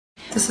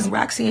This is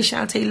Roxy and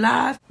Shantae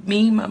live.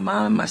 Me, my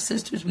mom, and my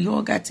sisters, we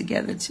all got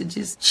together to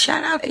just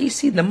shout out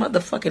AC, the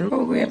motherfucking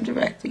program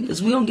director.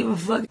 Because we don't give a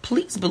fuck.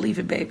 Please believe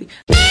it, baby.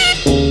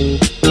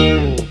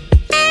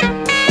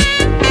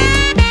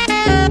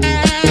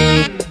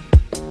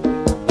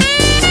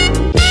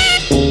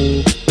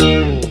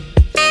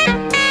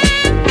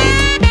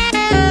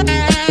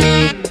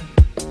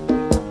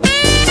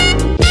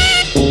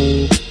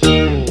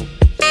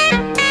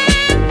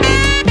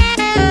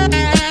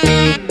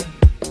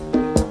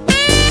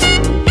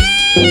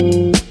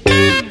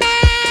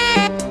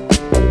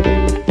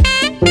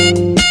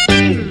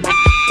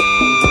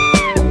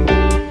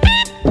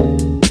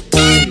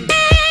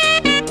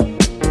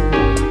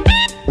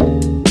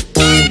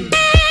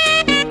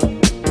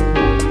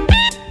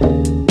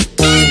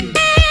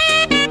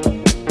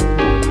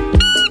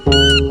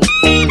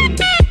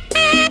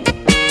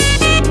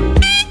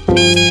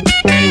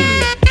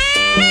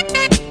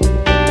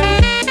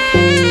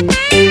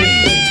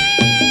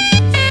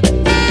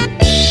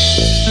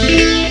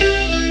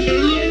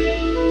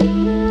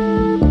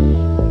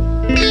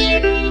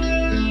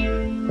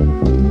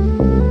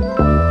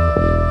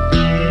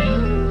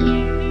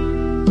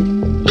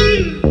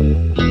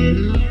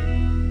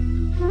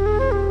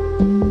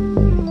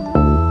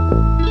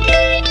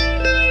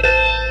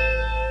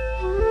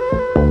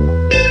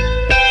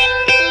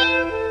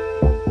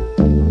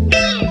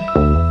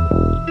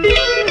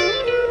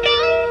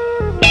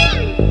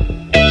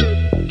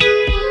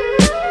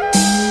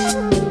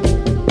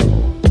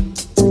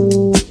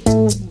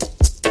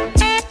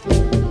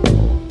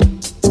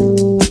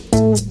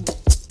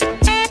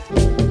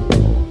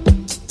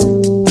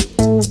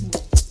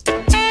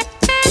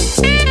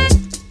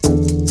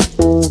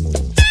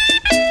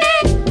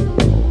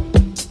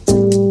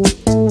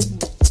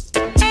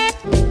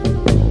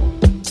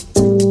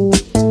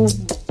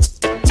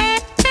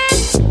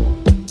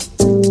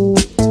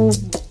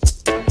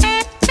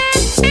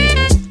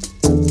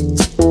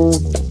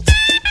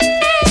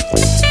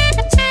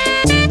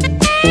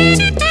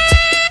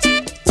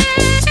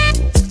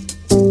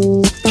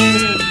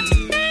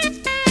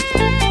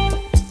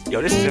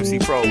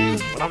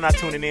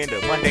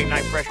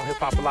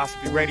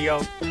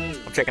 Radio.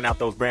 I'm checking out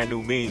those brand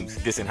new memes,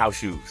 dissing house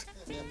shoes.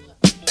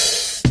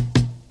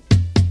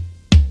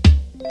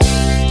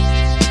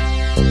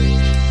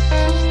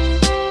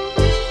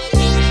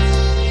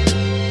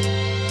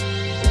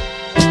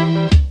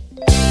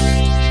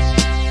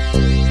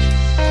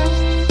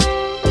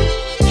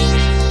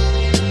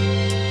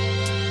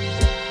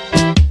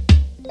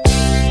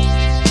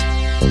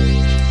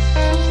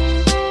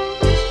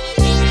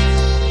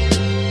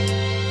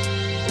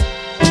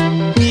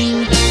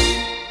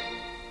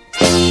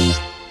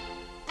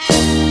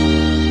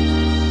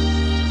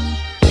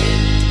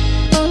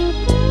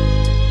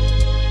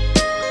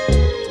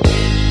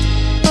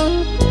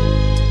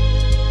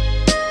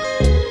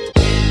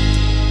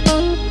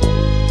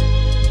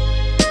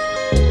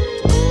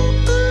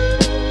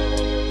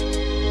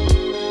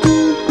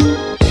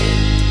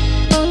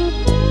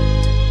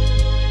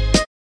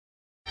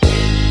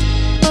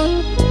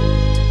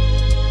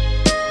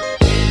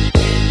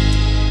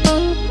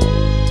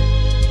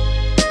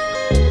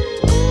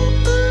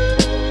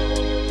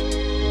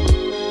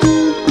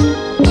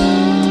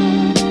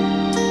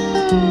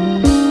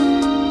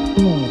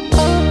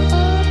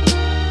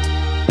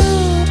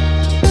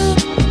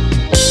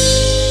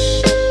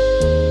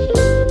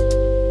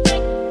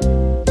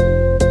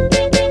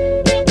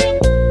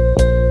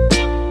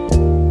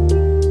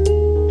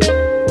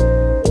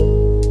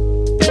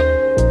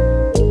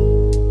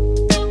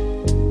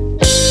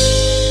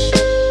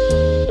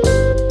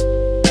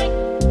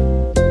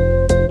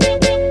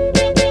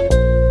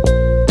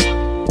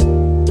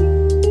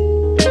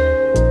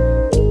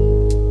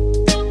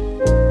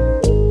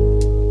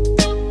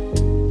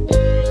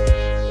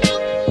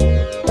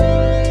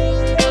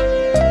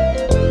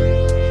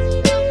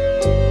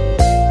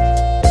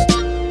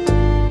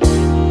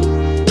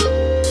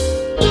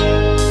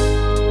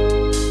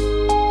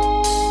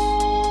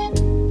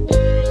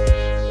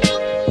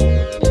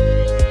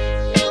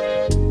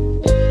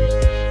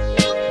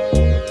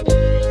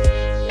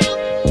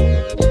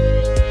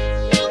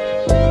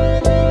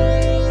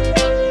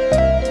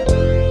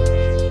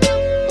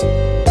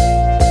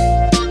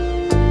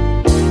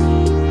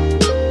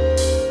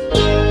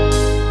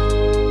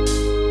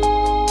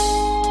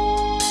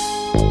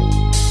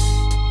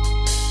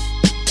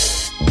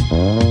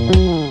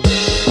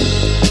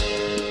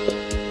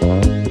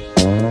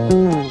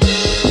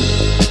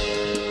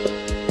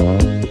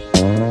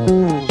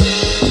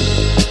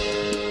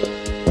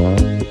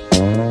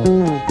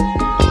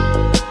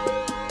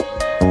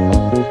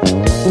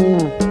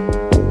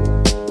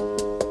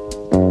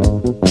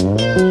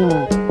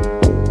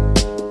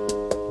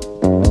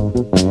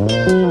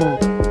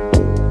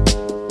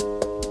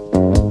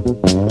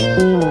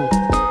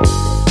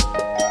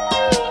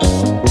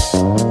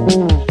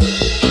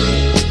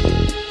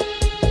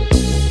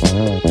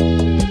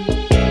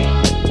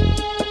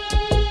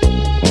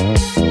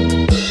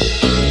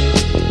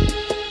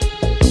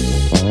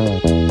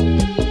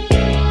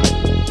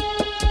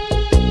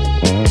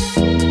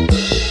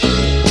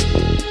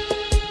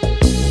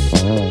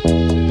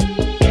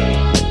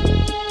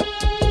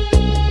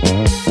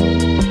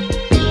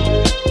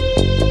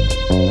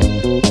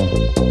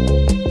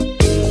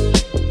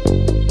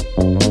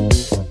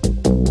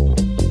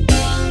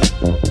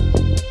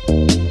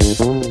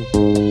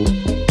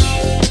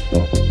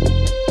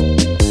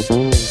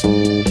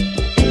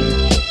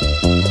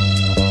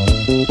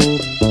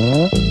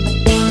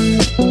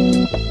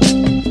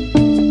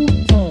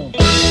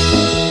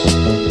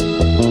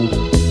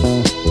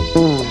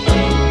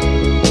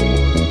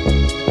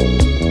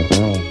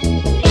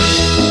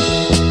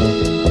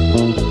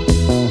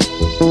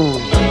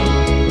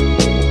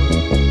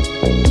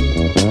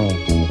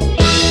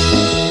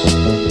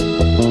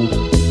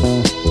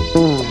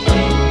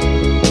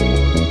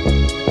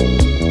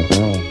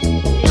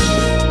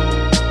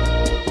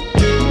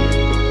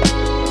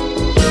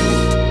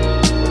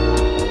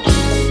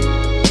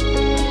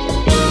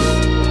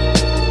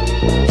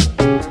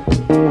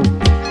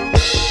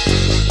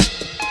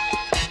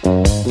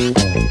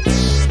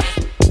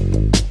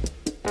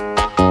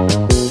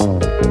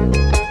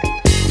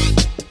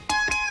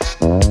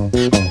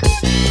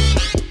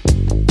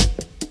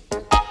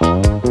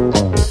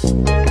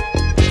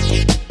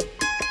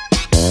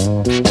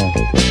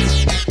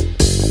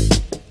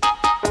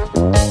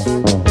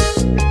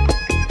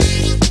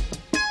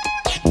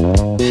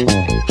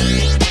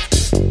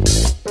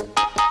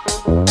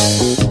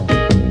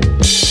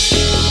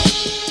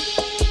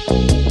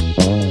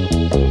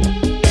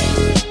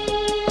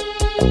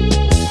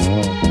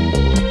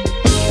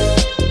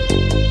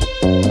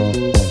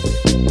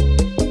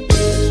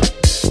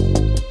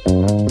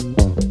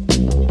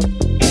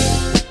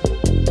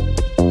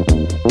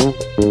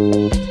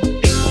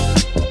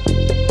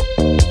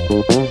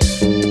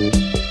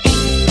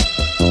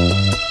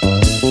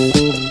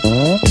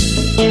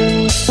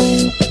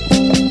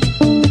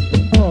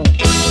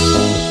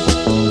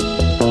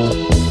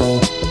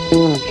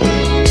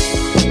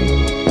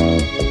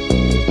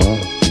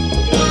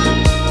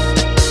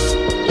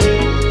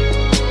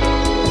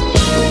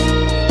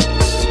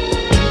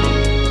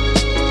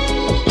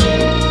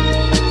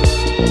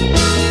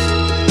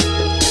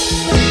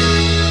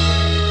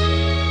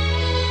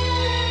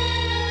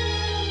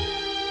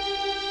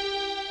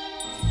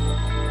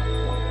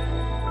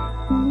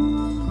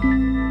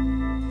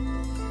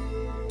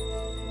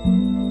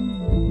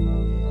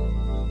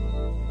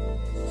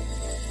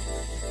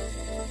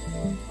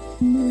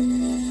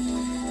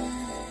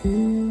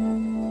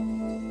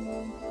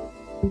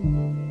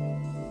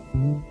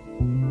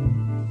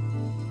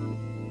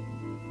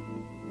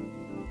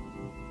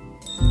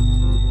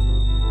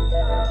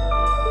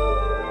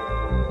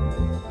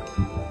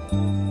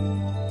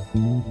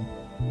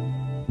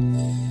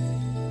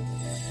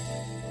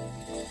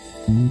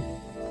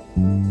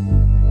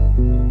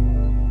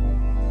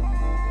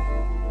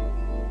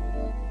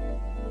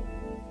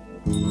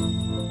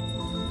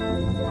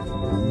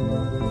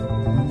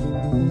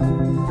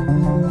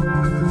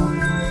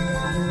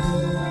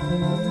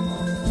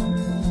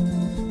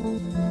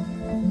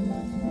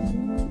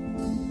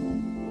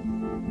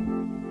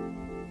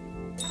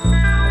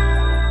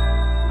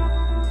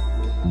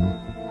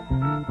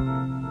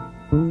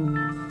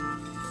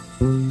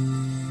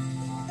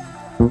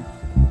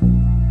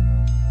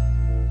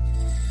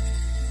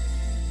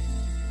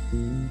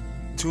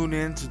 Tune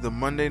in to the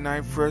Monday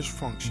Night Fresh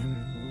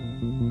Function.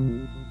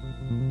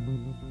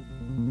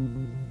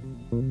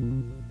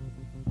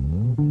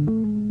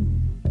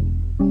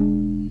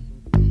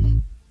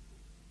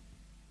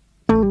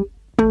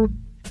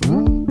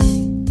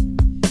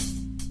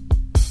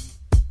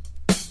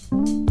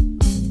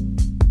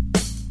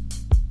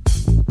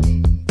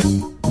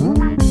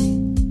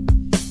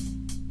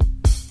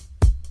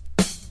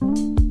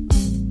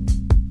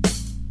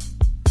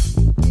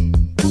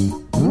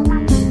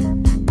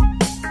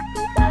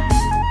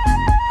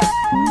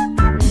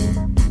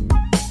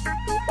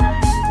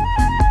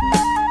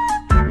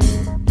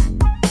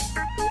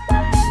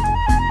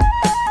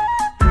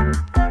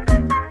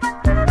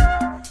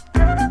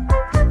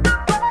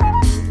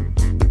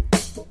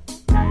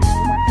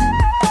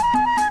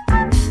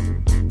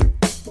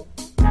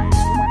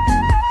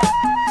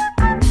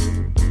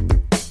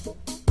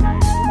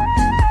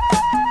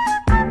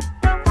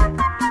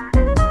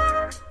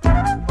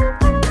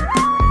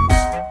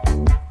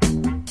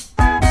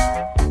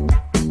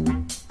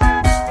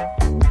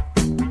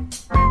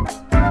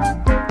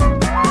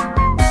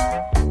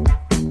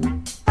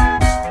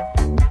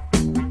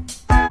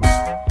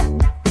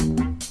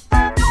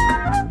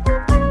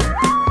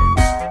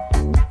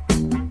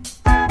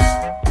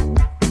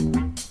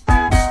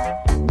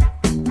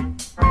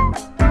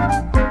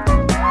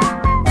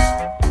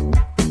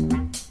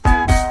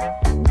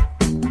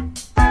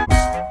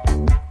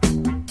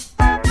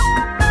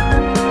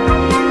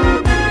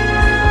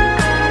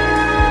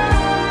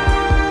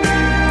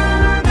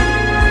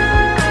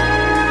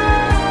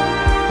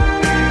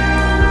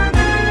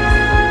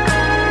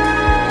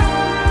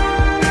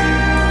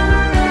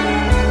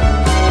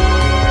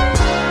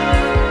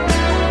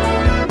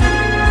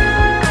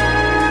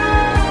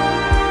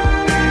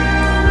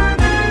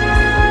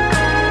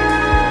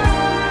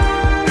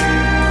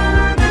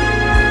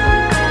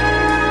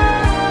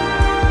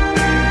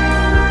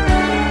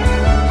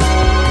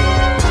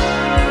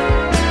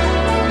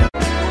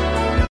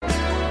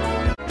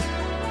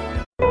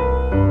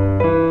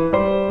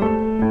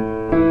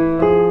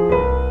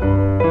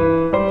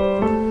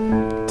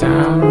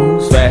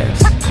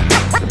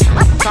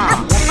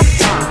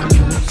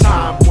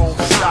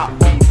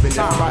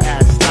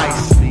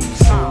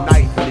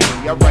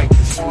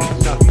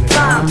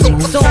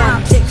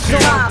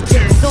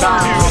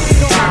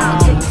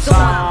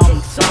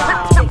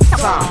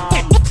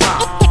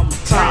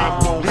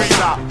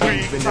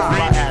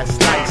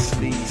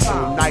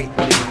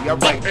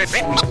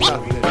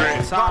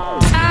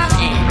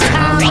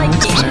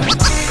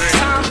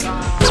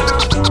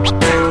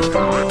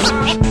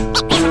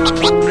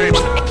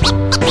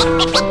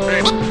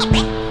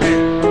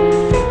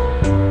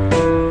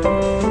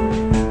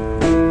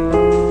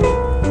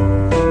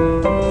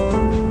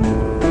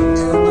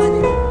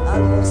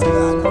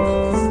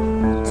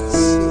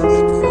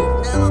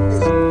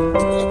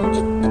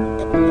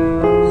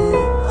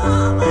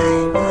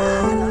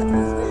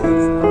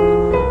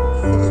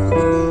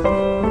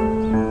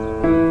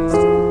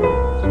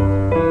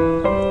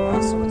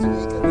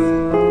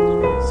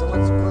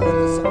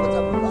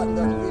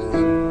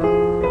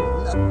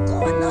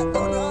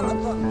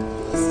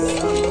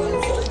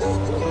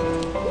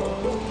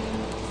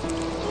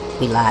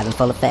 We live in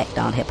full effect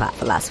on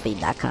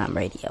hiphopphilosophy.com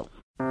radio.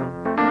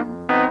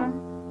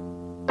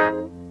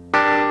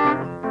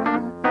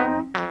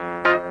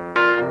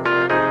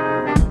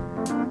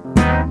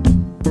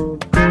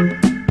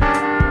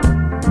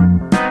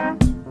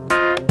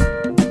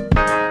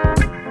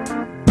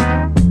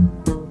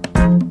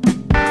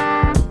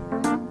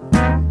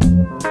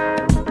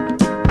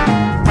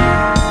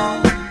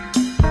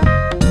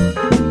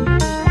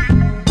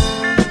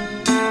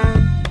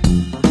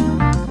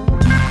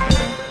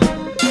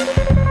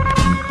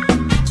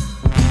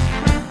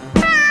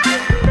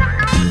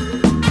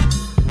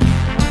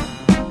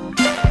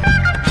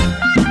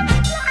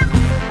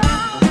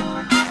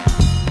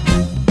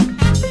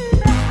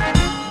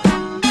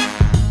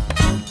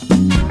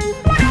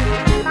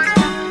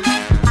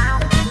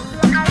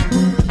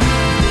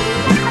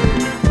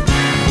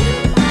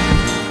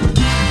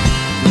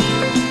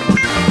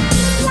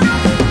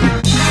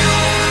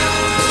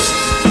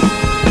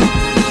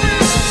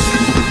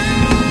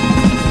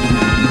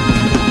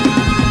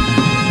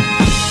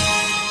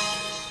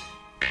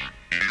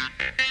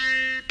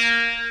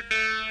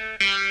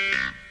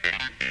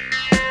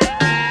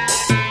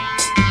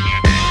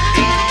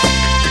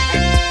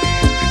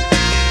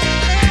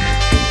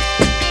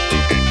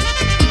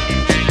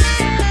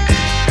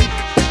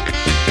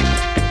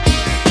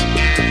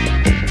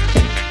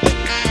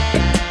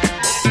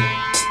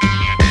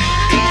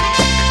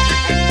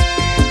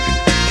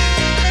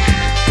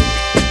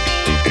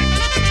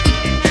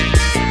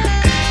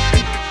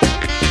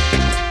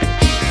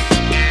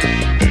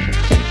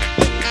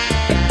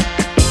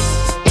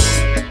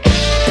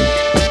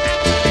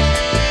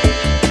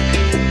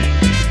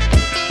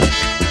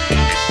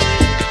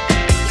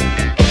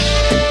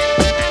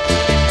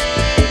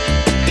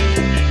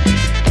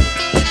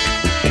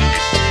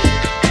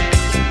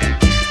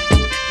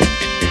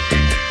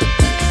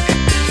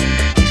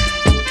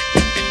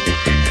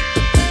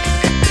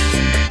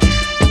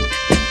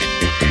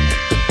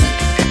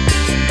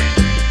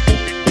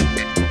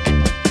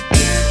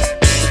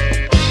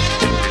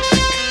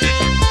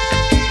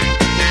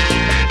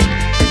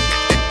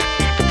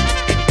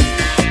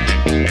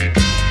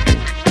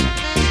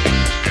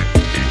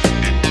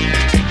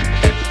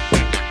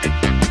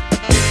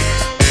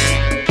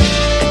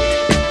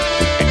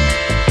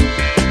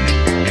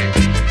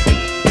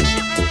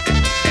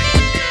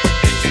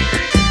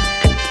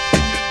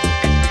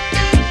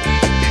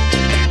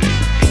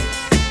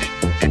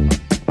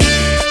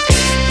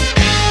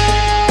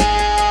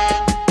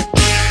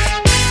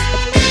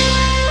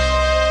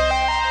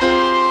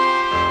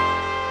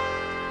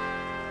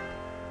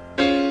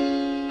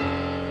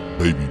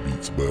 Baby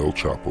Beats by El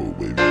Chapo,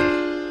 baby.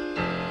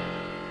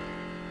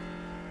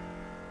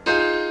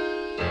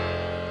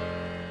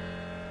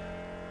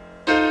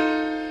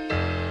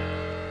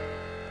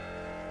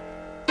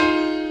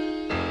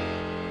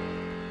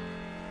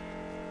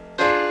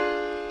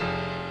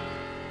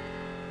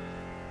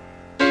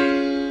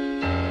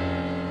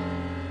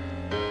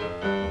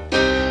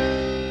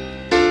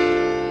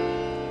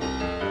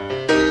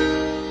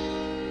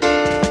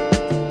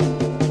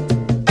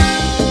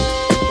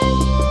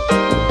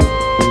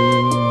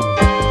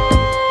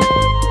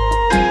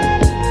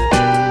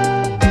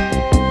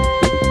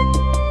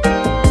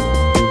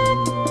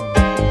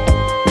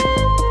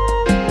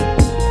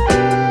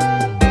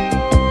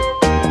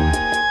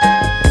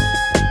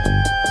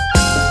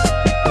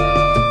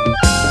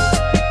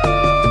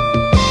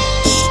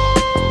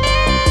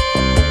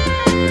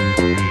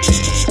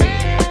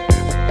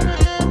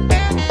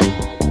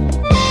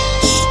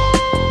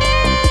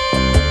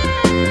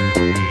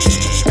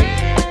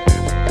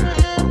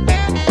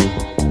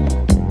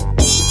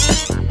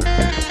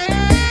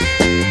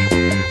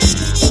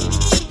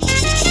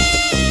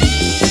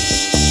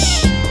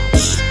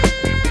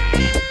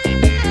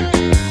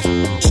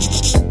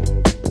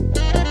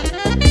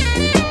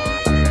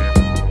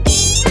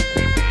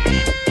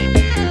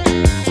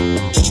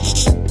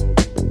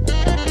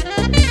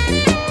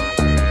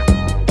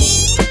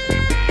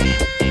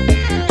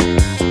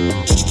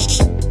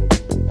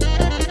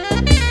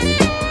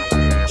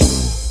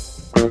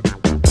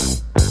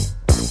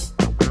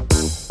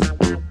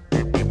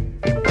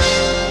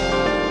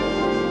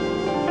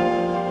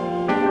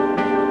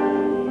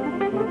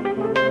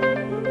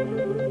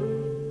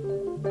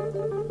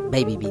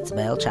 Baby Beats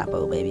by El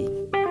Chapo, baby.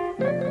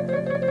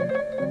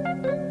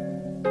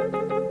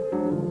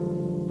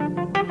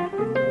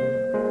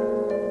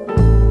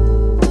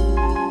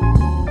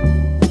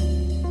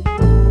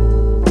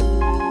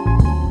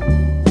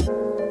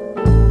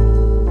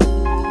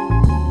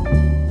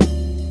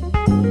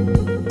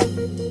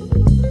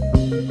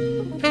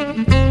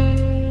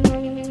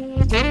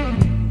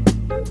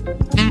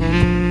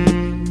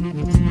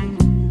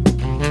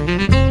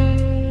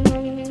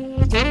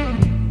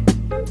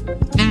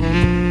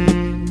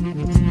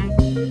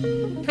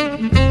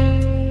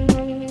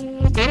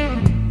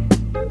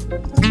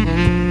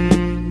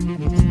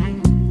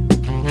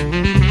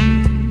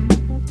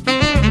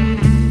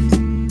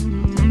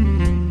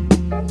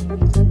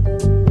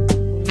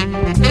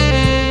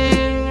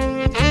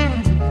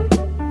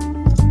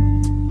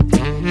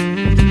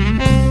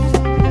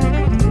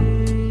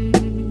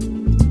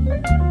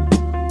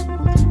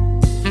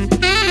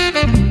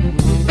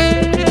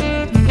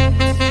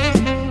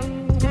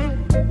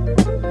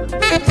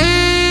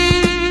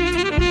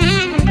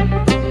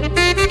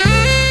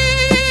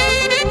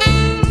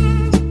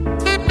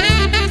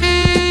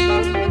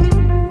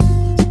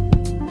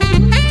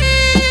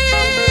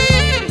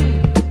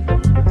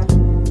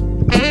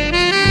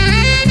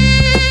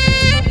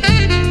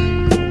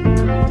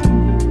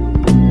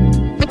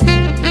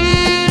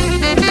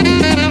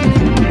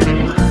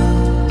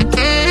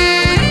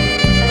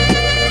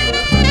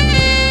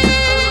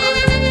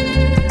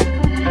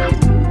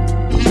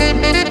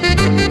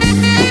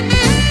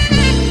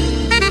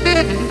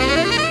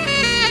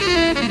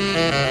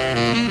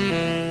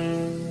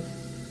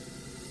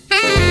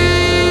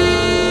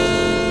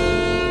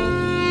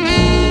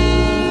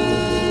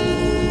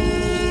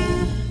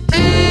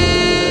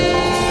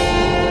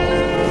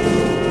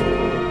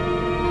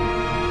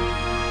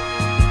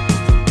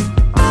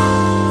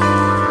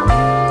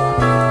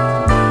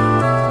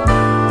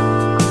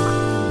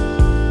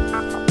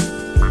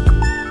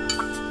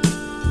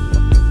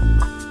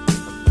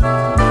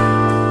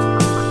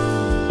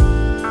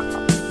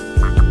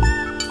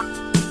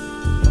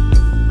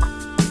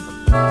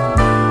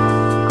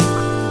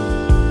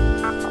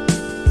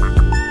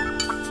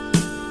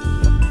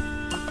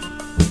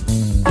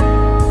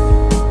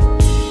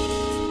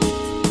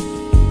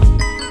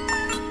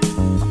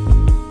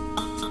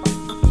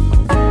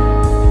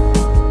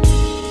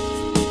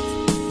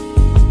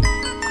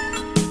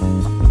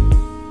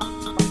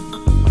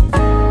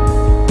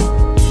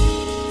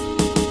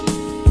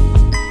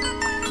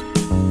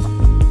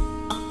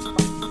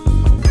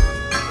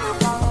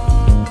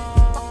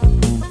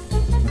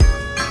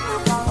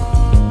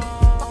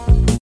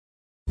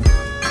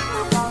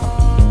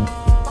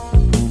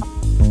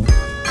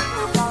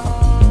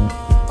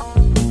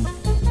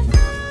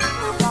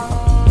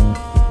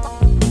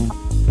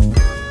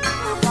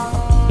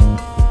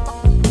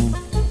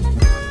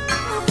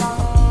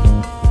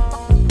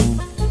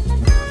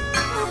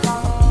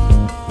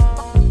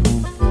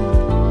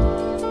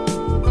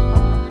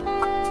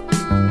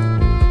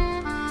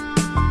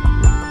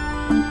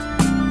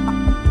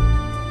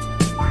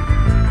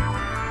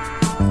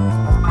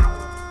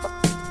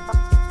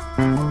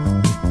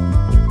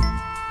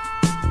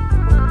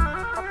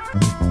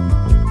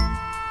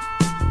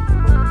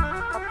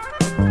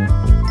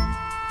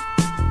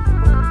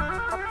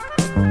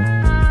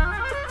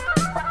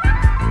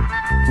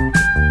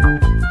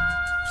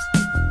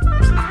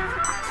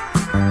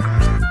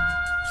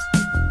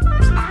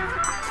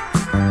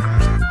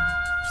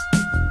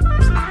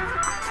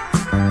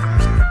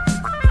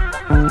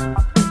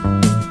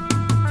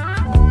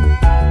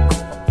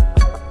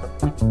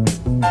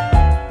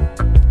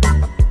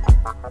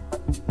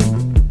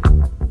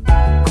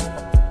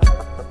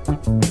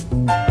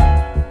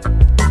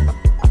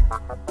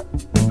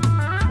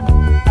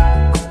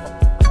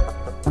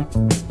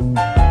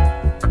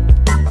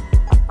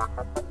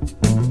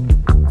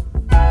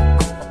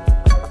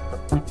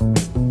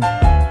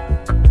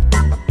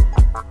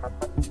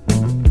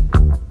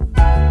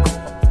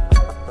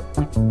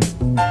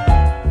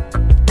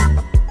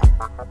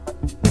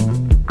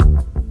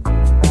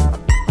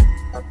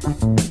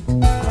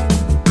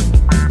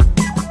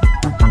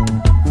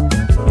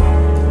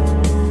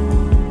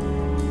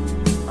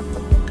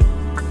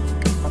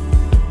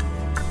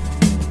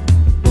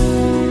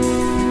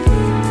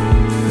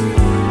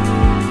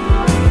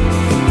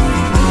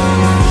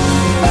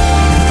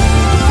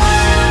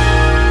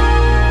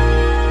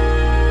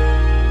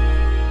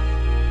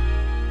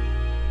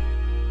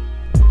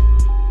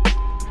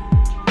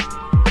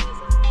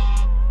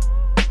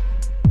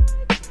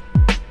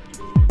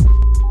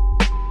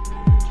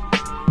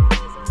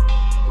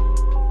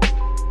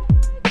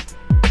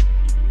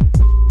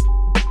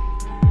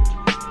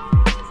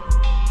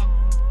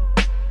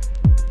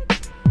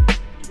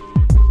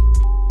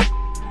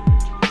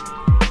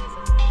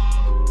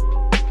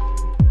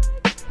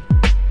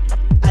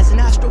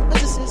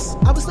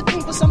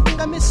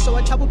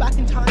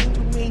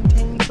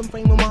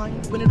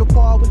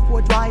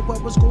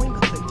 was going, I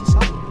couldn't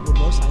decide.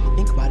 Remorse, I had to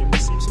think about it and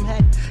receive some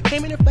head.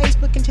 Came in her face,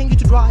 but continued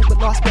to drive, but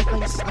lost my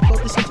place. I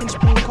felt this intense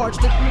pain, cards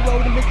slipped from the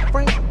road and missed the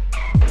frame.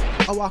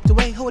 I walked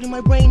away, holding my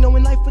brain,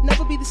 knowing life would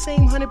never be the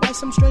same. Hunted by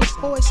some strange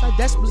voice, I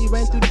desperately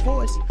ran through the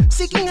forest,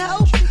 seeking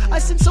help. I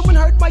sent someone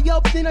heard my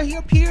yelp, then he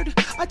appeared.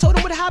 I told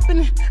him what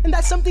happened, and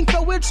that something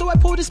felt weird, so I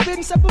pulled a spear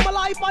and said, for my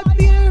life, I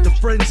feared. The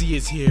frenzy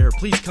is here,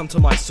 please come to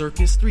my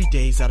circus 3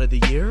 days out of the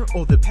year.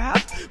 Oh, the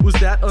path? Was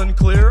that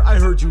unclear? I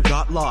heard you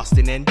got lost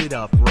and ended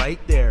up right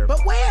there.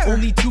 But where?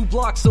 Only 2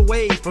 blocks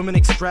away from an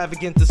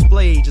extravagant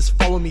display. Just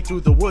follow me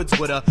through the woods,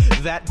 would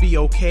that be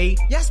okay?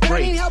 Yes, but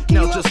Great. I need help.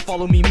 Now just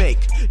follow me, make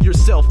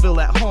yourself feel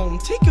at home.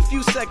 Take a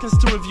few seconds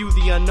to review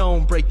the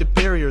unknown. Break the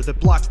barrier that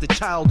blocks the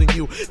child in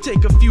you.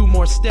 Take a few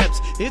more steps,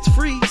 it's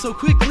free, so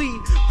quickly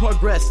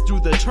progress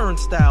through the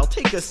turnstile.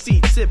 Take a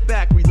seat, sit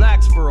back,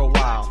 relax for a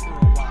while.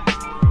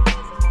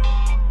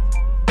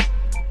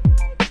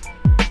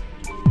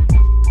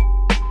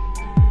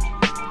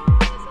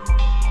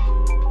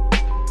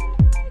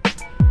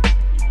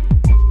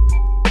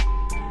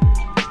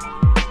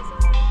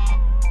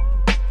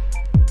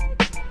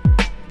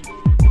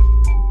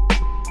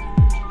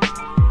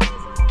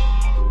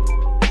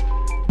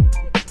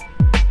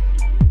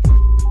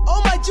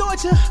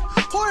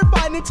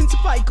 Horrified and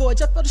intensified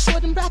gorge. I felt a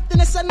sword and breath,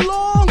 and I said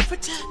long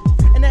protect.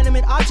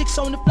 Inanimate objects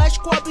on the flesh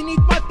crawl beneath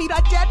my feet.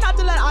 I dared not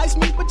to let eyes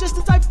meet, but just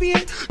as I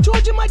feared,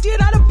 Georgia, my dear,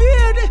 had a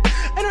beard,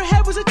 and her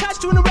head was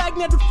attached to an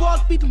arachnid with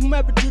frog feet.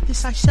 Whomever did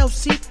this, I shall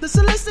seek. The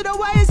solicitor,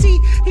 where is he?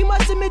 He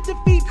must admit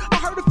defeat. I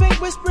heard a faint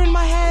whisper in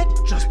my head,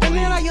 and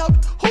then I yelled,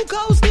 who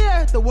goes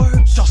there? The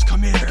words, just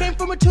come here, came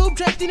from a tube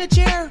draped in a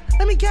chair.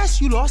 Let me guess,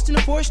 you lost in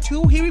the forest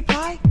too? He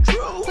replied,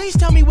 true. Please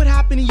tell me what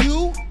happened to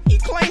you. He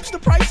claims the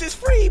price is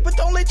free, but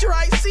don't let your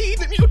eyes see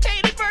the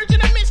mutated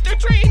version of Mr.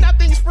 Tree.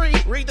 Nothing's free.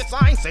 Read the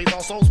sign, says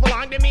all souls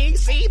belong to me.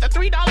 See the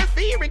 $3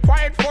 fee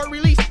required for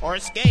release or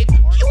escape.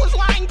 He was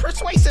lying,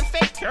 persuasive,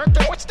 fake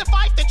character which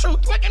defies the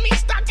truth. Look at me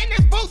stuck in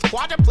this booth,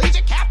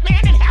 quadriplegic, half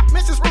man and half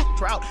Mrs. Ruth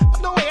Trout.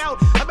 No way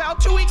out. About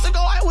 2 weeks ago,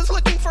 I was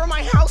looking for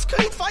my house.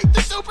 Couldn't fight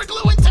the super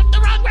glue and took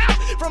the wrong route.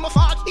 From a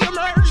fog, he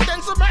emerged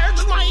and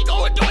submerged my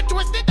ego into a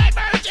twisted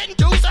diversion.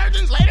 2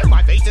 surgeons later,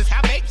 my face is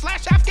half ape /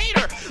 half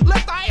gator.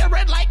 Left eye a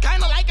red light,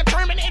 kinda like a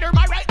Terminator.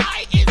 My right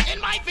eye is in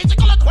my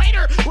physical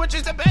equator, which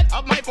is the bed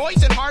of my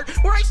voice and heart,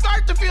 where I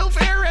start to feel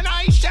fear and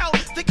I shout.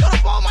 They cut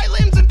off all my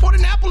limbs and put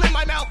an apple in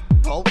my mouth.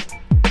 Oh.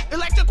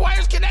 Electric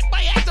wires connect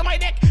my ass to my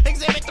neck.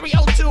 Exhibit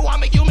 302,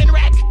 I'm a human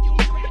wreck.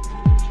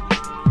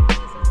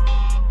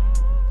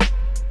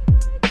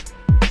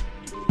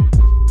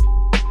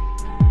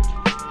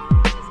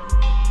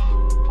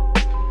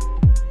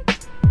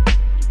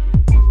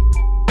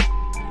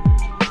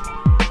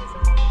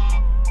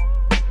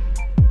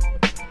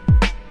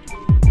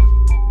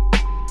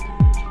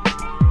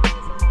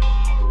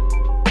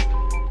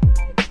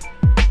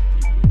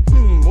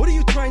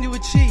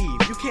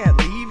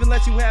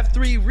 You have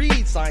 3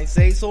 reads, signs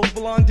say souls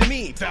belong to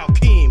me,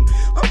 Valkeem.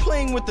 I'm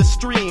playing with the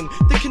stream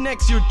that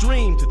connects your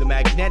dream to the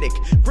magnetic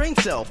brain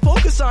cell.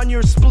 Focus on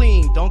your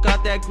spleen. Don't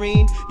got that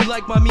green? You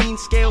like my mean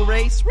scale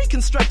race?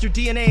 Reconstruct your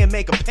DNA and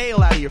make a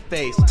pail out of your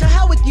face. To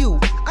hell with you.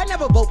 I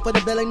never vote for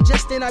the villain.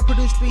 Just then I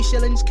produced 3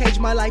 shillings, caged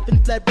my life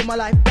and fled for my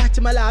life back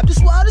to my lab. This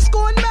world is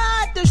going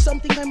mad. There's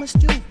something I must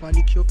do. Find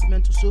a cure for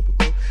mental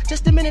superglue.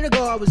 Just a minute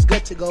ago I was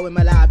good to go in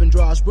my lab and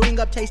draws, brewing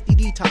up tasty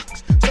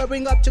detox.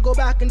 Stirring up to go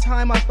back in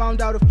time. I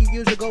found out a few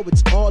years ago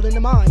it's all in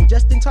the mind.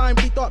 Just in time,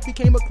 free thought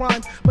became a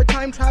crime, but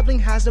time traveling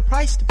has a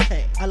price to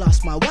pay. I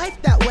lost my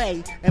wife that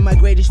way, and my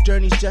greatest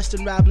journey's just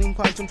unraveling.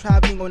 Quantum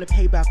traveling on a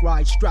payback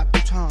ride, strapped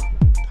to time.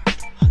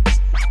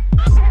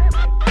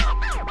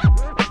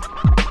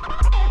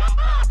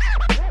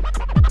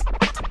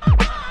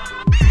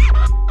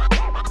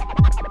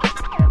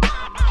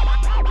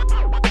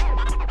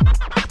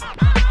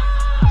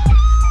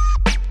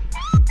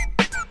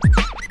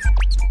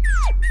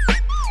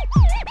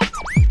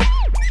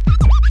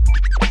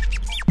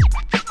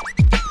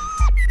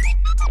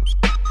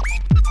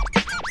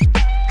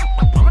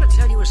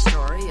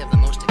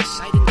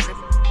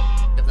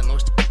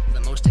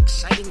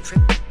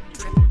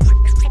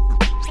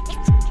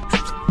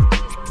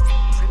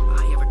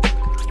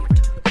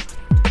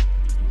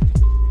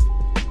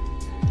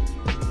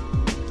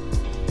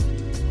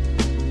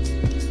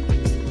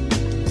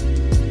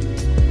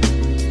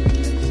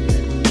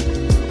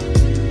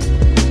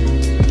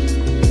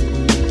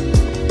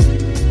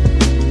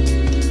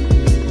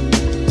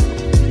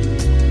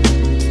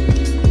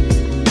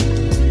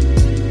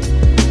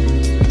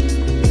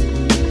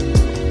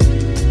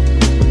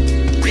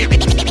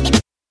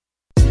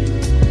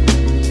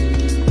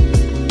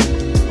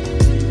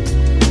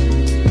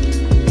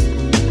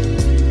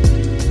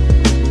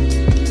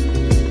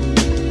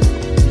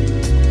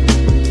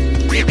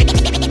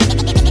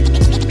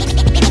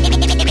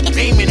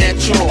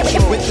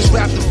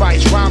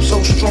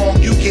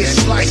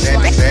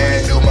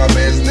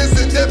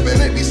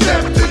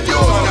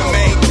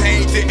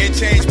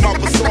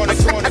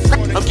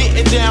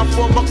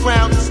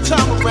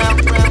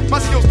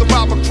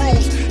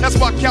 That's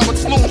why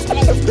cowards lose.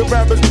 The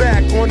rapper's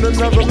back on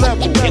another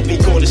level. And we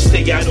gonna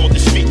stay out on the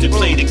street to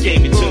play the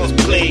game until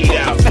it's played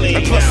out.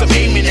 And plus I'm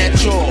aiming at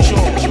y'all.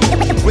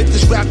 With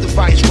this rap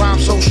device, rhyme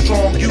so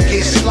strong, you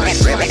get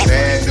sliced.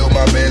 Handle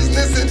my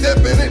business and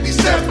definitely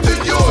step to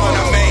yours.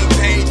 I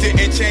maintain,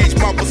 didn't change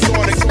my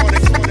persona.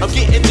 I'm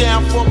getting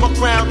down for my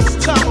crown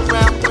this time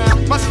around.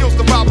 My skills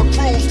to rob a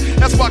cruise.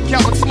 That's why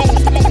cowards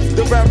lose.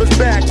 The rapper's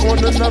back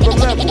on another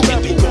level.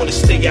 And we gonna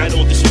stay out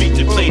on the street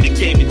to play the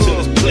game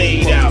until it's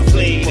played out.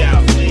 Played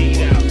out. Played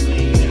out.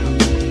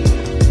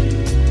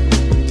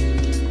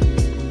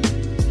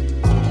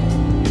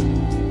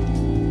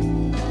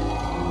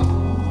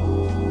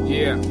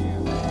 Yeah.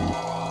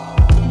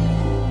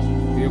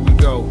 Here we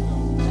go.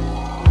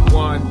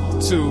 1,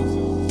 2.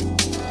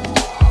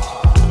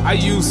 I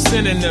use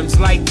synonyms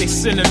like they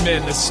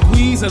cinnamon. A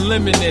squeeze of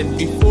lemon in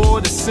before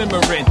the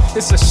simmering.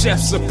 It's a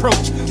chef's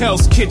approach.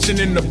 Hell's Kitchen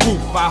in the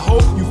booth. I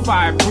hope you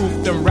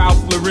fireproof them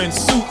Ralph Lauren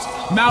suits.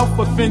 Mouth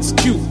offense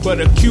cute, but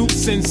acute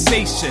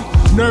sensation.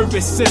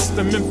 Nervous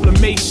system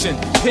inflammation.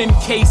 Pin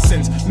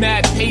casings,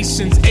 mad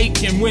patience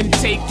aching when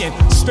taken.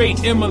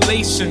 Straight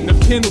immolation, the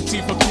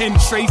penalty for pen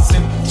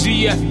tracing.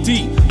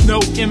 GFD, no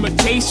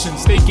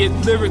imitations. They get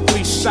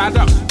lyrically shot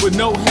up with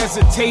no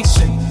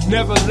hesitation.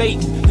 Never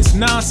latent, it's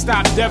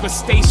non-stop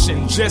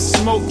devastation. Just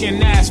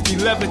smoking ash, be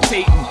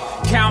levitating.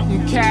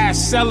 Counting cash,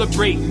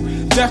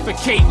 celebrating,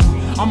 defecating.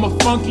 I'm a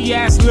funky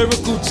ass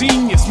lyrical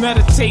genius,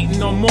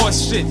 meditating on more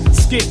shit,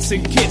 skits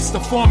and kits to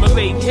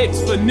formulate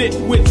hits for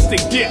nitwits to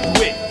get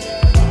wit.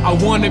 I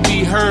wanna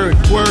be heard,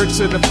 word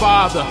to the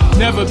Father.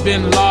 Never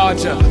been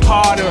larger,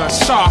 harder, or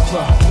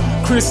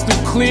sharper. Crystal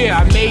clear,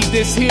 I made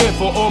this here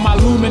for all my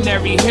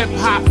luminary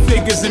hip-hop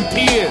figures and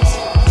peers.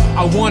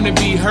 I wanna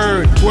be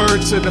heard,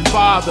 word to the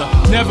Father.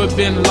 Never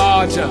been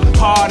larger,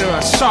 harder,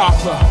 or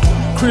sharper.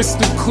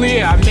 Crystal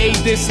clear, I made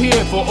this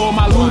here for all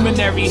my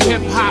luminary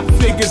hip-hop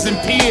figures and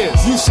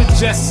peers. You should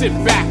just sit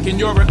back in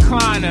your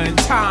recliner in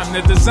time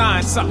to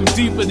design something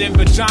deeper than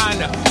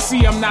vagina.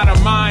 See, I'm not a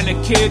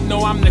minor kid,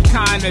 no, I'm the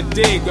kind of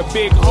dig a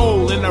big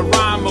hole in a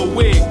rhyme or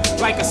wig.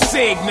 Like a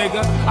sig,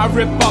 nigga, I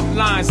rip up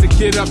lines to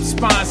get up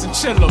spines and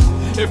chill them.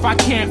 If I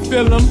can't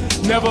feel them,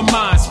 never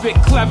mind. Spit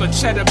clever,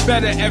 cheddar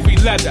better every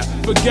letter.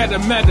 Forget a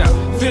meta,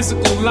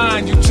 physical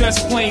line, you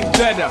just plain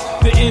better.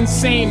 The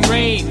insane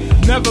rain,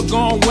 never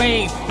gon'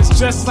 wane. It's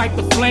just like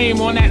the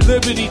flame on that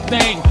Liberty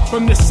thing.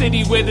 From the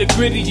city where the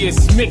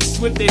grittiest mixed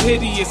with the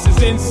hideous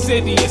is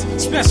insidious.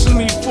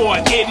 Especially for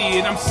an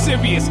idiot, I'm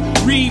serious.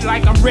 Read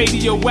like I'm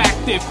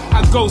radioactive.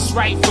 I ghost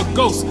write for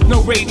ghosts,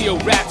 no radio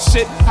rap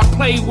shit. I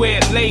play where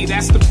it lay,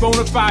 that's the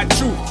bona fide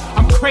truth.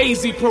 I'm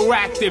crazy,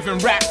 proactive,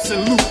 and rap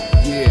salute.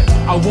 Yeah,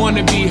 I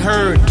wanna be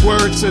heard,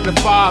 word to the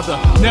Father.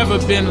 Never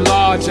been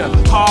larger,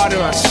 harder,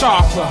 or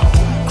sharper.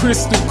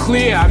 Crystal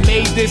clear, I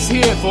made this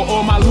here for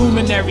all my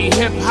luminary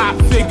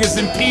hip-hop figures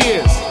and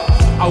peers.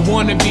 I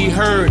wanna be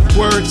heard,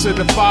 word to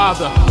the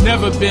Father.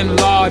 Never been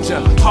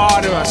larger,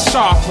 harder, or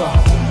sharper.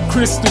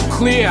 Crystal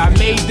clear, I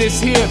made this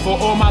here for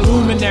all my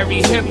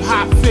luminary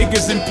hip-hop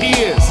figures and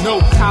peers. No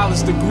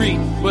college degree,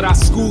 but I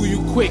school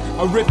you quick.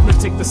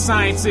 Arithmetic, the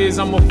science is,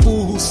 I'm a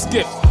fool who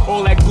skipped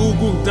all that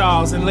Google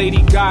dolls and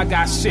Lady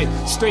Gaga shit.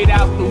 Straight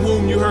out the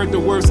womb, you heard the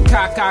worst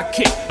caca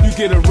kick. You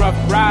get a rough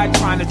ride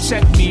trying to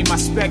check me. My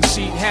spec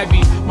sheet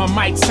heavy, my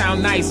mic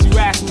sound nice. You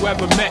ask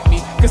whoever met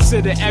me.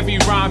 Consider every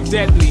rhyme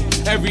deadly,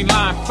 every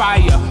line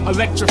fire.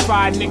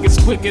 Electrified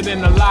niggas quicker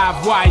than a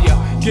live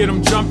wire. Get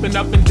them jumping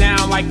up and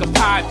down like a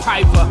Pied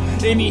Piper.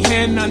 Any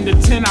hen under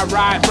 10, I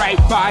ride right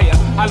by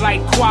her. I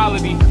like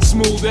quality,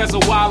 smooth as a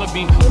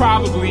wallaby.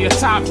 Probably a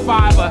top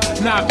fiver,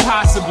 not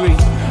possibly.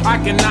 I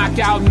can knock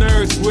out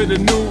nerves with a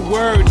new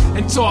word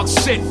and talk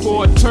shit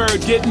for a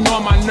turd, getting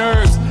on my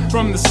nerves.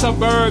 From the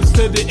suburbs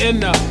to the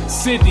inner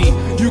city,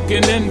 you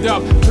can end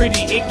up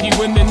pretty icky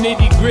when the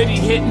nitty gritty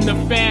hitting the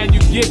fan. You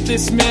get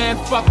this, man,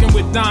 fucking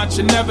with Don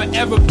should never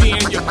ever be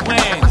in your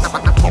plans.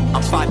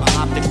 I'm fiber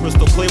optic,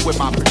 crystal clear with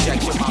my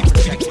projection.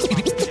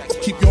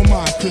 Keep your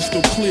mind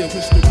crystal clear,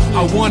 crystal clear.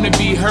 I wanna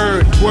be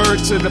heard, word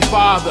to the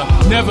Father.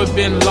 Never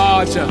been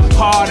larger,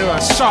 harder,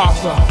 or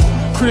sharper.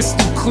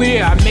 Crystal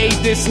clear, I made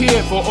this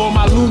here for all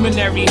my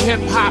luminary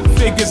hip-hop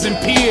figures and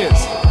peers.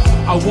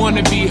 I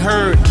wanna be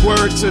heard,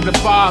 word to the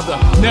Father.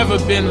 Never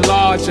been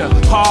larger,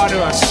 harder,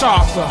 or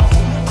sharper.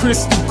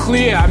 Crystal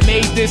clear, I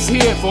made this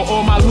here for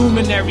all my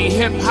luminary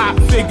hip-hop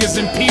figures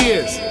and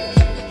peers.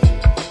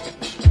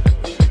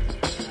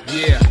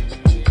 Yeah.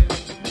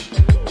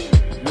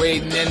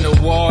 Wading in the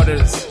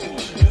waters.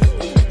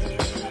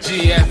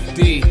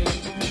 GFD,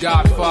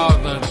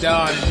 Godfather,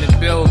 Don in the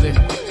building.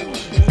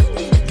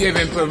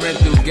 Giving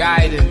parental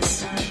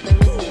guidance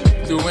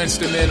through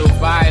instrumental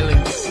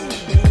violence.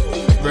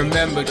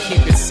 Remember,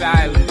 keep it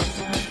silent.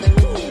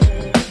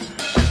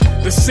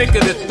 The sicker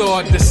the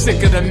thought, the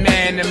sicker the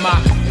man. In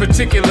my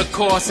particular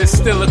course, it's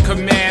still a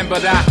command,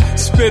 but I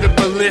spit a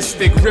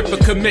ballistic, rip a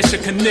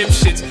commission,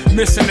 conniptions,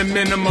 missing the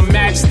minimum,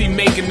 majesty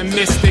making the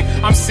mystic.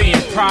 I'm seeing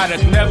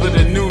product, never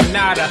the new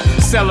nada.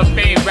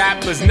 Cellophane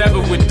rappers never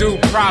would do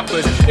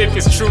propers. If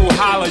it's true,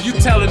 holler. You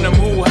telling them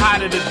who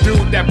hotter, the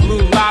dude that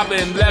blew lava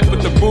and left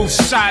with the booth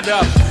shot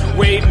up.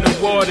 Wading the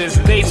waters,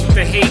 laced with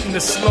the hate and the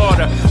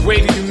slaughter.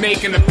 Waiting you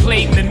making a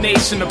plate in the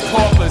nation of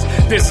paupers.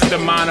 This is the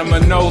Mana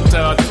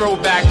Minota, a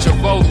throwback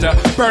Travolta.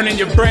 Burning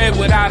your bread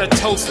without a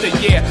toaster,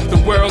 yeah. The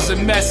world's a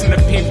mess and the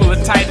people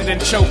are tighter than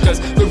chokers.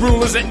 The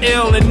rulers are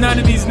ill and none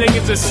of these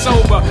niggas are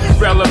sober.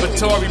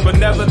 Revelatory, but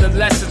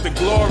nevertheless is the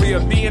glory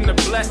of being the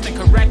blessed and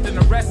correcting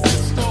the rest of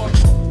the story.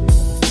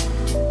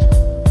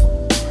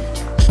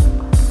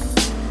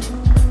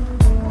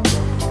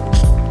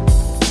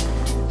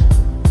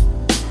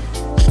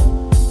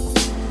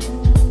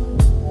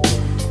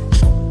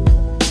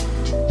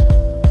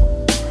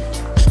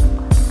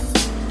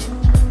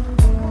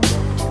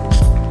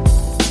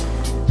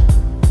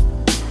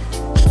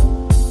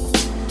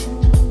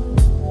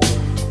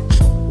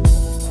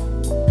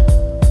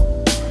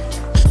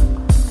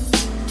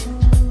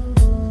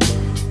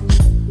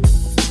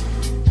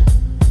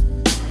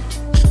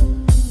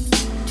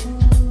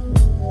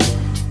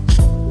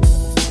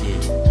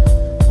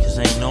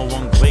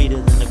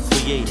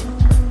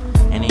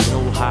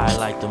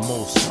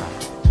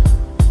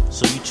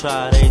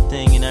 Tried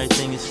everything and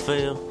everything has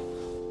failed.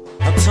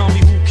 Now tell me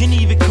who can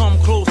even come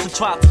close and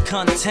try to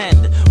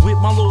contend with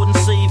my Lord and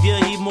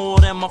Savior, he more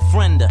than my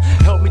friend.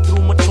 Help me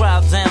through my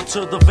trials down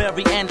to the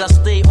very end. I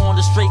stay on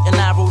the straight and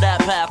narrow,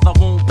 that path I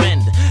won't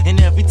bend. And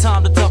every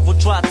time the devil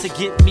try to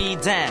get me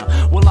down,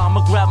 well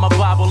I'ma grab my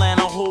Bible and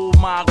I'll hold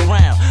my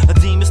ground. A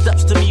demon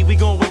steps to me, we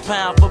going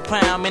pound for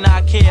pound. And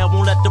I care,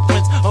 won't let the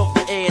prince of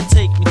the air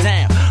take me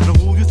down. Now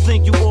who you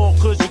think you are,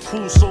 cause you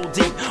cruise so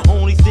deep.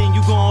 Only thing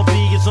you gonna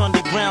be is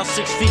underground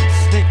 6 feet.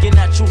 Thinking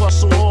that you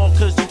hustle hard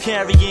cause you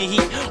carrying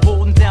heat.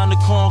 Holding down the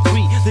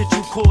concrete that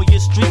you call your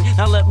street.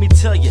 Now let me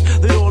tell you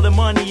that all the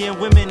money and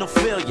women will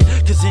fail you.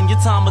 Cause in your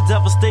time of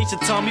devastation,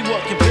 tell me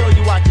what can fail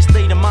you out your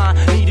state of mind.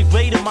 Need a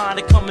greater mind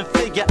to come and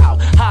figure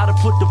out how to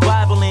put the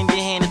Bible in your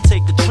hand and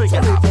take the trigger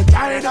out.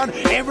 Carried on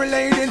every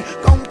lady,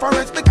 come for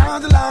us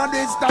because the Lord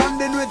is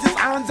standing with his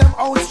hands and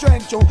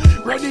outstretched.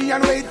 Ready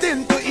and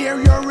waiting to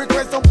hear your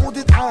request, so put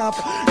it up.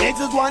 This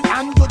is one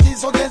hand duty,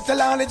 so test the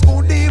Lord, it's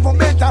good even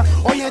better.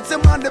 Oh yes, the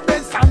man the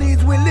best and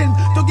he's willing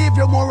to give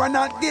you more and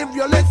not give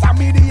you less. I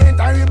mediate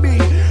I will be,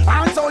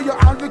 and so your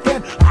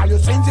advocate. All your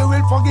sins you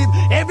will forgive,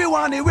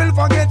 everyone he will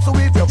forget. So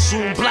if you're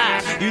soon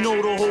blind, you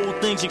know the whole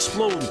thing's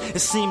exploding. It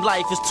seemed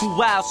life is too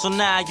wild, so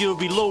now you're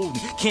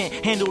reloading. Can't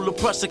handle the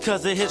pressure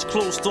cause it hits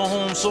close to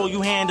home, so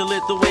you handle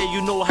it the way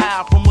you know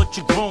how from what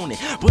you've grown it.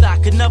 But I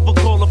could never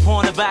call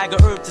upon a bag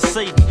of herb to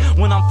save me.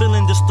 When I'm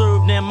feeling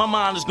disturbed and my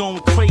mind is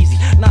going crazy,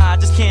 nah, I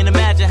just can't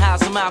imagine how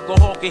some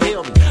alcohol can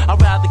heal me.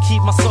 I'd rather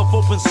keep myself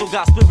open so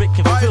God's spirit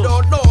can fill me.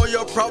 I don't know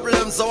your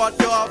problems or what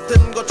you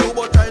often go through,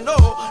 but I know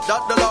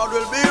that the Lord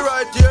will be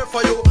right here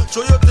for you.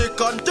 Show you thick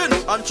and thin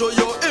and show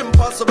you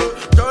impossible.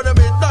 Turn the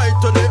midnight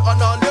today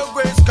and all your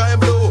grace sky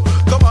blue.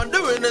 Come on,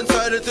 doing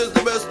inside it is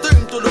the best thing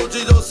to do.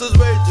 Jesus is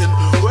waiting,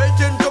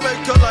 waiting to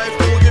make your life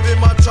new. Give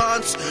him a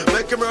chance,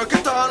 make him work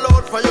it all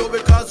out for you.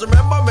 Because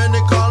remember, many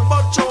called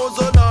but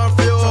chosen are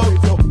few.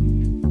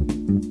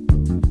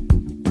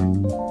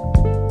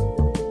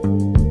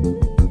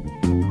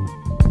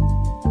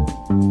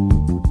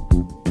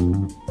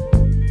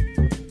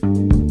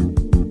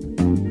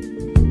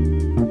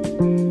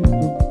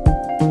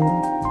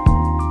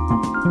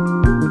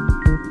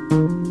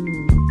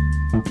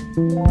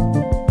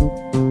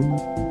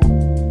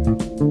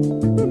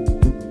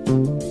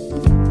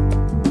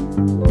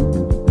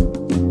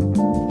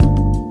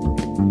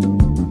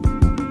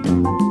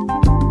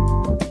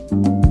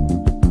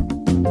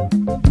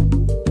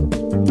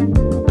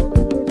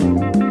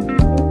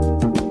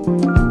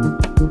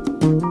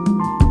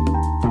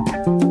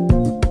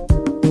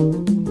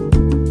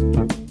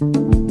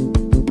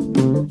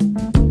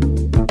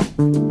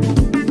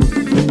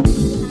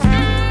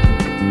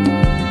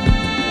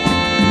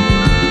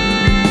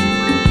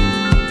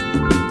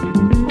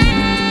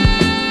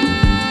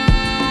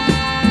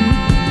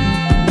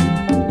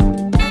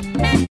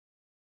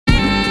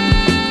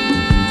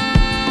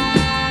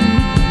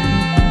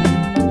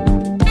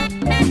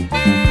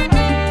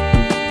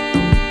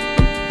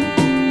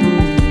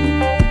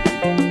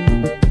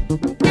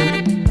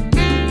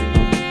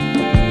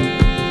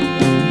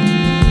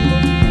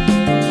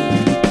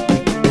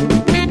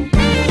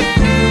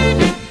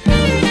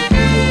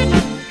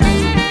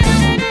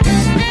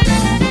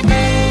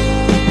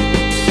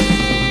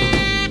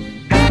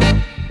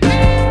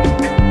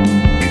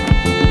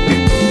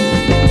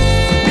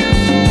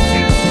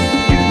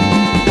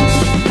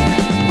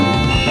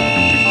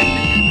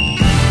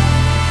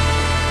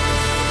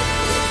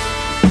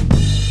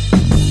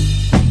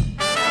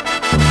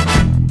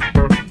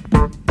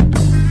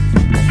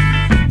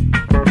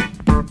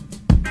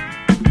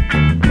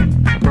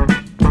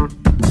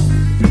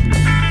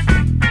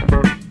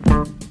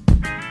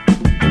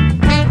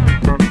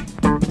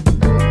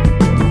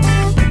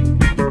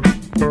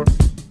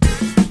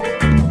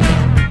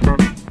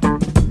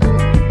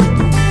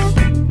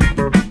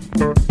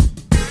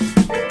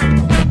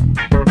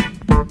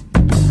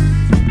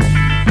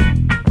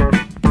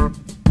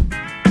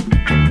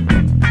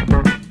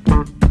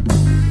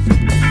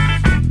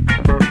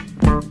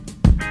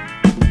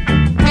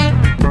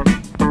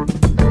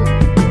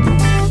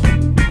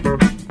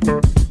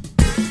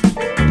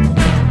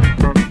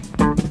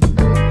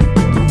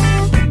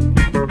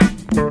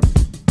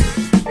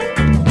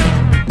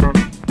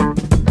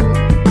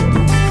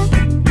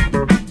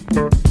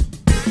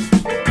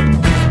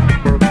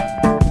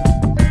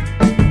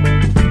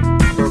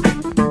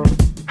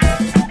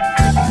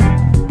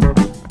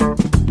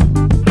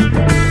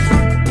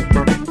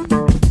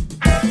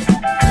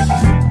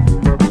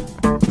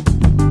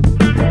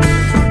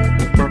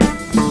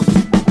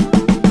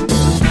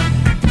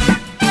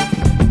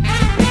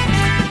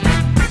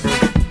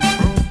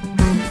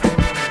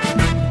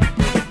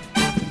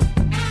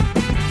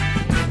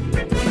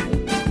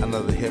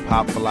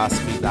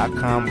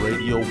 hiphopphilosophy.com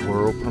radio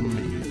world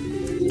premiere.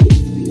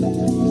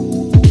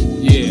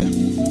 Yeah.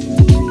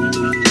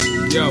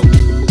 Yo.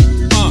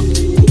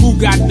 Who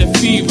got the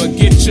fever?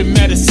 Get your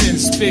medicine.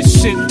 Spit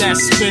shit that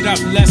spit up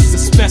less of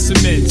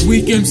specimens.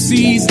 Weak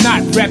MCs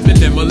not repping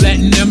them or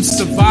letting them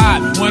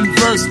survive. One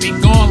verse, they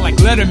gone like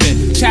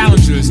Letterman.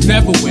 Challengers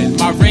never win.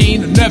 My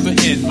reign will never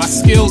end. My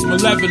skills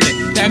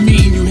malevolent. That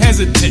mean you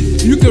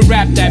hesitant. You can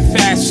rap that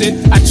fast shit.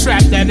 I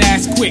trap that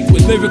ass quick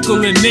with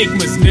lyrical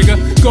enigmas, nigga.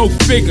 Go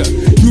figure.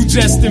 You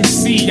just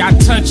MC. I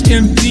touch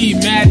MD.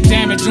 Mad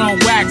damage on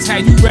wax. How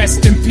you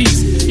rest in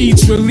peace.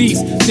 Each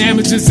release,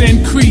 damages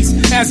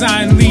increase as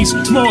I unleash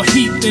more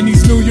heat than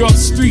these New York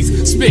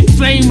streets. Spit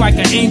flame like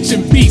an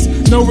ancient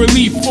beast. No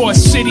relief for a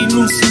shitty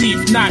loose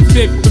leaf, not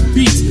fit for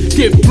beats.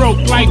 Get broke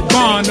like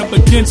Bond up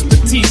against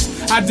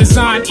Batiste. I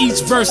design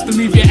each verse to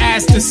leave your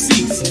ass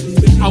deceased.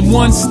 I'm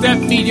one step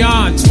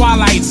beyond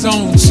Twilight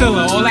Zone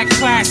chiller. All that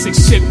classic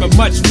shit, but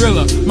much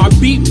realer. My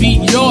beat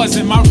yours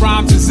and my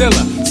rhymes is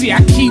iller. See,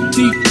 I keep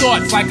deep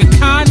thoughts like a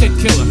kinda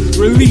killer.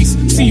 Release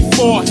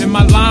C4 in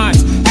my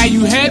lines. How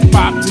you head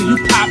bop till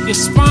you pop your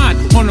spine.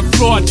 On the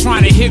floor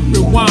trying to hit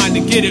rewind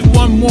to get it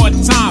one more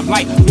time.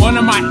 Like one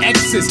of my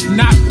exes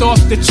knocked off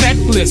the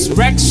checklist.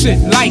 Wreck shit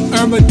like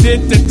Irma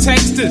did the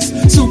Texas.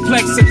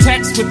 Suplex a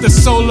text with the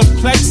solar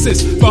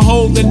plexus.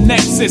 Behold the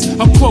nexus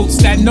of quotes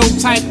that no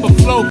type of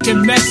flow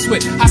can mess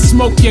with. I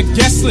smoke your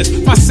guest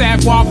list. My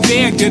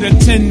savoir-faire get a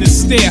tend to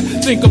stare.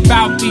 Think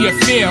about the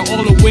affair,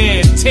 all the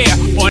wear and tear.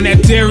 On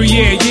that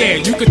derriere, yeah,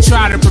 you could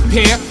try to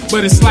prepare,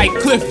 but it's like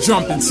cliff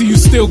jumping, so you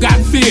still got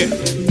fear.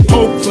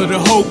 Hope for the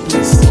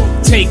hopeless.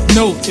 Take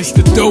note, it's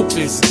the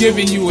dopest.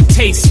 Giving you a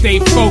taste, stay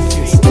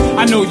focused.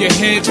 I know your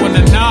head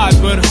wanna nod,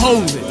 but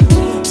hold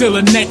it. Till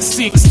the next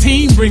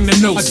 16, bring the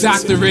notes. A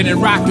doctorate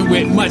and rockin'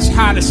 with much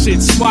hotter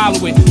shit,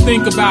 swallow it.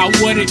 Think about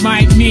what it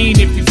might mean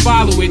if you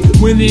follow it.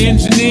 When the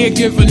engineer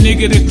give a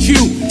nigga the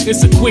cue,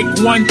 it's a quick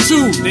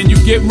 1-2, then you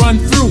get run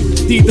through.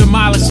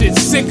 Demolish it,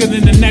 sicker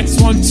than the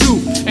next one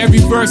too. Every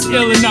verse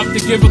ill enough to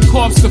give a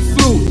corpse the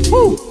flu.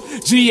 Woo.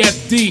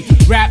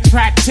 GFD, rap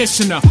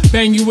practitioner,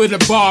 bang you with a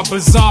bar,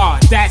 bizarre,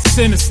 that's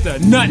sinister,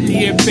 nothing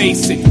here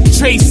basic.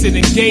 Trace it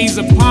and gaze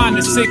upon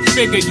the sick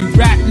figure you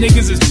rap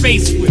niggas is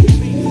faced with.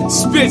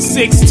 Spit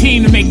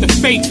 16 to make the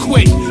fake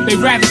quit. They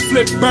rather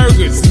flip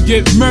burgers and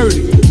get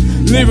murdered.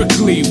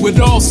 Lyrically, with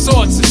all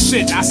sorts of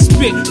shit, I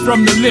spit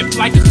from the lip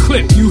like a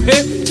clip. You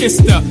hip? It's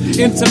the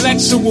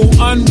intellectual,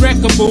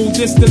 unwreckable,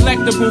 this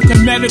delectable,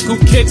 medical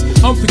kits,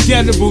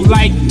 unforgettable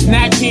like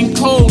Nat King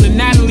Cole and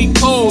Natalie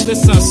Cole.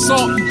 It's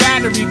assault and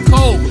battery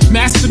cold.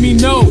 Master me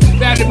know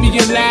that'll be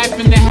your laugh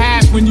and a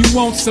half when you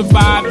won't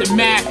survive the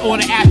math or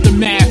the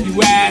aftermath.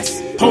 You ask.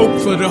 Hope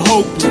for the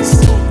hopeless.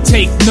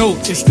 Take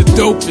note, it's the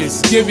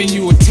dopest. Giving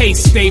you a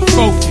taste, stay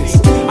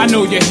focused. I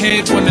know your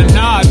head wanna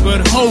nod,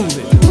 but hold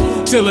it.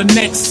 Till the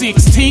next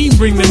 16,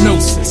 bring the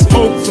gnosis.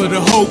 Hope for the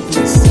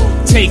hopeless.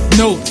 Take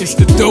note, it's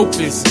the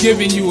dopest.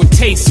 Giving you a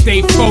taste,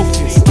 stay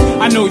focused.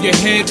 I know your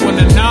head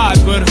wanna nod,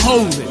 but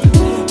hold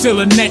it. Till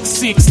the next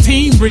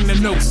 16, bring the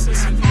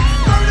gnosis.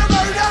 Murder,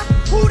 murder,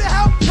 who the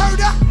hell heard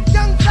her?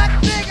 Young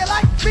black nigga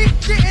like me,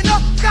 getting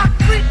up, got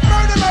free.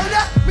 Murder,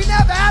 murder, we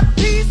never have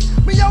peace.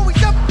 We always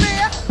up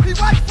there, we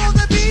watch for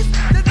the beast.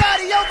 The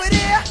body over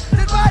there,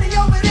 the body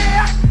over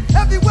there.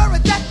 Everywhere a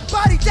dead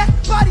body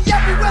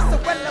everywhere. So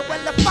well,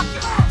 the fuck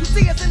it. You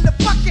see us in the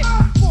bucket.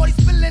 40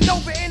 spilling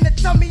over in the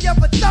tummy of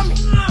a dummy.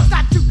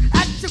 Got you,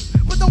 at you,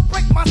 but don't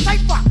break my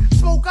cipher.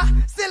 Smoker,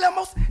 still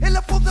almost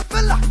illa for the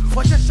filler.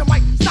 Or just your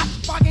mic, stop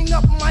fogging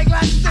up my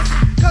glasses.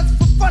 Guns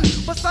for fun,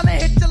 but son, I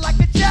hit you like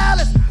a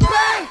chalice.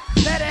 Bang!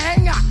 Let it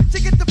hang out to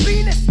get the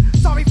penis.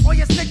 Sorry for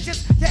your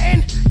stitches, your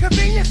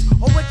inconvenience.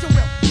 Or what you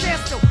will,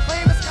 stand still. My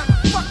aim is kinda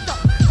fucked up.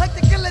 Like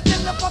the killer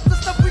din about the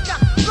stuff we got.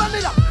 Run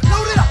it up,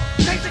 load it up.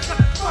 Change the gun,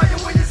 fire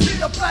when you see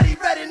the bloody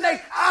red and they.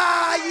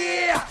 Ah,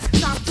 yeah!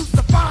 Time to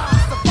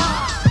survive,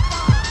 survive.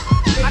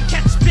 I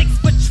catch pics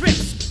for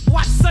trips.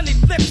 Watch Sunny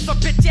flips for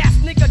bitch ass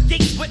nigga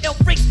geeks with ill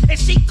freaks and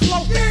she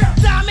clothing. Yeah.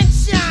 Diamond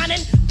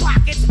shining,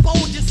 pockets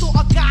bulging. So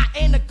a guy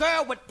and a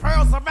girl with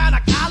pearls around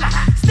her collar.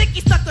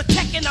 Sticky stuck the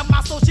check in her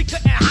mouth so she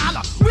couldn't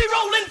holler. We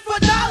rolling for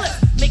dollars.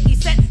 Mickey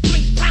said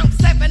 3 pounds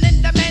 7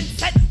 in the men's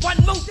set. One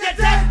move, they're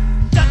dead.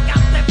 Dug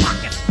out their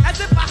pockets as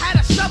if I had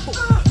a shovel.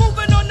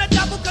 Moving on the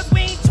double cause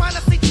we ain't trying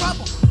to see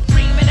trouble.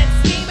 Dreaming and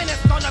scheming,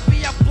 it's gonna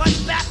be a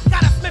bloodbath.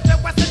 Got a Smith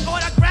 & Wesson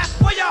autograph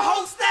for your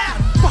whole staff.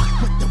 Fuck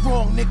with the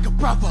wrong nigga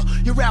brother.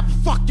 You rapper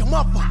fuck your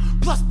mother.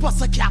 Plus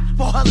bust a cap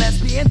for her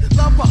lesbian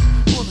lover.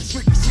 Bullets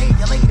ricochet,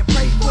 you later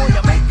pray for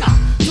your maker.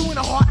 Two in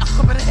the heart, a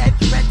club in the head.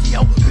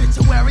 Radio,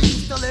 obituary.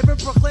 Used to live in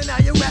Brooklyn, now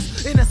you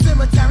rest in a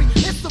cemetery.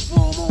 It's the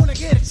full moon, I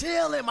get a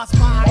chill in my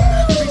spine.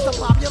 Increase the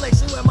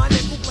population with my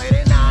nickel played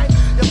at 9.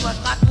 Your blood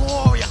like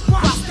warrior,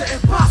 roster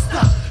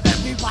imposter.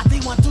 Everybody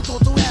want to go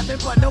to heaven,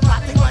 but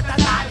nobody want to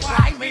die.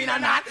 Right, mean or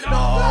not?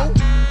 No.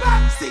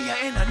 See ya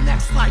in the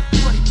next life,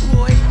 buddy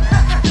boy.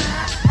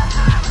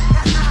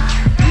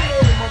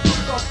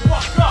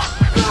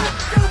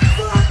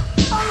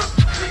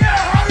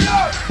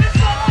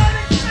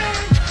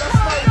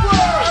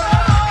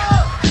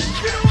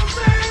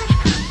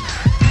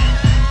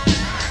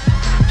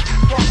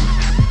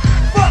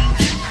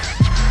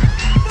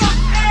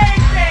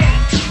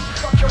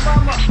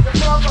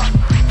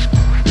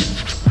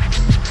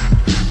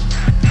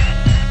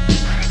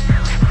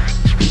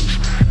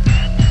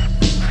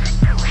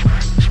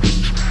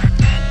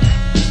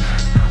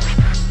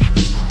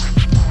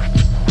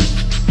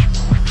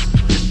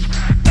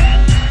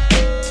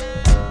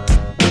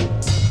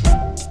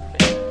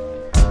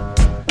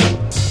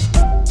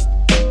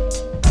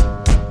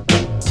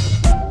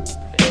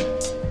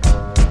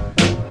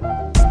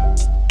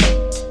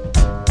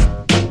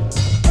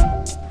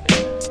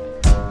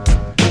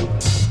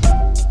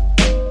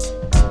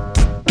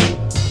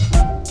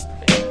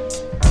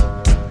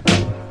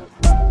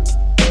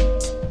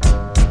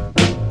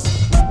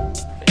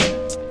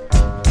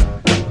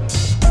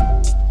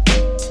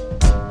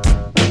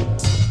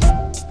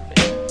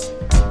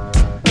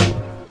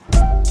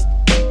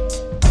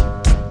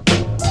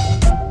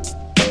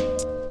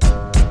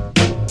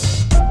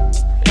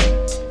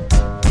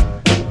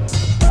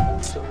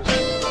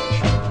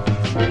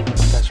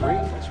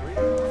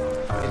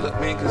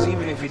 luck, man, because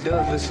even if he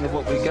does listen to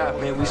what we got,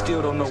 man, we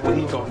still don't know what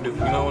he gonna do, you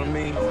know what I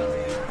mean?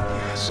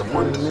 It's a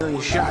 1 in a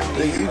million shot.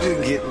 Nigga, you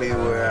just get me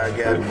where I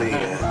gotta be,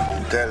 man.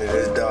 I'm telling you,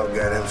 this dog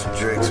got him some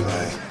tricks,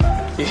 man.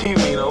 You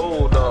mean an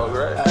old dog,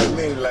 right? I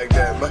mean like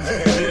that, man.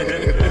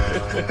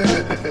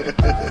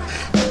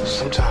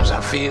 Sometimes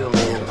I feel,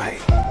 man,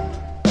 like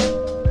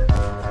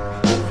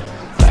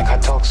I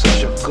talked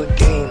such a good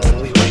game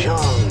when we was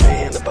young,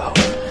 man, about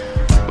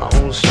my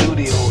own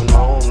studio and my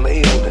own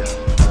label.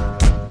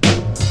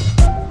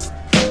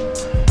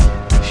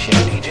 And shit,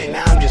 DJ,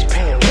 now I'm just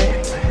paying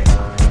rent, man.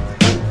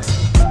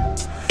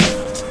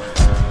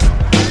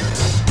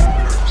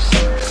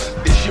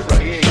 This shit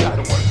right here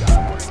gotta work.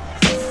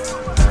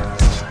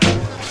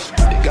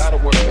 It gotta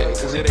work, man,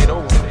 cause it ain't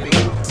over for me.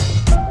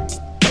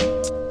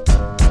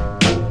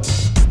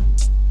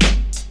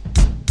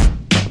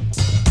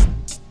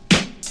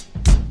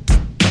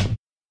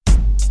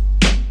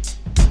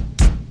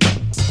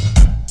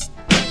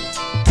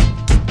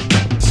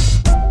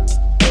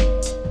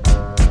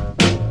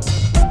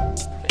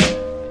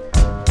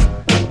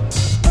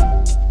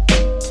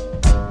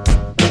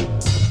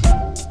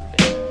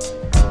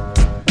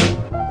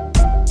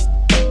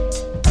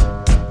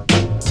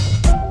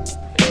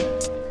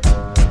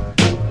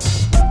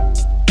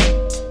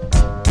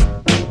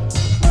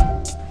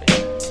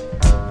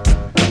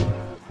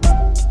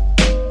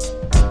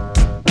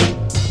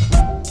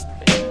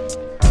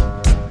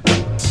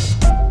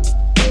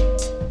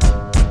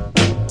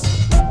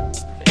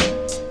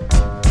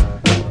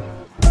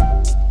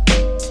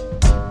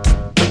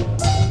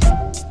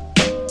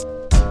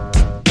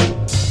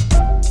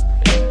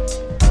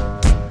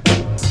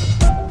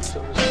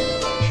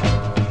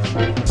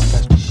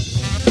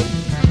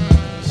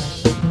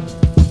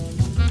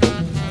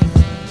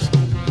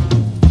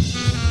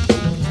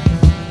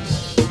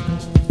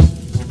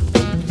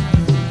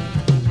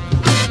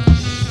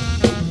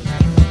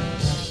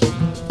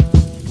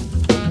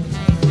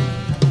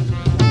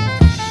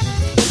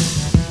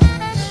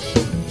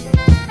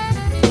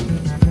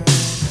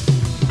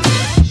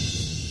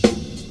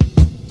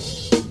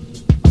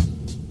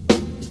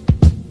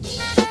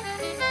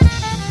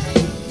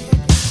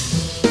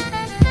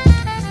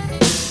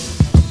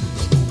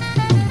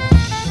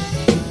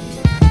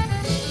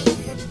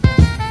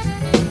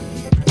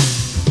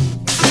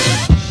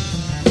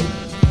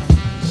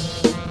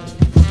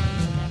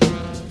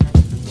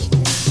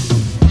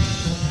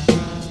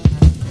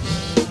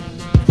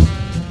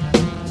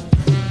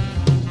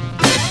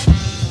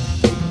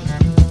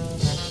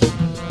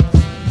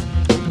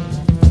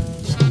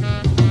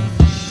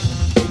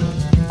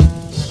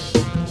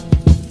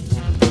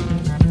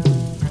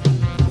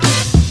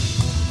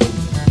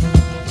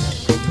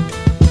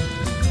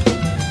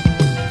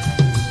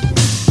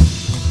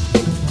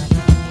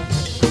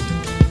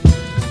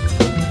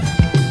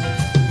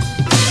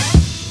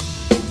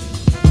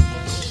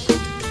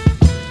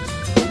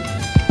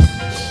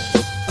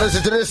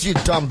 Listen to this, you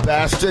dumb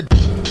bastard.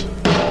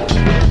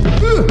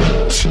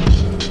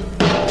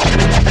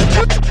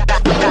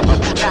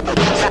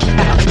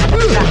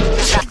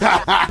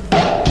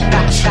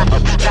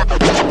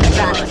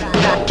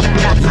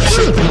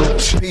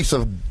 Piece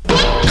of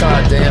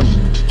goddamn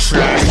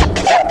trash.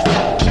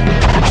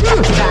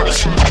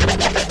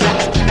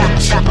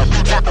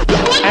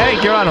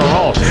 Hey, you're on a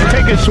roll.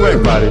 Take a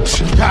swig, buddy.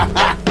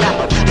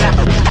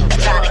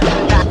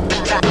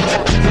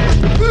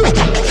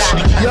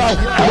 Yo,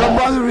 your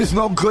mother is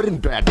no good in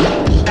bed. Yo,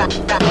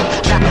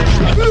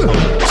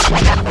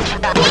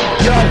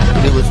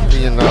 he was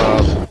being,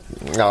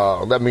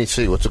 let me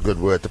see what's a good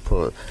word to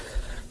put.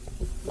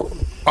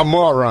 A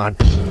moron.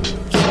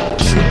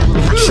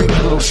 Cheap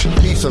little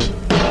piece of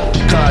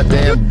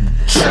goddamn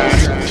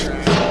trash.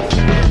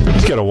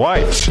 You got a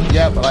wife.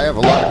 Yeah, but I have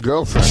a lot of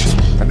girlfriends.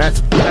 And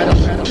that's better.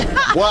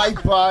 Why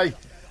buy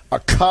a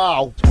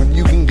cow when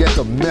you can get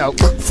the milk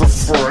for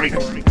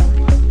free?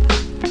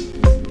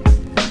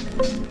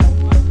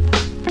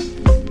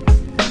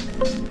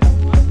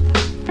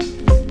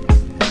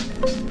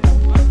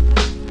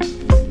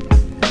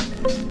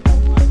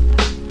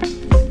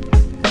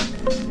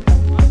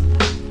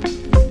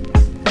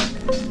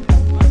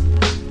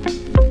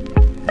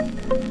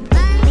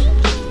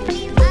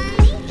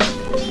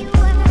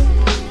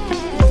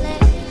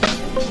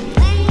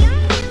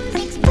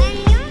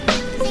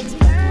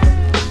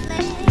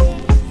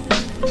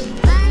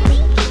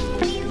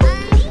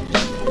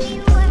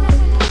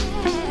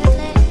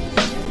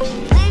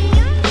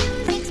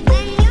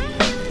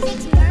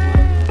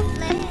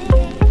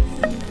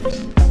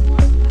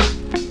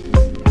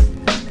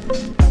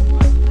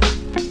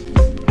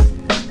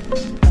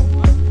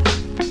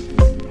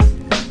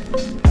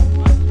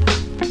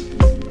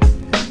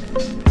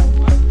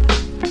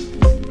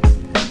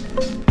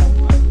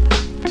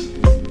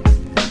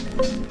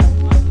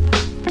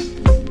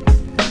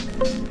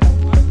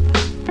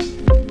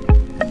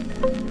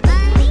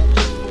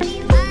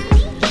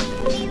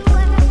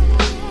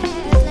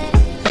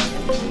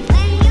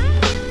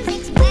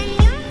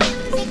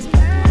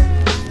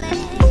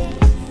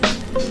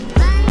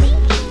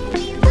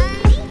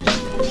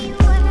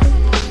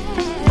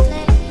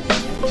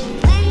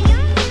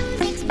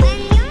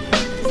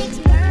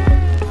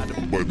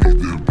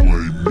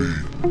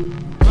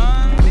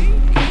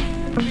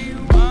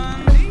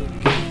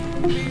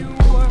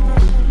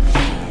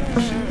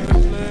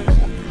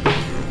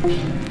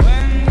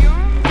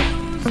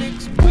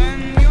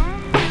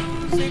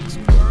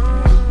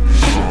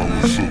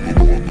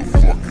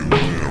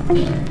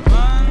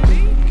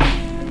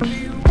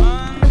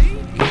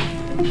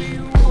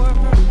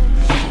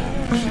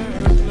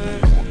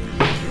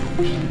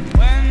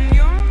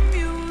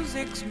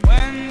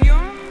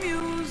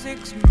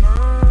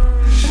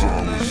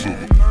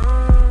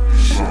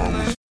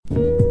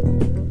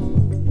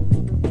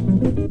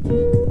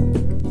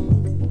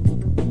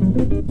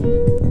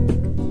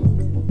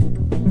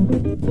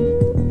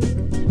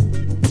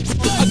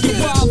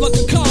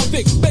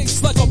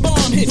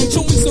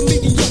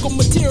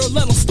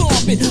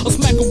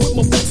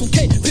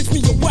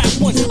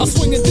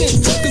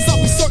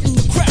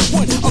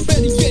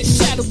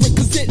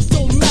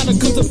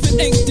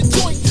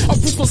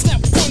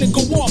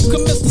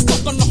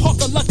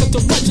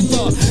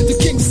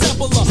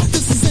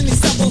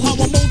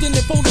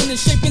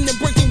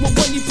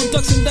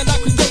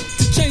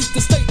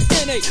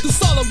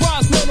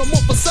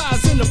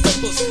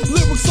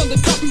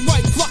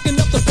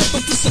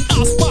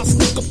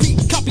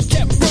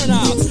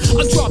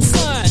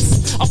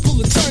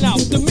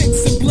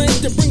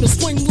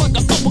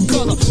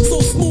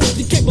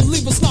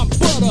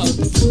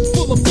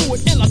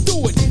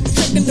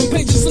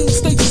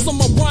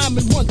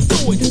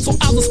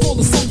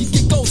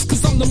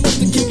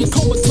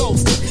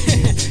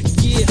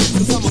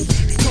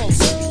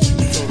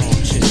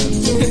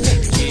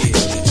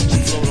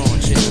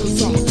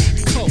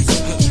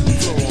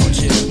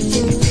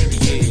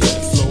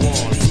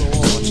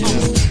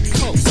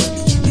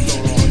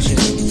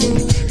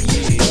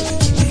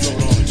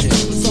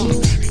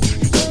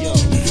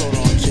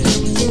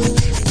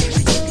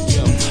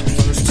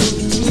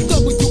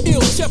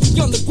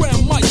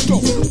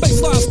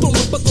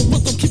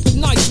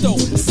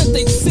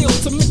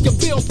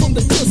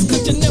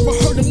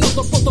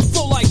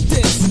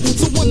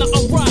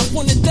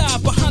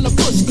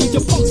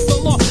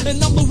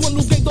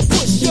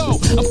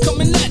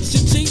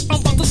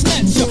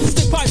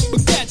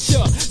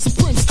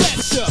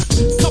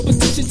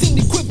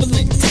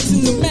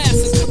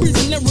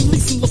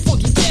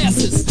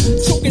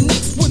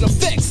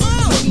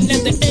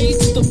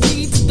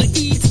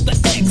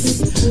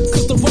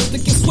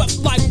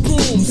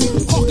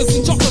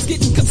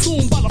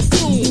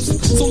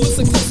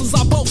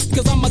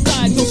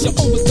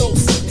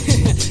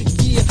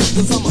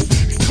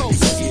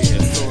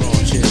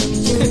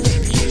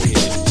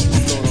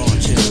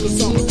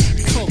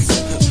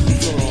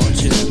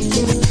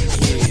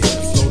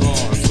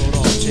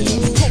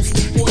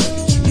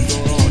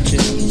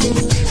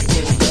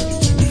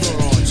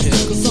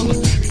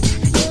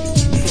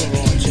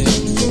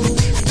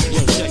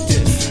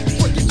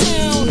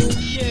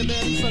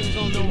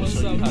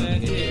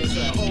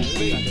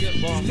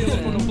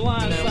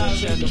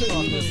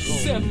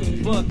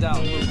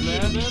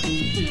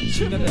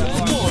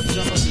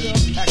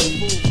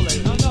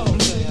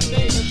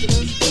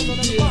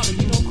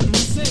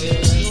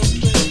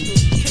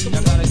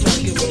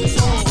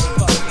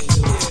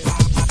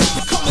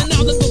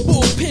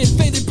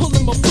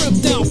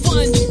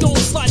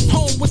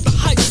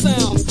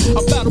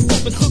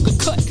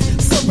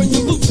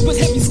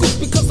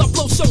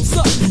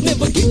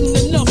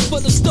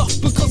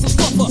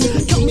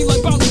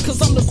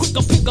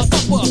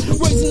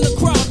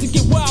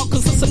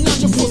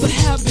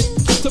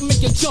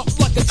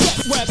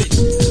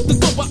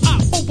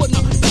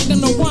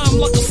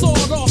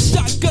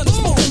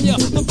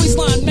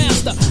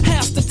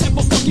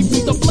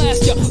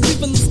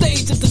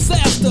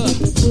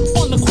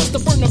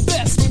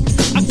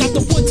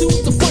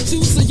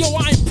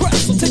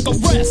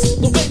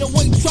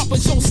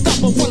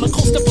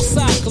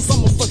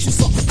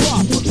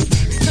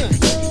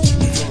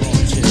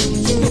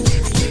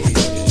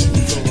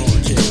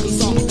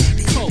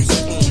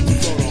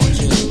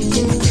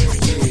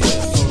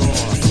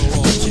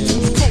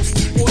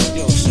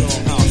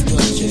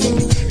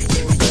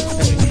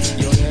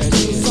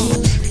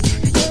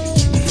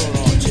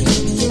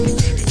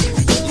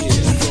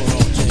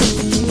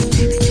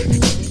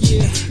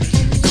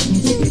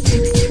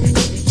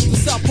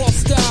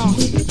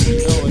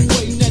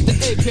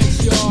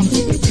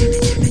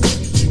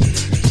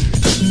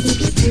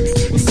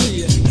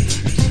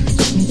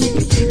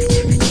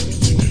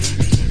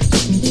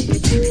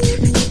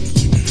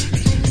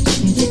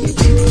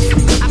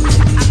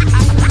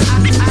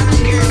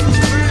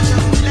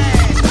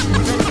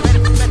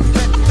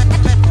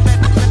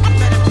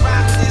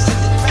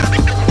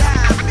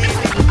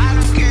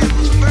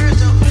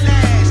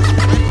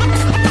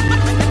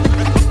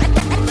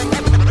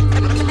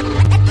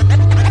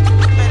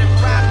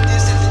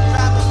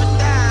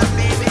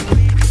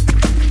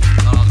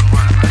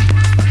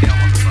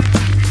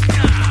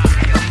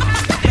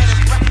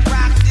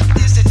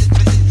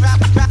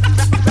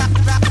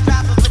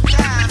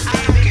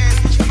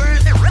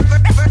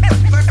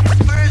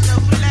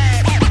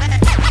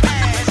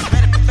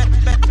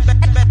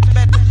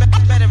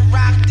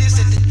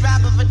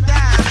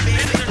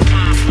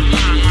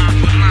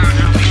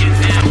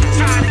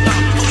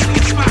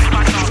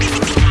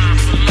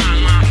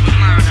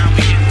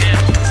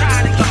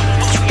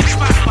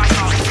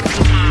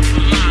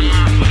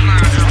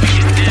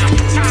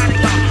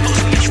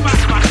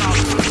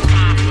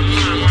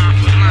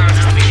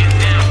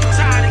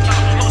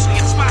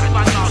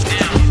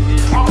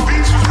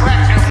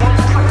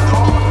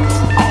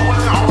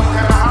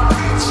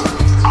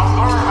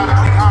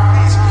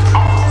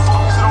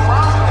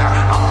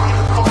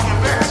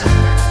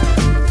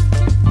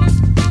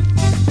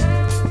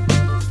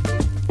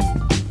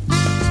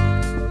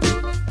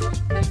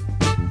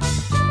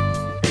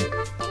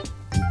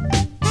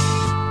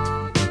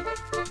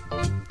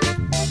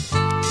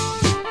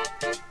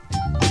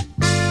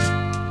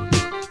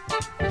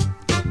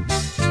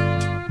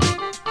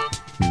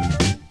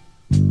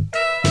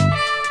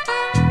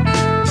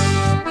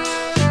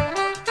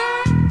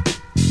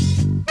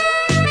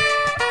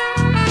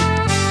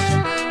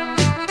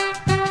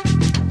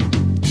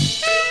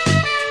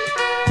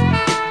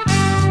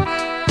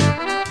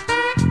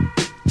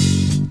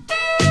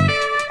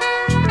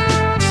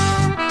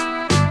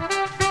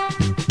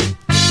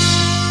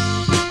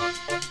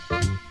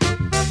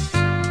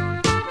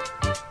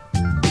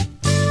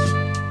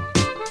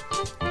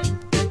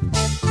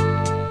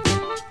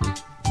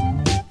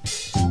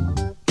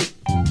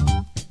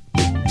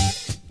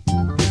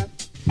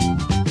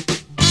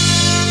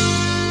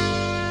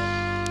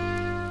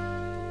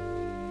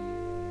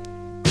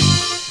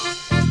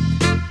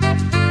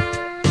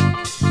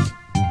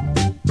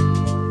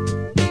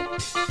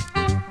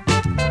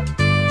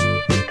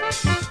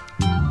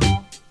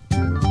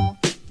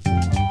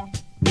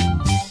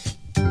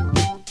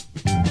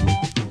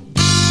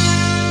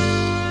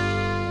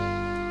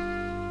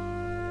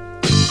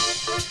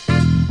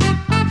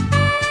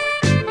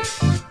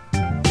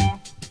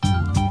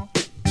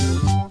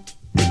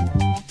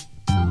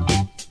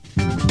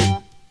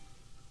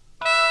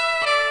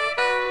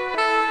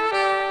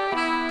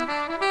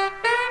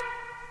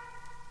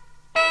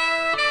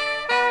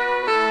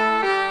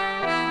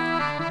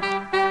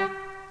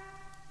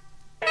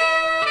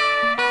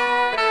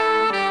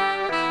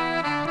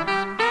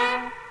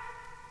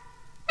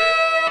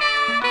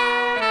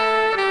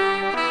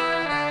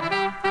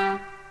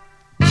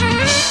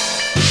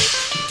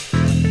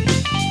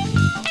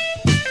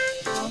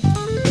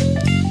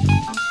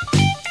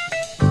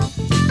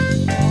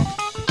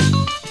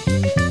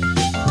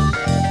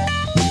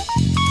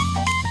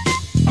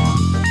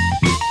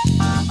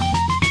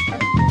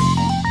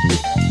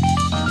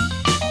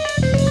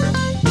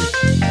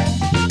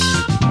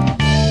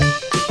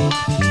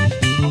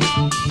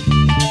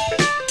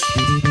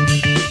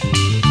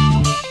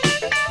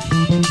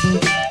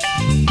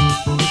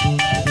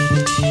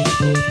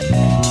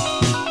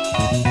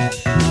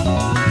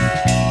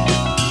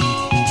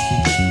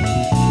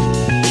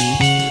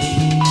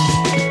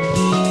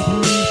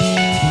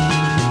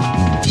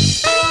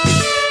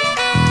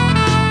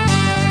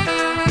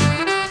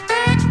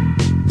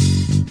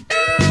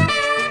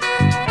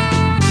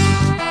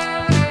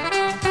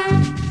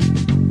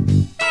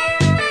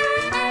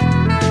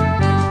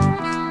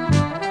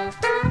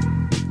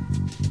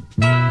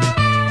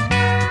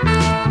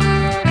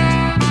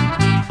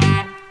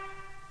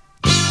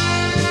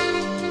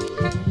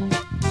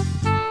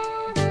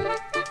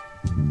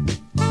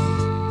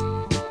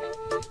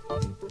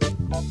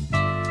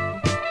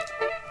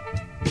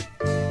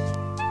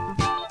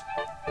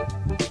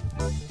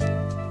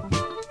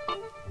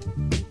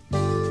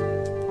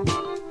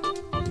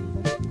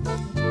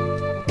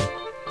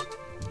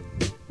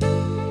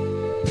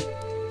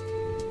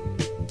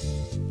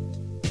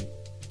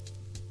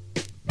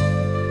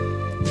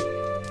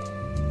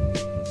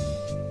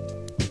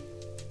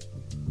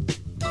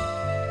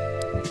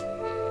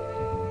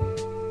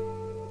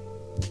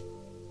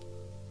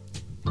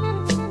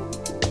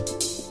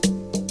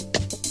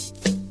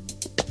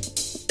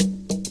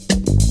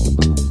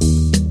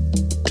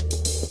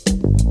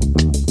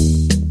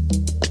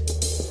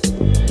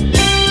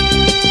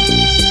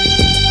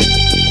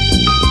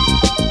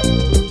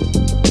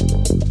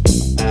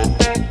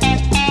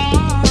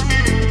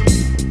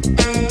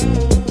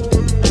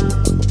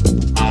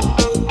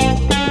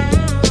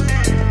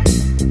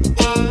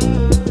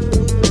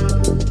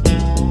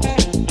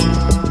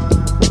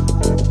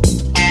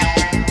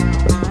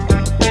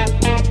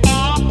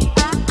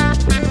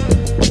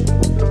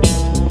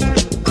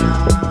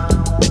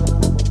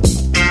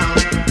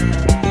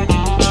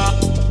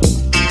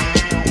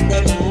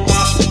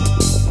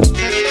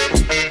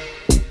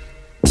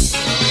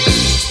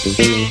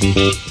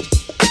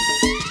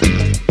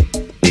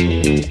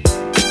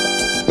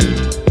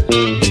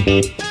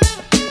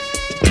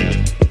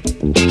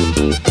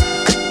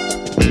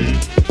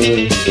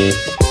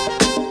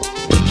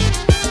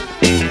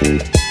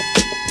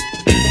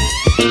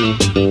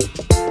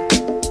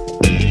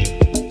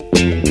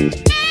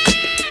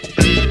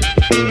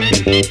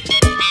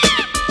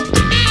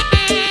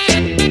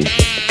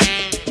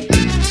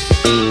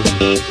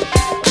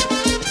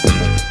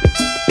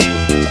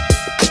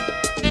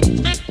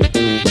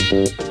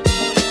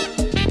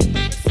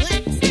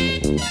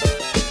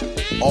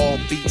 All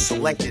beats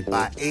selected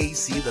by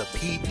AC the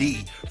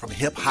PD from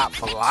Hip Hop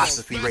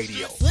Philosophy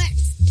Radio.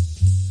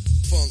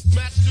 Funk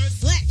master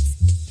flex.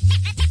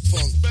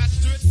 Funk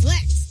master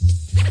flex.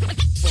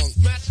 Funk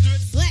master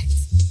flex.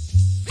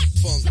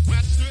 Funk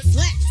master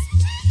flex.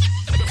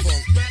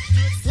 Funk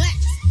master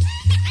flex.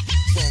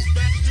 Funk master flex. Funk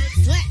master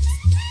flex.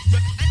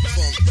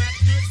 Funk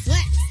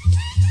master flex.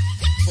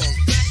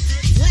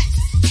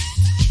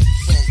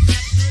 Funk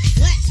master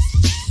flex.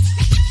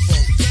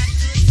 Funk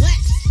master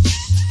flex.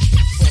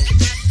 Funk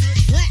master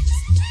flex.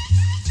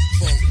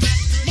 Funk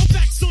master. My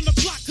back's on the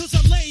block 'cause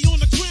I lay on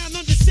the ground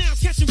under sounds,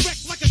 catching wreck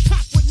like a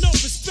cop with no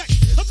respect.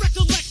 I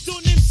recollect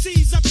on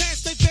MCs I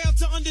passed, they failed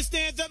to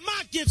understand that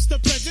my gift's the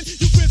present.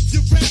 You riff,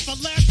 you rap, I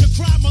laugh, you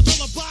cry, my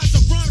lullabies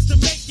are rhymes to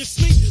make you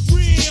sleep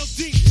real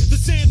deep. The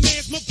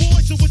Sandman's my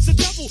boy, so it's a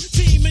double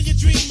team in your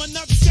dream.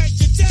 Enough shake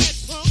your dad,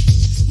 punk.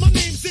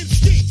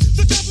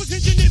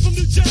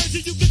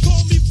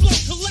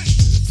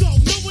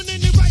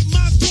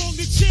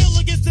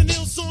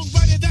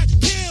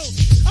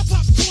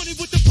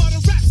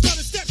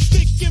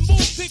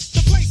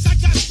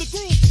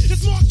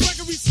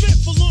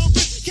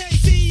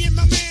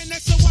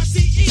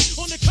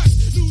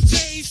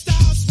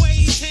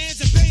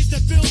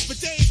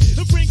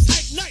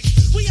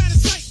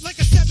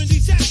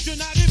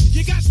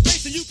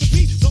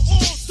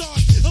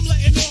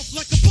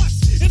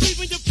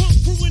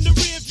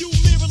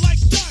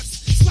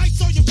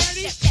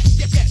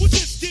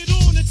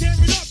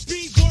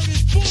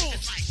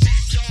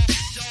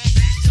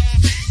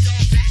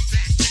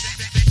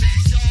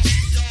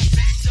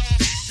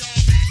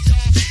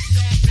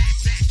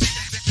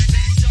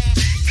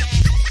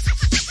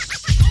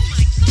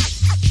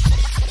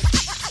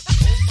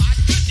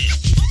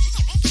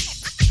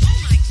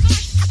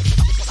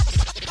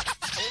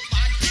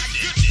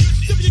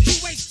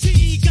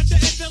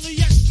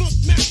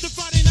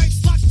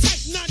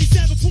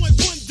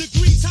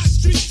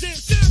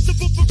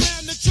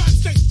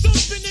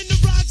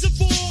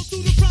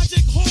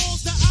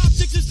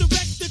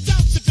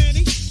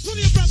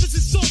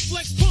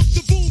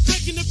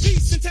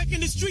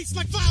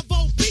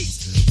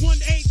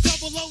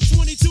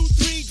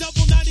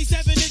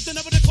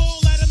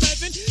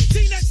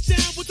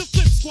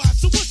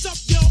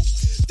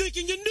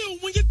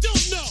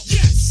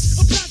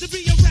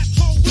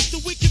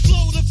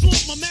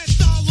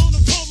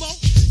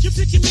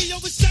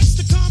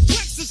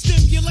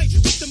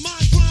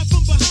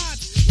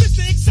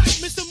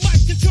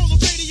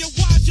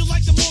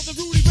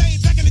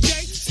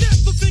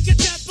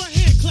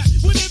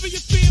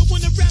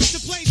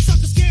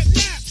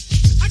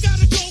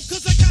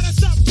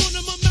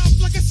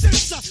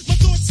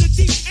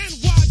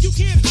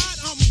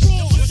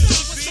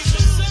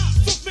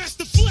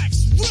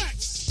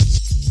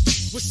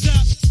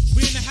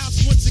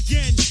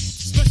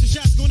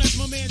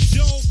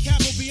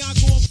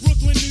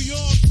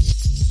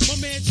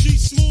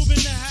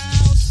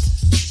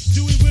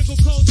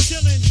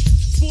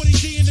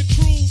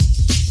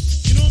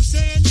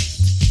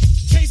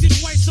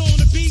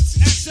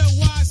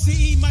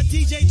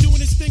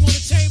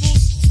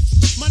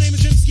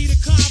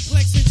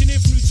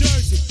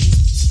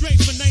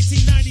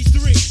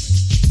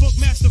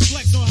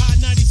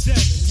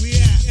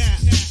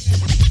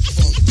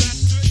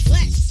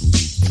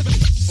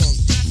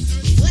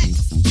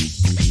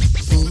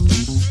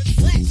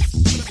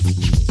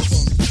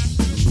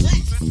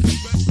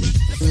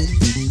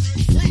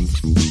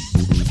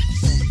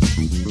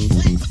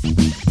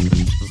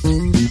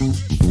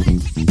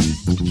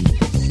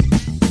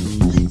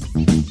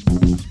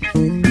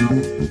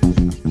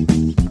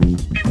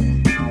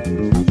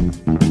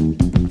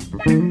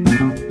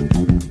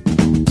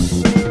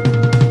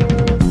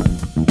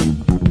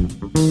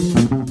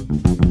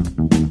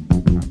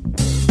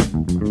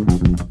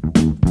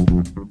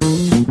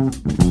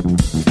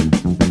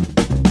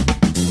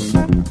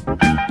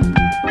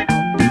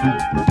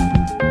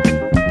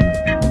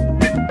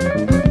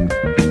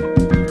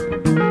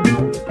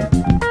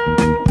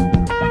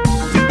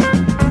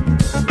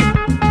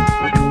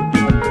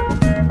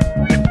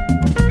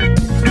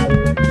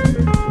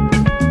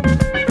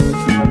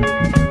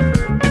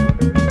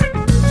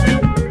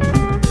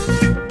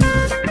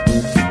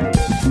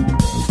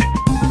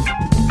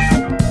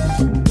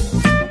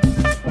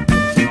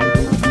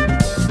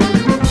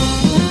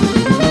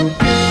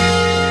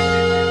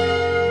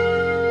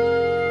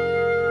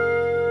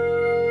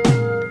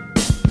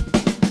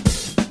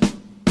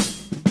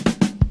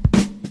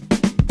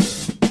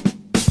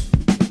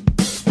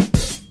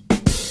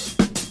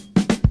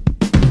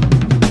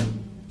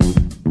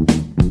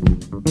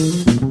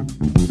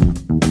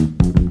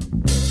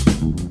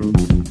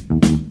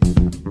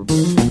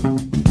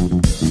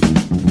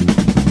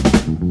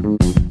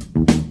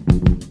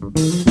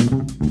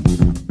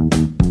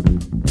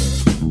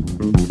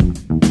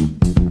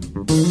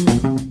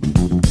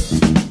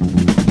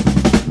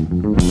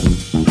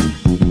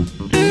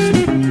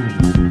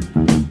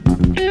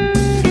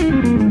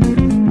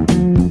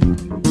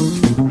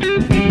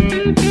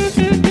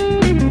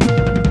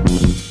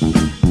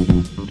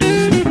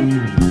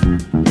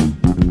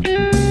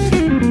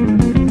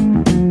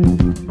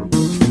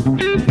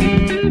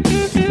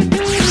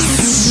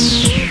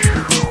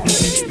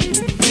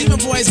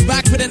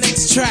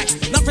 track.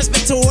 Enough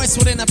respect to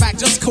Westwood in the back,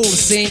 just cool to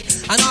see.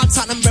 And all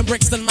Tottenham and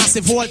Brixton,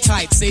 massive hold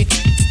tight, see.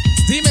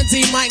 Demon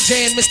D, Mike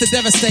J, and Mr.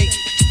 Devastate.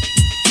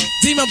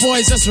 Demon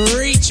Boys just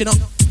reach, you know.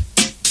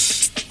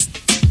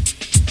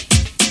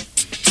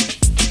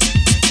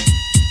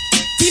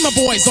 Demon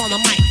Boys on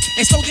the mic.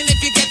 And slogan if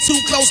you get too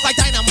close like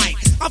dynamite.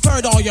 I've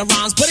heard all your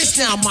rhymes, but it's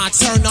now my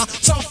turn to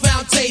tough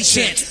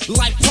foundation.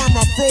 Like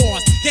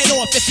permafrost, get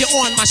off if you're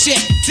on my shit.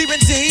 Demon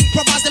D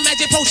provides the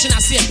magic potion I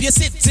sip. You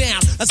sit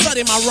down and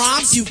study my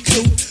rhymes, you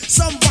coot.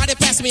 Somebody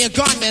pass me a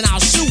gun, man,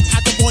 I'll shoot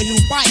at the boy who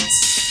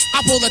bites.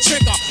 I pull the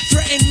trigger,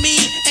 threaten me,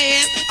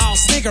 and I'll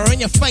snigger in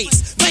your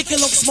face. Make it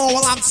look small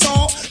while I'm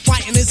tall.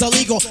 Fighting is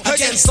illegal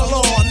against the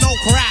law, no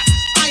crap.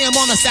 I am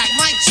on the sack,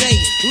 Mike J.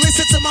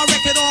 Listen to my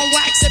record on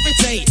wax every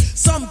day.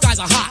 Some guys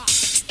are hot,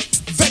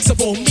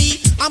 vexable. Me,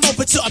 I'm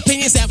open to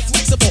opinions and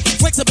flexible.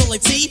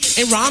 Flexibility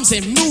in rhymes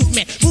and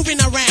movement.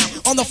 Moving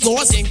around on the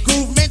floors in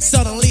groovement.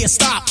 Suddenly a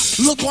stop.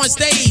 Look on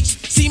stage,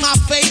 see my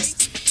face.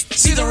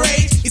 See the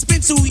rage? It's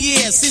been 2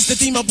 years since the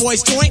Demon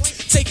Boys joined.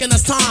 Taking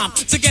us time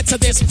to get to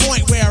this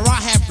point where I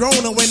have grown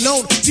and we're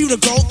known. Due to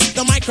growth,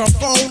 the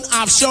microphone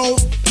I've shown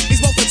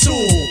is both a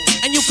tool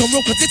and you can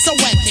rule cause it's a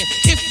weapon.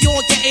 If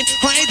you're getting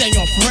hurt, then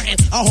you're threatened.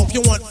 I hope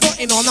you want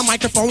footing on the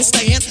microphone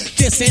stand.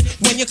 Dissing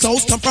when your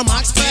clothes come from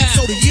Oxford.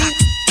 So do you.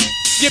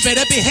 You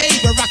better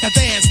behave with rock a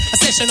dance, a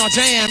session or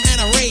jam and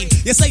a raid.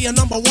 You say you're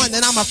number one,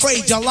 then I'm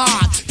afraid you're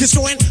lied.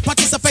 Destroying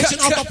participation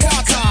of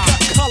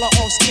apartheid. Color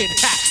or skin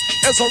hat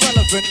is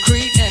irrelevant.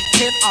 Creed and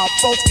kin are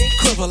both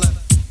equivalent.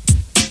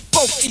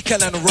 Both equal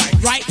and right.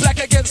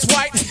 Black against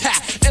white,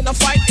 and the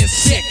fight is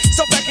sick.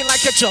 So backing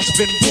like you just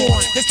been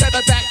born. Instead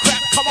of that crap,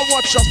 come and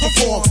watch us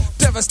perform.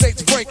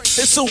 Devastate's break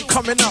is soon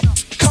coming up.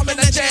 Coming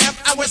to jam,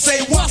 and we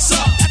say, what's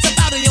up? That's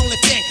about the only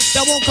thing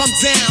that won't come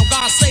down.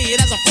 God say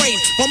it as a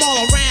phrase from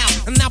all around.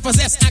 And now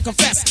possess and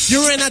confess,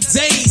 you're in a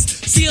daze.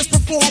 See us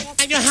perform,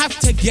 and you have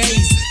to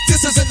gaze.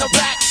 This is in the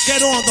back,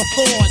 get on the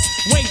floors.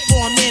 Wait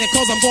for a minute,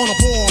 cause I'm gonna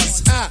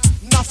pause.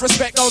 Enough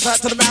respect goes out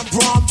to the man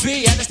Bron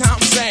B, and it's time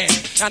I'm saying,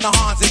 and the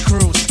Hansi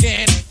crew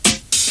skin.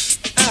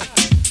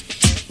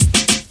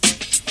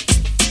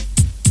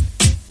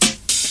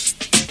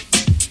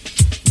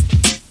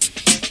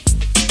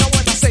 Now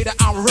when I say that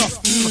I'm rough,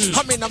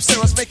 I mean I'm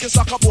serious, making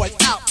sucker boys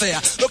out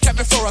there. Look at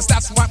me for us,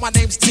 that's why my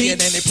name's D.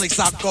 And any place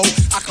I go,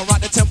 I can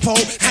ride the tempo,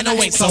 and I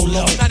ain't so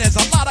low. Now there's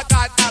a lot of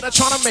guys out there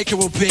trying to make it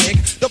real big.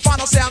 The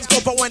final sounds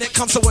good, but when it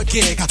comes to a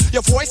gig,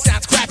 your voice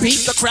sounds crappy,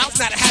 the crowd's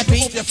not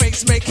happy. Move your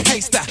face, make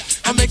haste,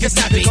 and make it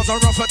snappy. Cause I'm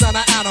rougher than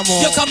an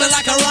animal. You're coming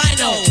like a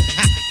rhino.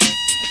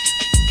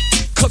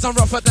 Cause I'm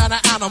rougher than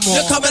an animal.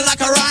 You're coming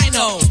like a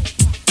rhino.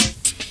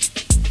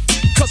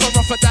 Cause I'm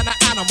rougher than an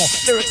animal.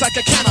 Lyrics like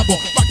a cannibal.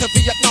 Rock to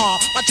Vietnam.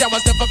 My jam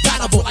was never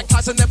bannable. Like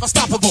Tyson, never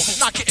stoppable.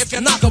 Knock it if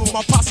you're knockable.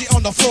 My posse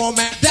on the floor,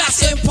 man.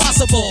 That's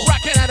impossible.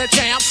 Rockin' at a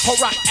jam or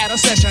rock at a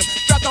session.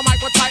 Grab the mic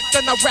with tight,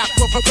 then I rap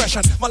with progression.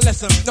 My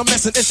lesson, no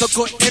messing, it's a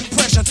good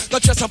impression.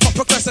 Not just for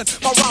progressing.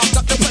 My rhymes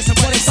got depressing,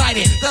 but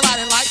excited. They're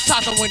lighting like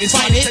Tyson when he's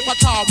fighting. Take my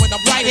time when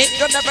I'm writing.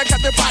 You'll never get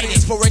me body.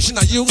 Inspiration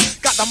of you.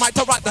 Got the mic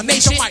to write the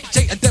nation. Mike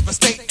J and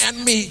Devastate and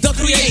me. The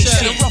creation.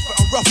 Getting rougher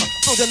and rougher.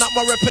 Building up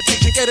my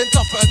reputation. Getting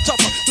tougher and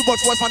tougher. Do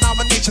much work for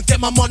nominations. Get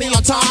my money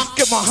on time.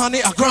 Give my honey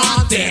a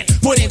grind. Then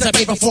put into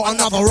paper for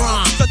another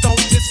rhyme. So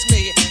don't diss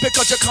me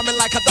because you're coming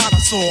like a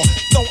dinosaur.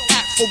 Don't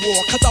act for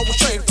war cause I was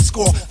trained for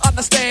score.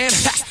 Understand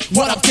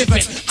what I'm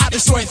giving. I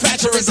destroy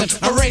facherism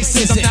and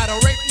racism. Now there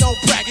ain't no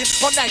bragging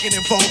or nagging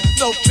involved.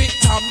 No big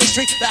time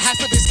mystery that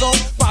has to be sold.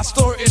 My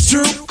story is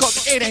true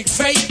cause it ain't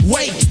fake.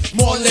 Wait,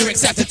 more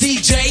lyrics after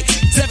DJ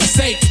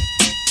Devastate.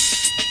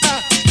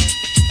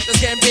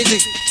 Just getting busy.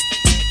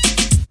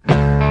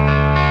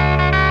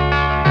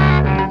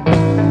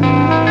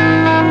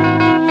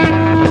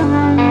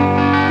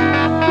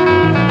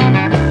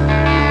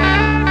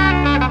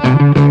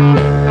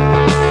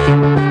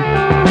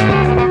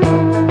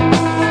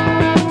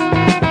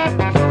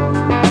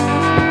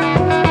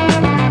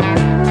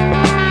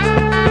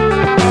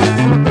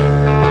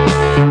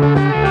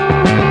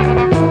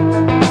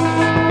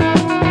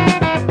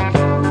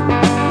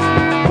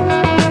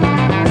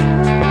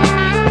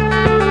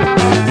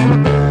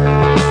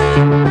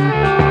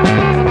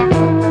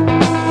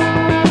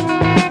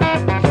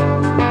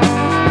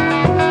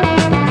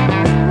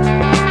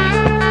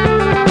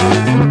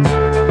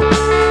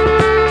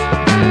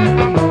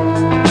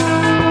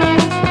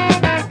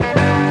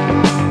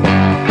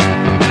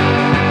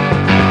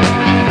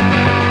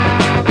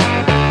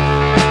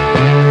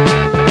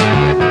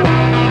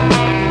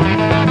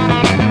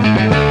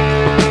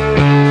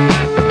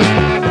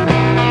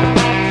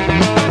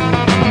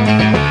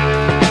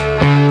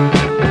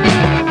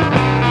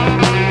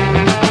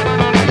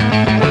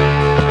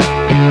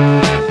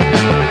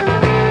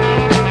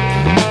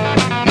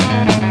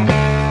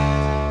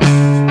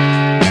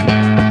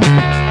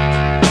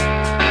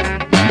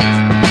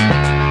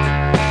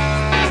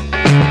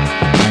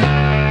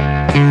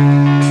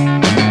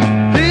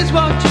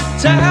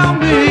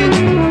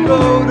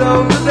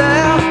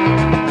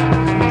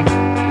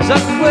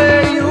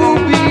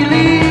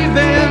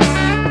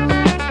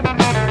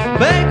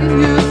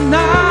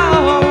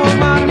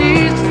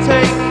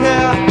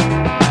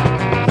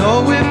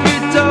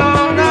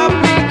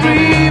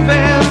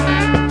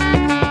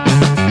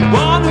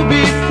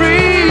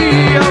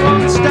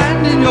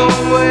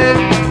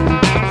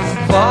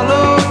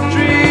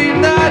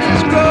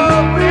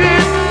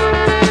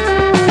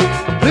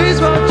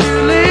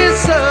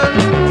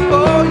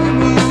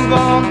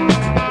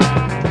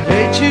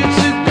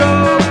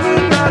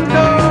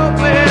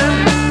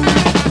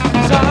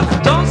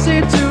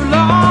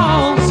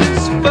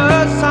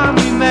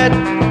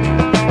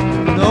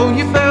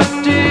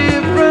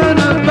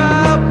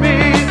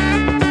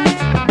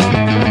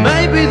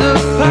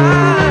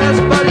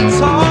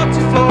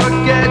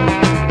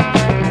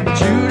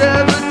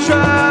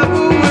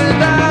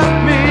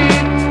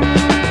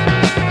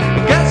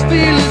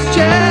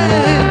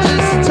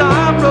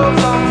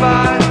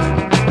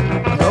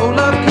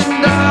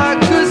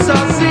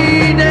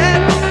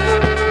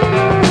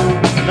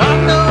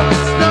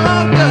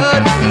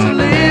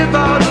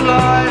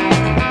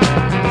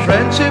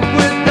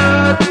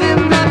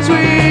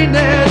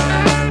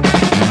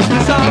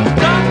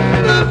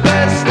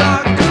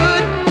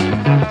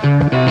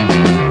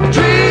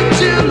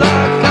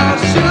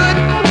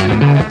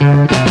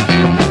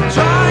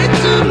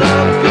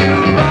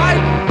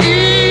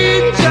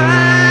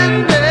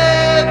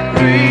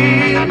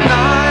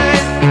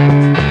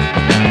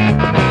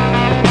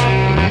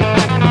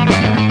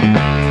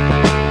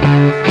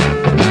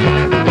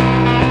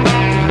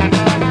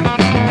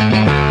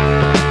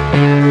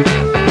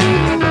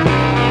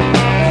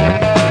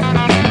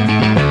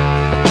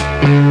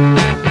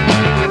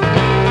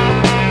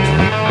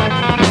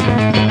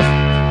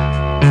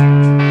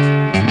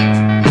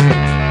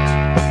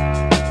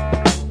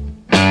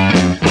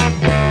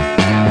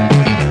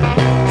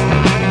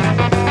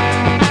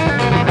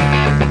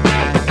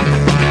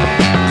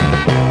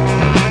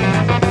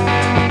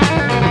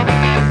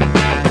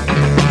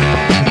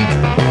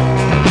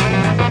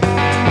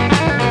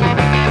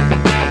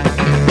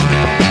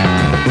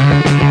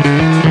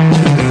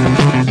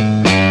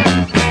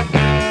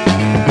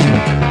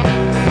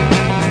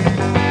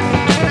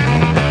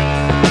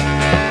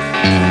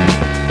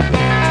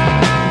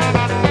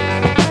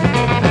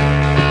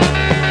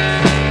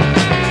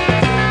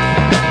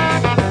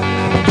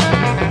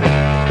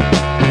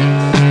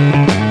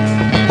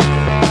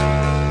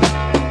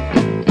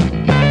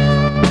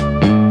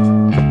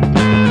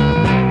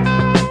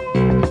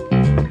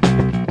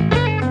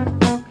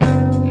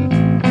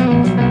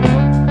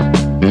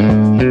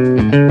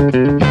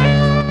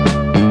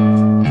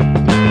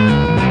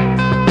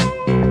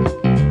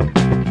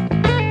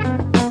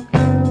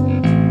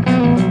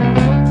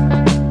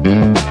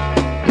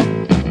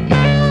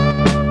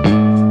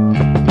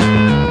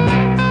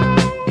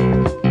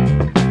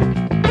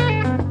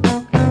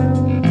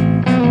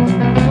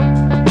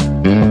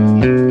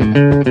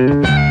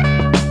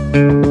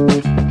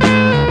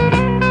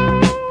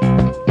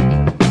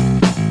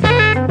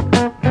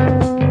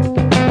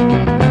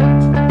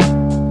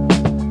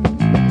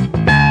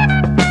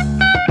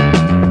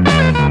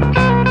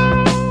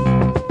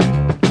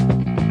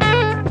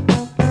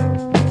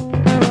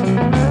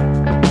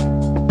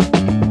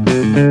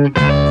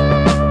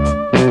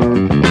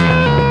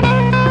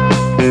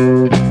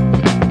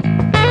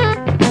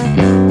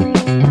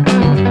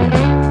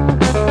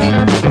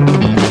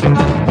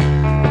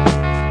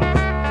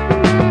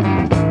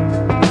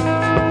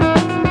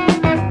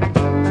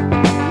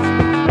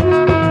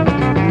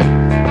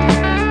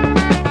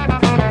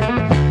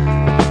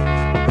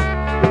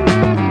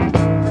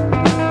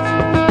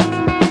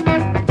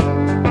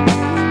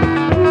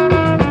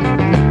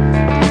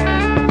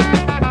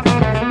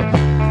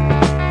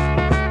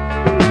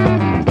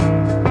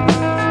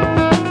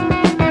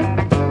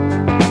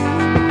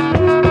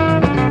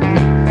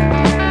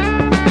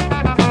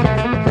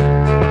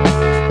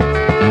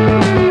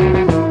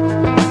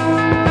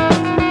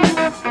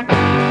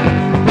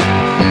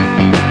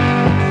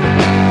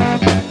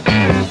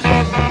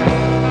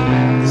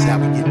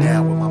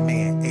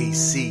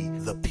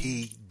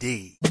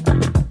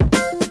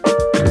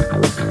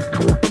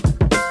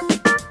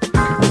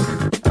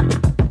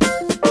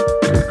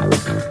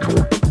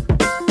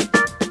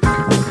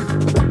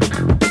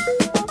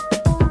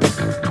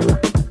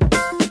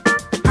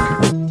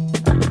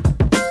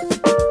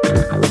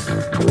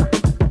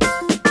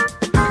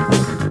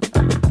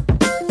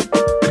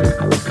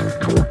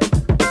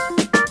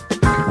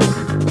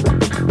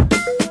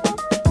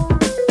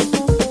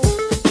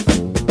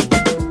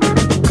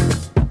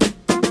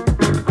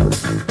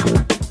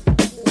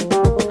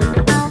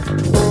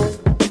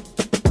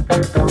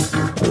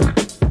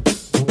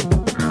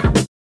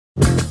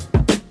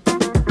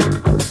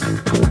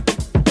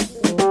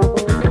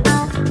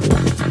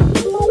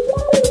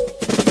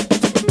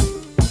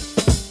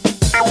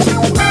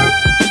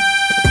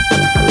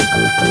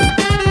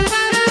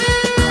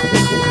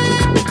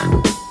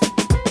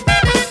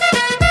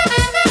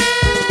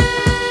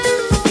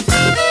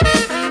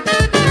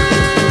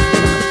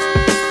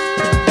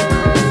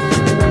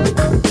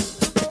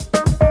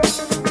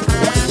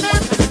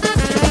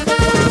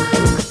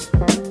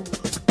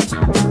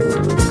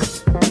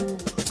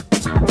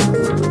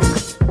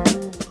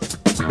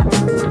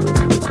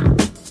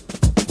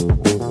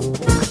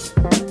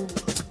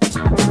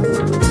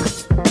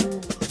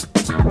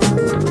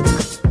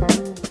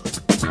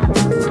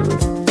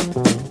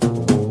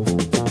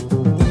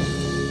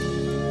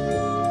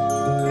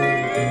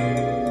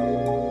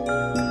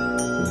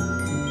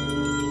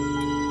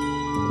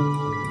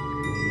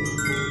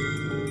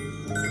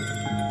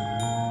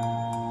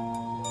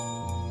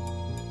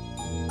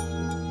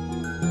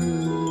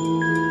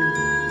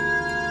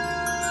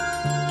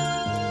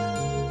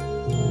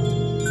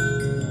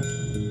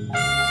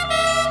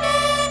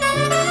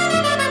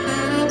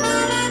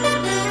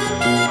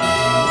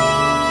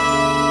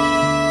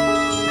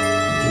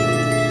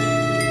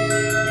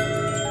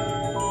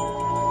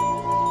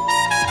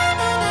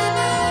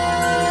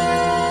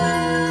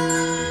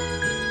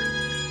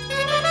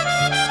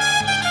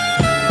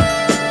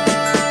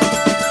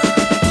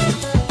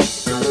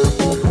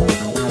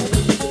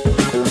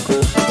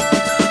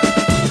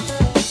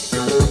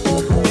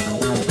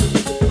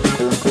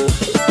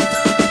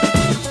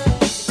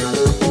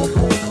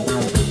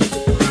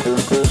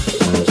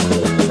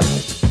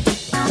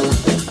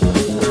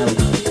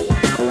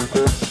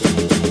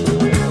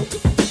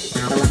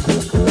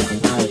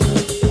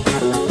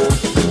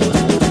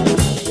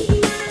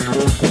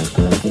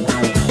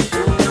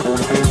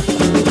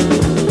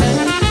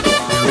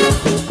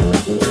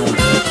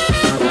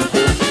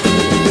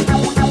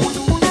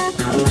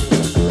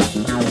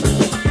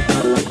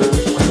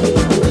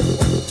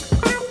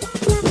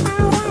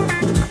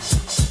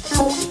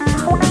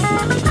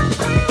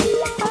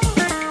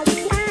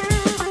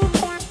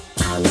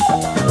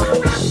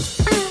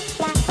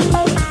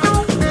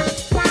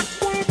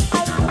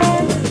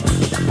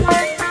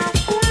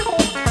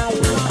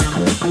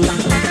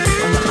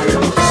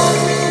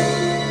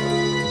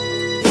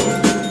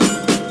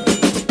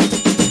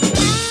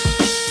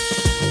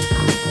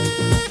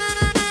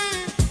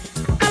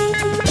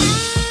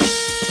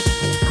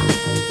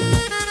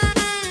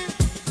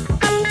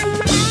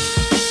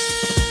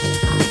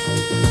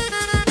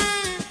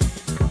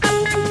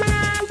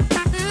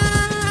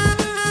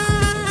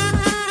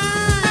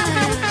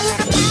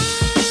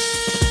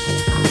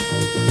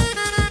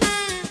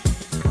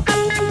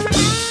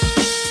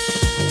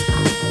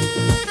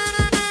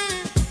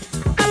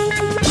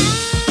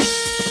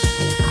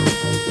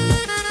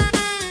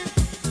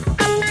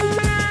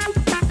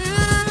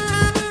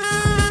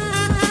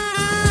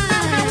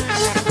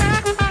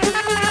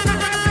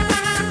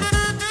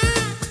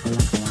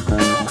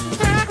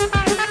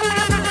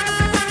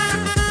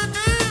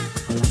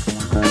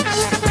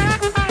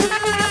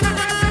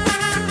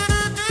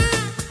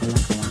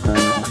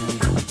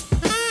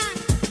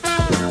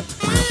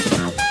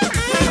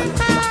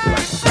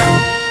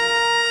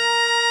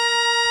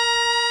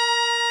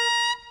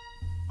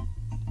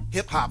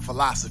 Hop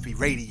Philosophy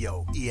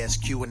Radio,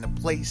 ESQ in the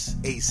place,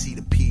 AC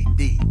to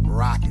PD,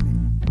 rocking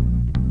it.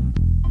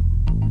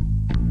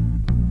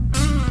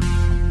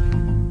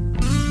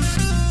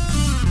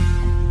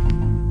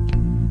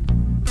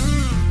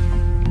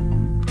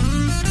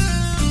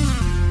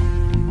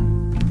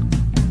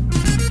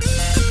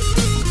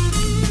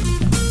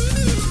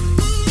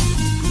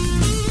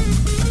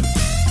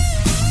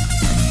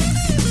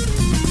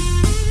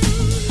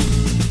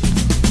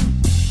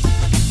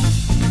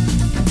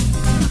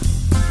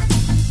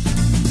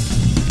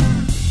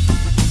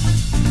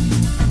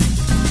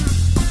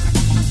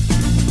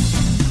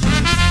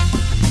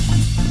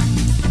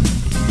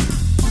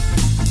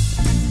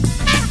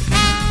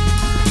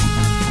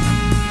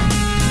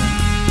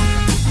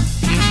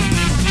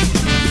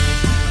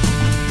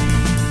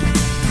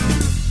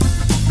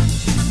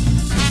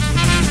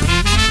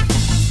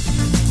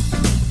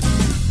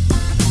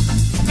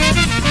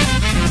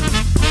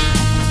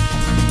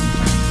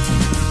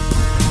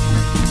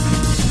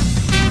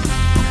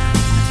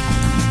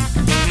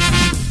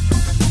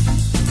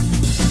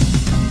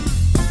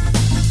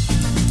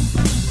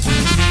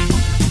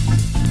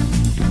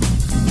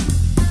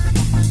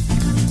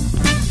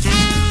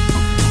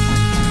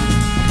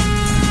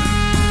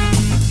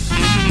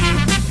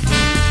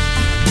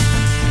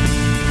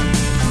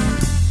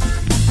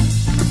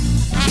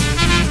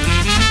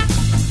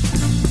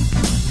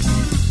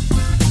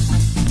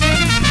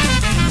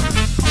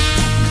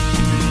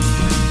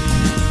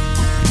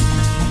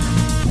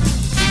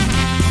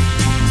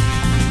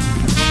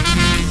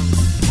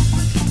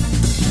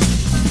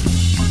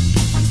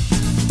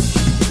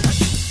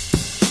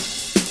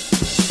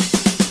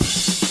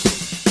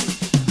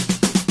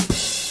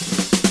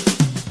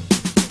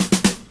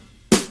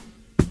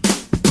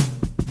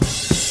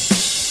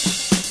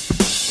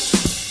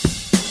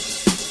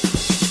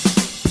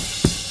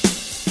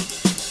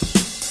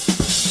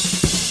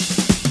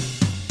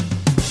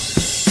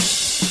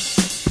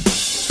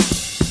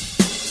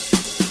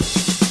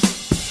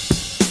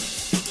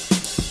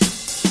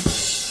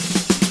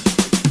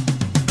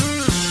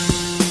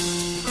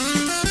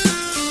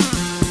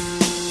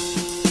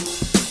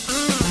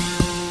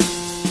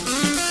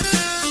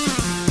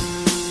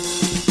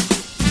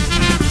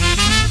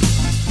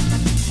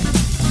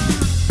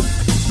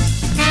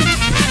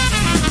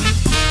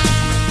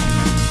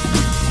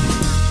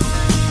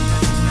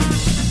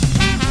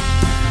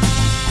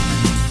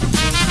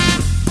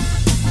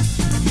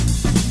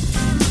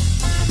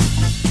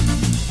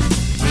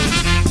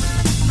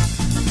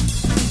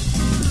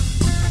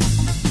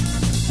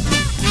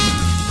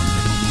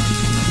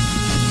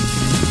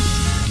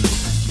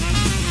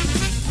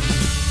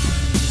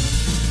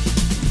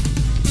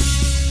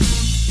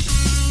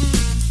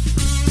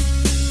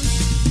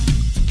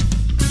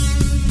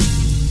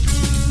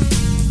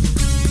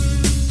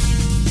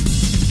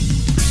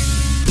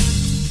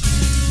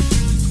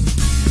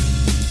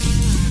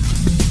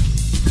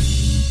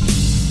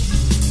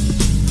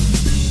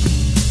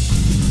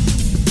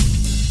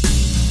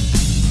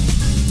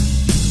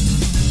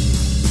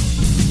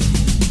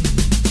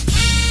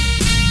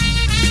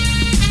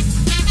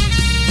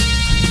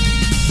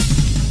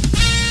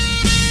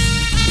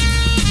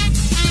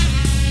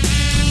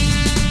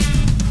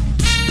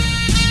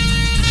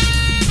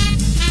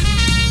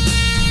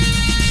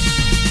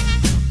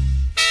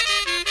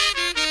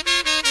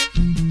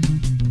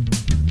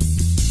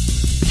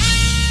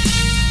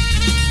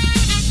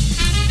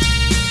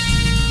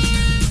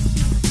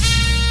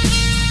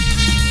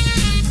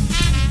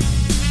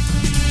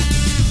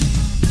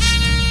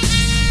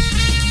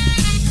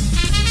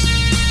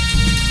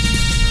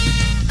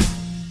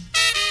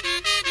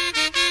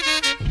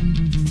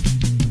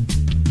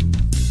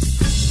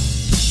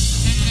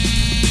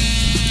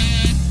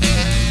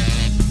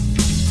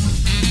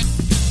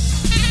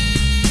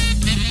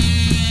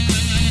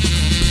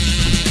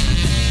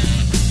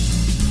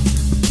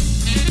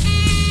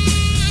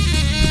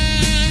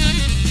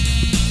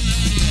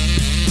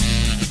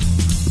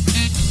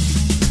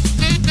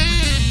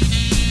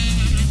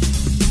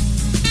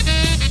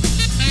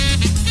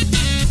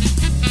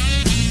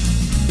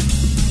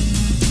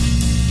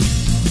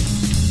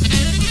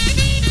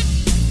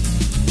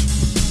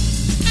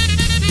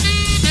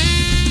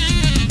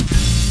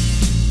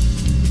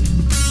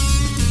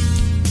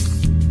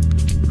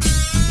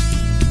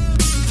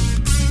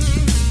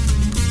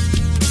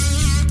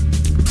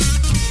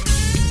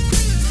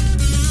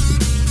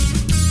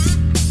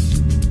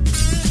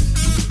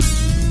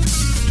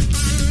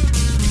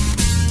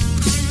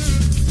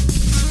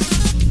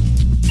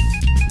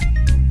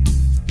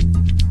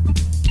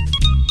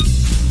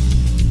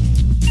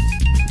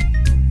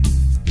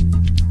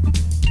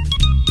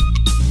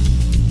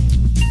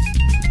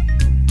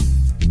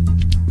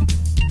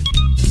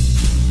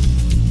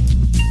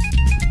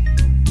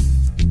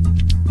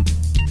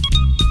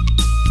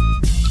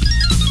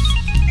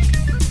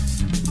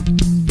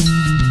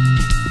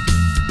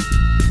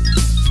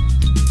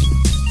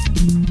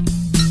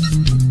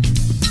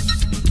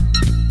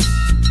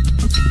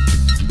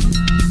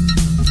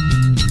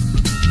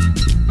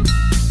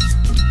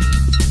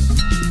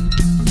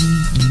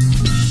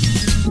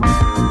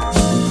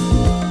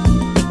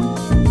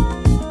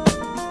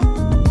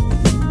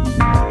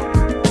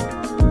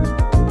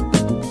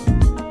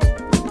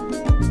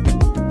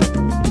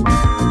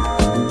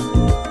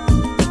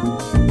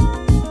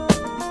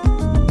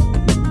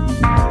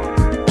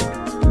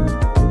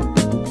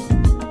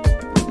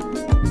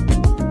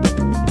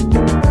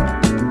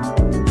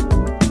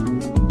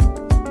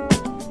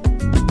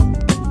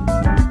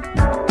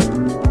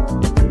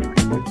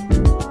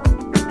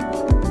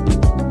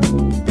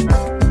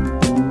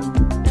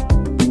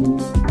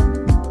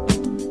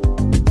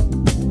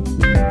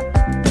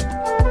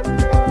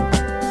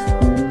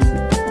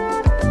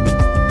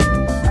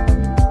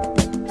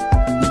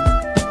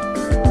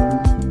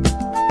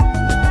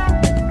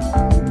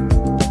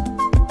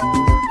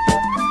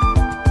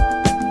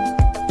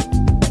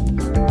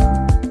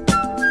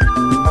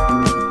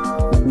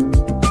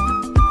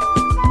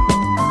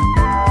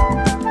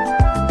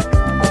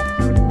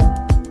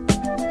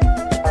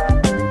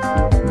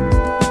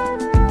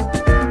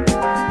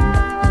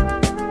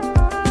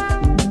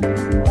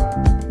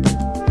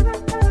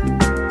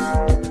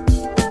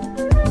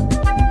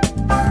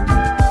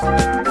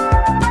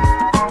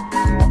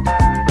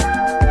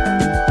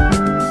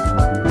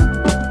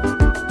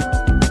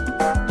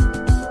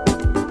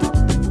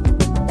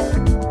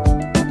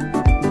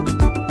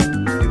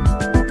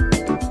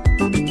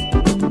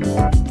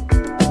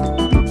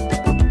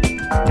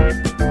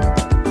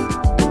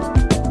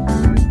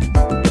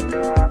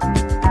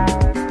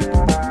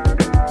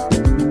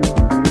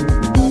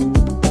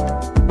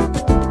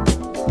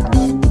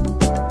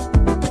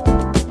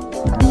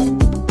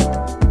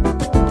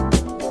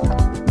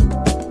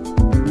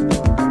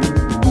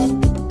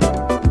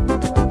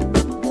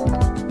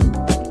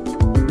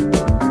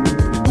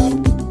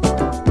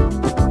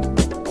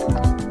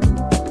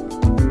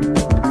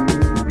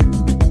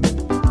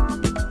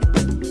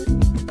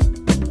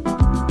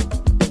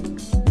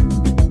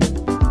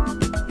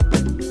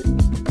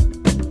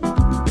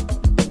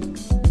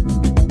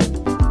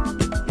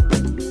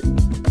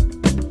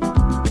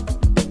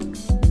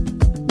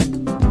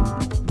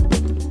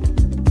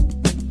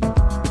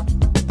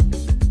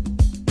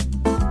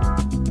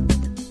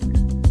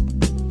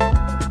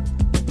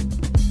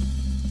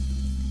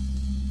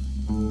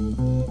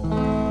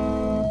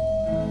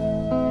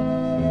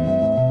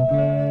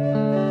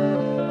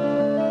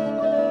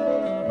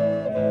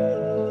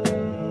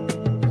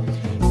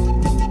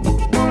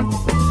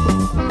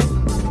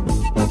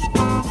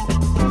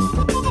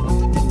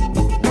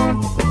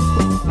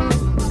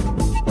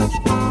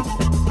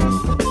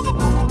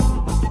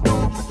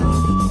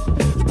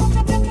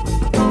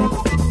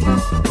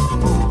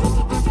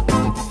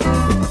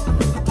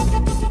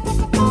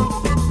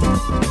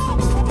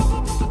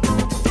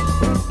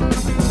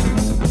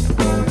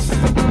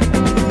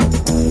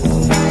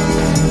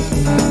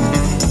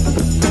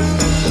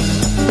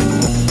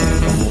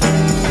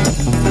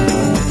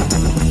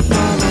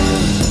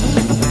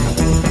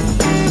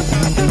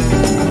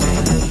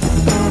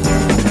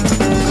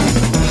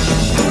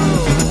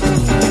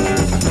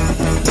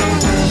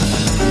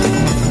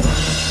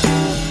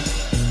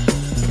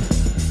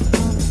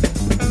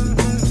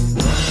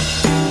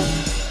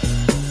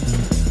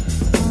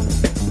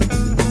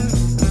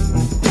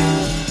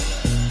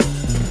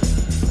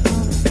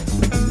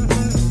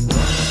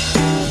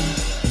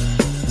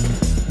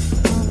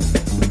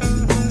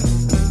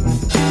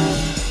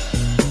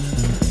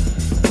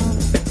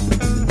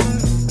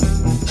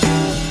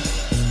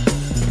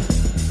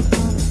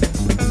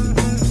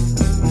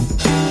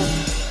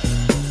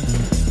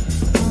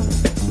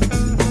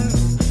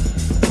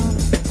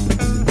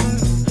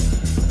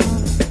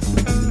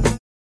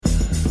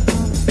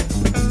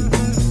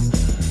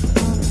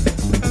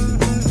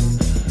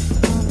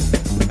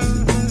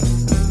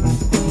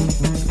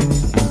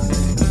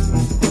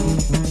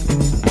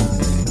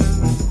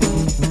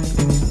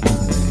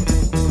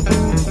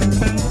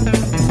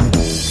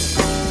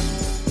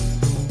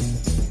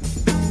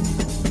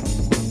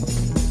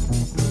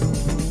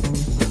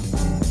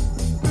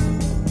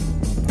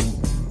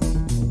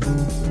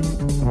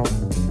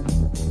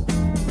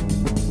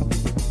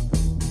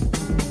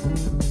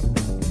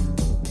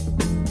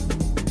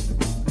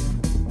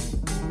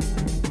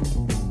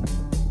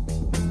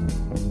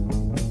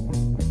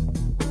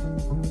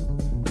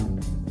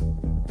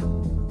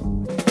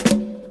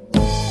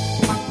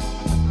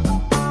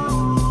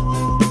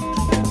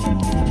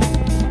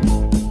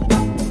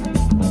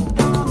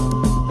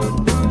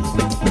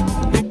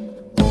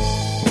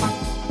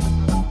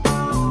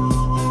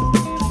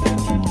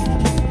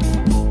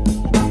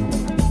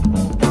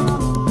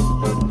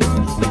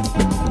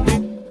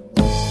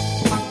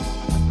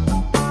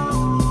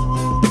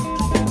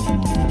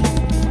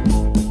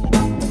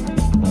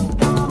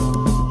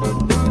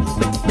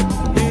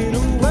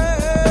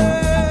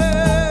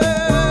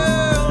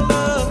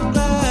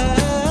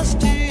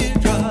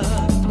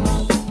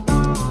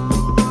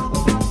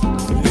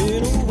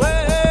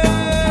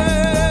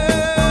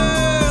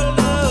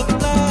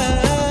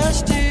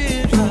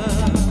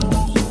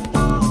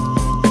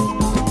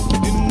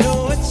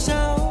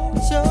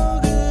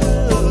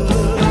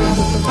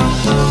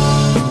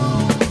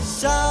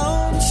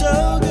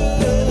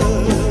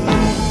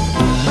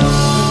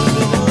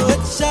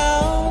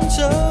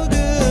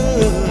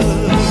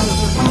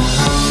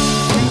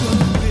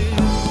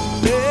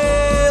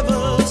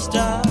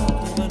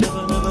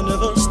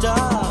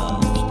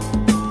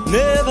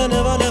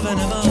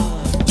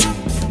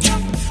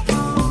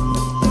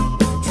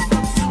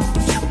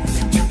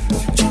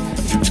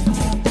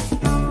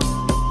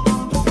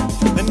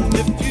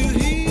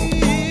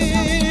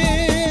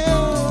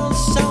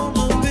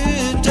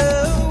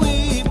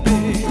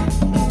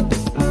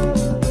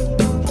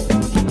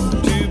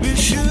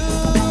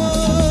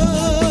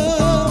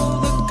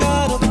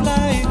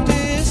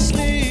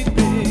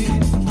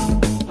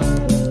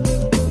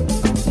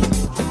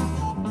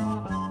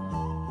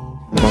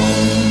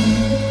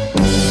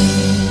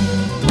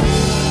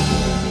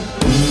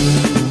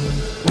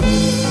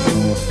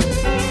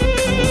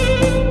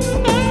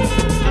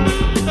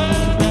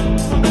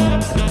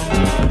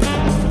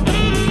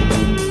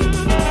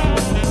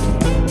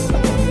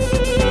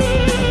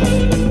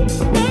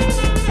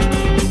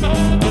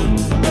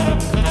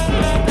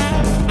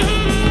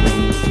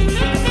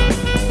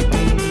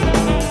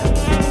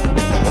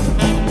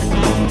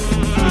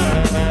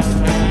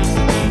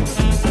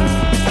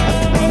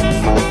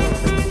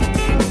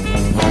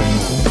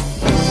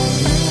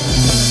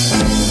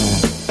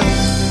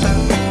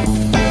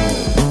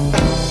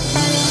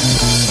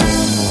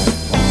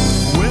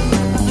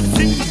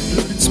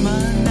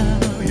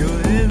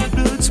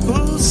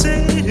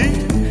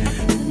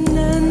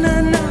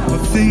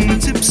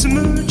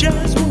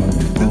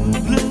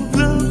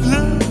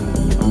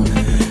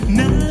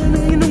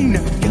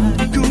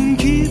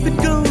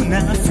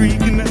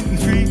 and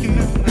freaking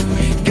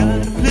out.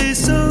 Got a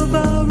place of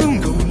our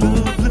own, go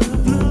love,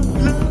 love,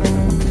 love, love.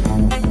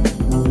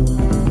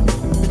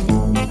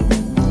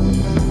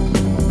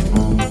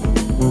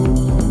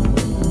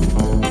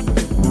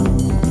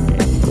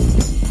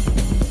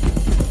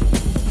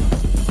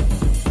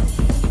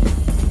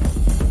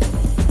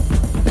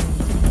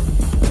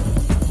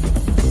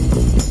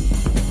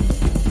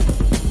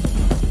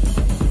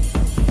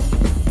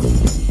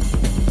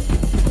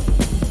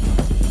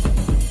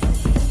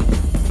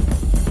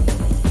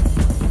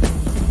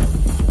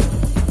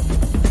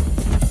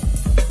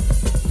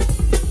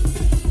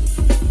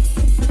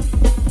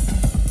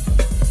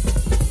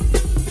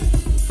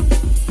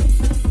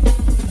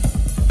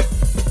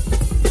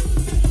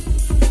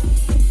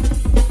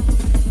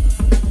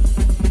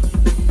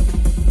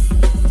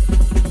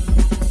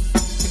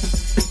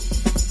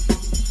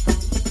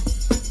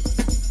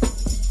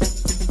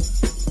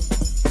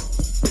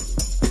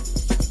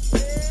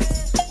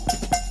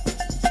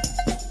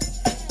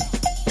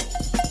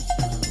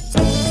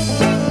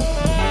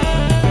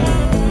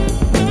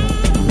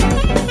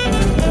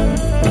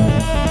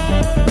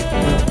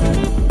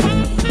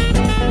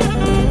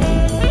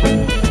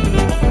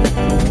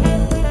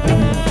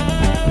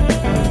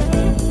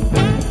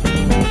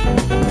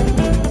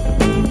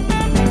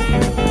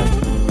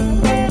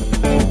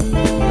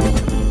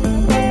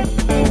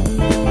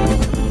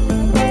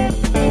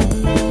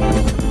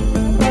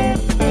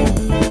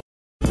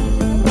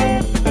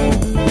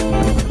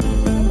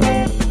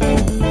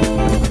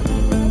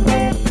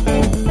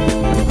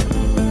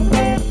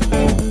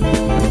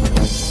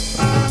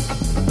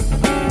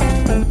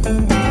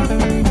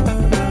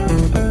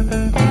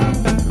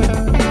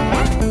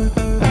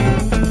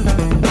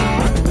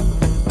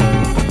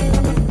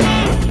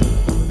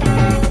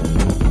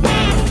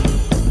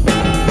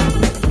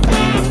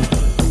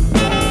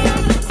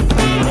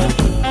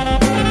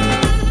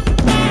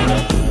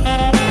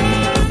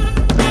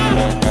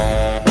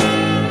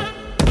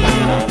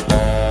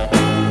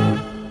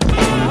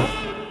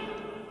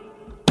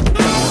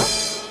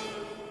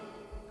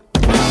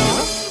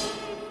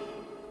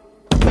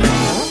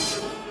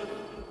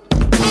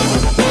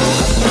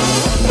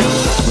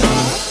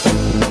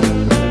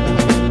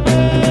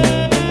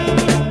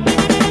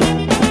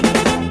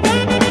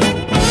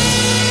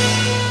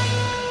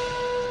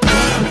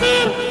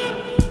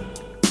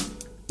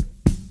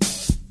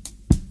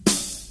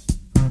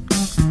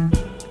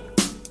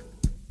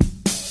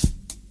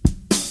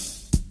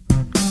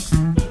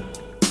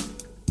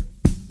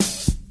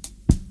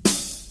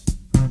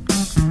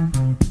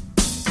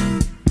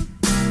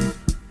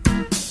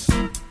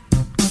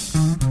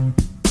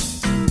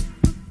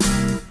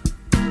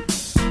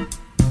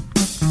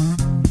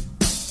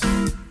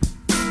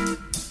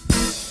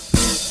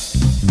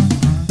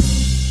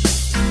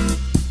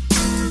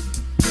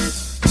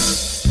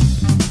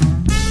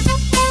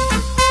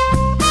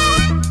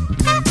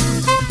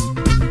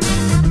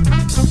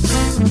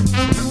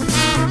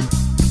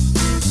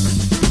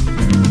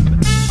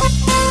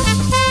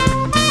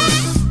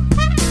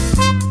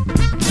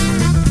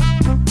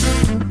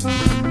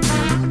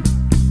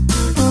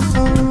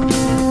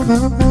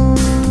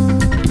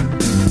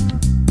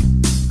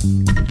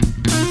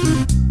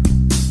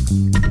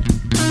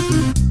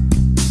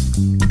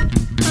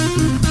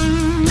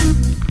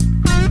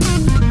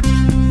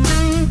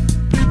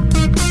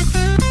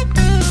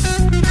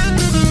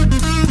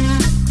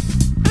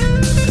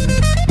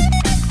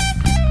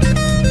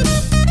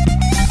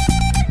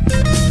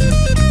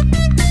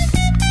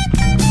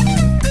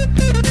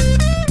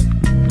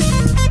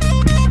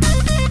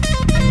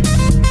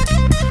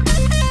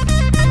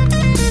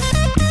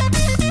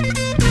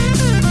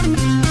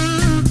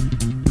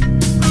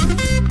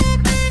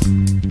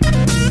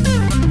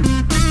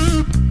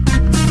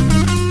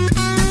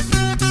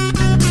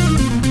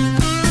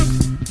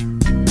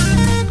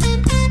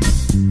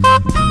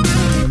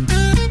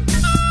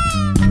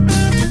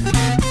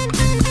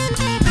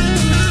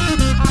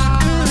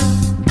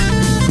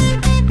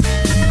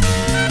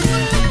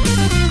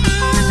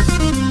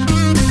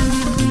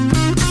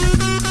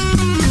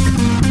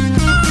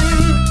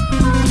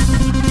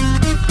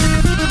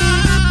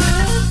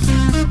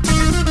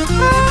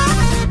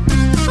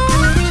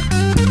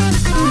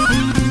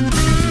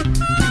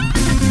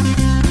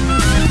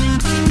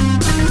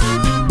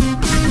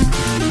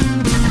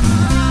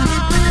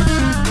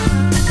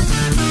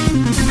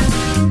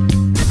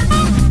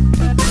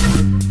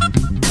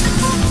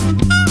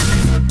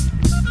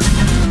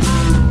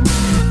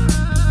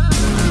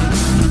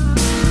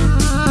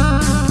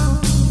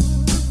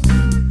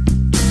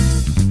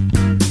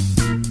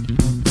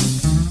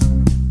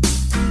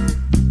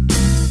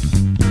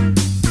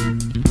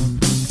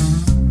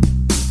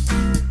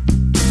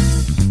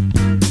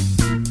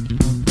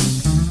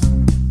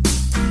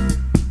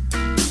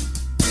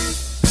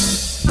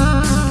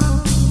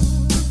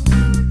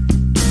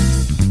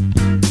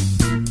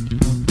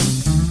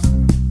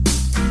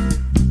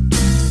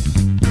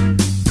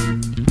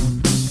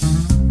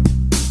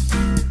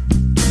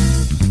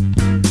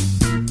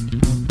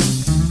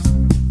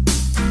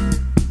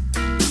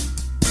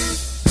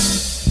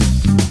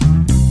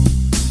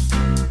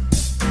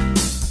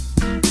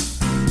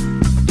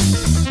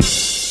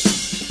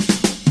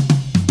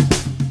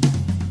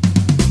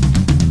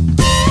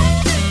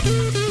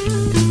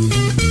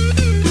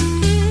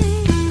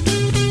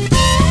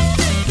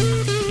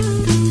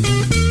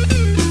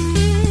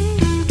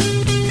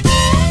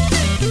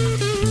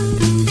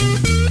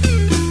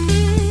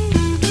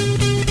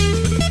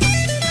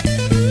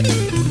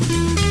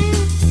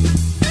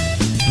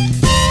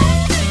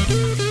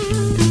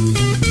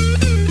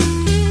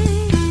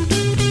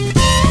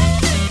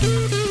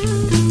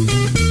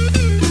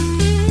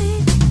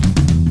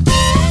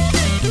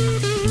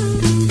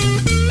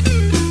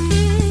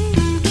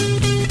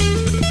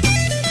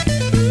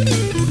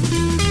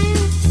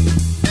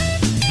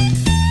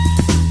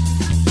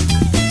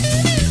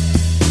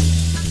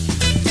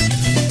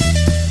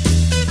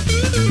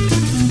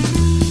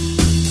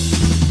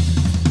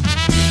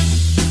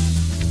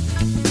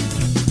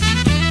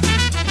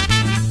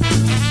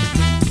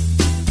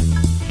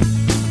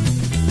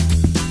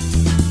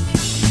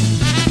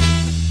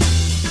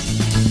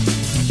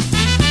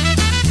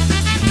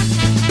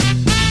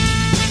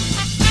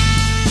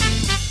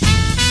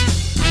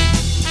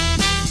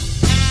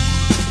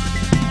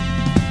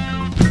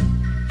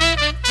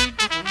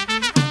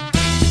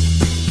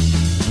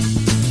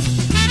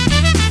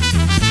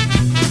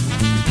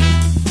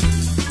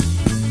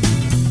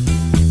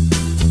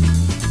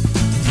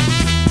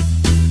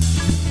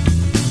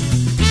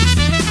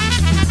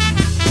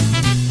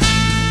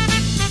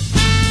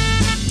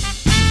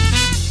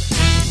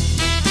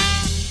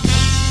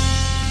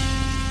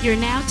 You're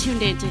now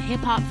tuned in to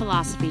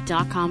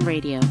hiphopphilosophy.com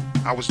radio.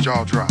 I was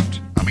jaw dropped.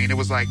 I mean, it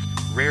was like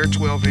rare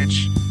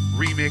 12-inch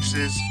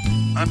remixes,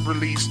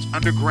 unreleased,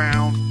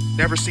 underground,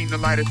 never seen the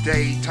light of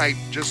day type,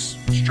 just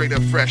straight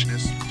up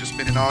freshness. Just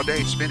spinning all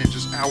day, spinning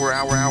just hour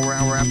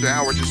after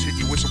hour, just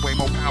hitting you with some way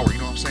more power, you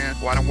know what I'm saying?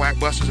 Why them whack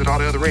busters at all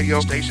the other radio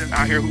stations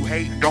out here who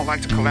hate and don't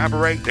like to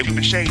collaborate, they live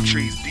in shade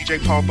trees.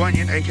 DJ Paul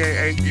Bunyan,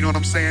 aka, you know what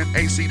I'm saying,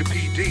 AC to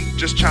PD,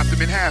 just chopped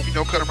them in half, you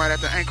know, cut them right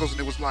at the ankles, and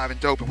it was live and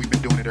dope, and we've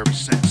been doing it ever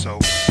since, so...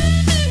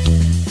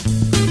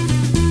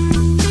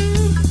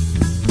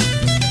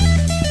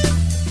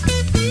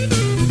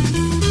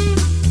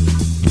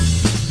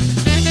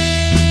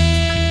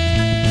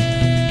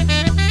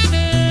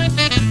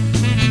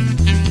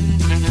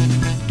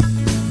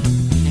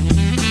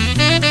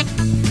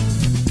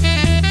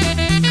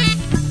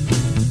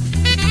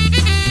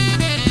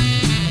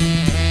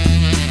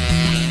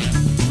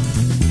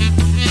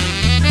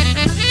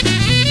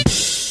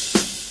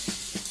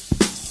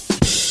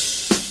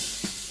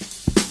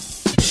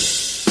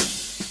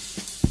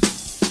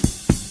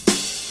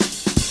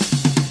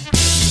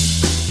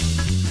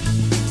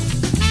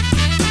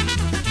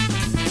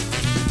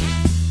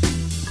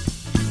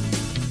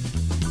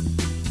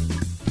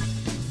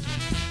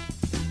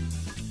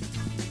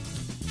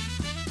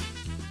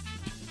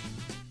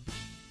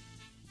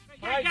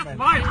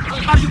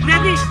 Are you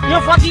bloody?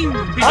 You're fucking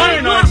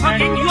behind us,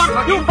 man.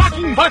 You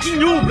bloody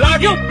bastard, you.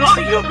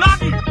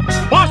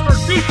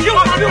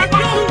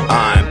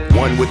 I'm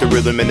one with the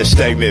rhythm and the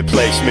statement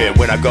placement.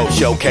 When I go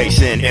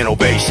showcasing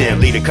innovation,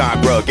 lead a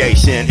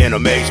congregation in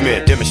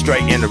amazement,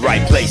 demonstrating the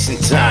right place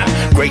and time,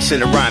 gracing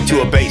the rhyme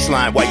to a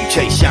baseline while you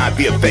chase shine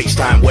via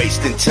FaceTime,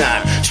 wasting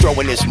time,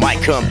 strolling this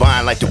mic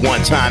combined like the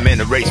one time in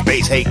the race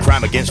base hate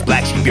crime against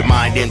blacks. Keep your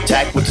mind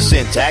intact with the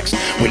syntax.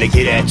 When they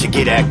get at you,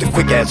 get active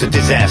quick as a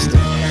disaster.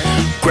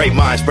 Great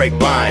minds break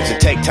binds and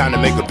take time to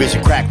make a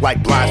vision crack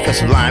like blinds.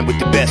 Press a line with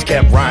the best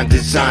kept rhyme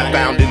design,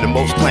 found in the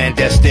most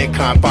clandestine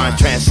confines,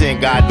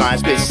 transcend guidelines,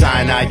 spit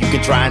cyanide. You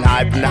can try and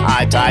hide from the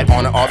high tide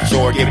on the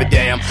offshore, give a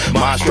damn.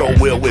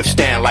 Monstro will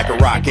withstand like a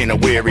rock in a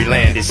weary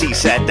land. As he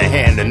sat the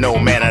hand of no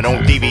man, I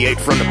don't deviate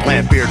from the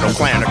plan, fear no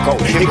clan or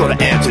code. Here go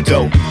the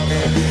antidote.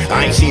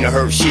 I ain't seen or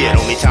heard shit.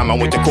 Only time I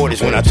went to court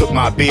is when I took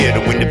my beard,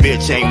 and when the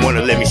bitch ain't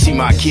wanna let me see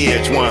my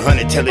kids.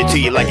 100, tell it to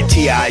you like a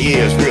T.I.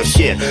 is. Real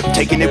shit,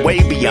 taking it way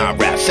beyond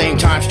rap. Same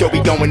time, still be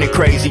going it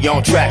crazy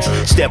on tracks.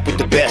 Step with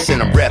the best,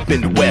 and I'm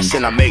repping the West,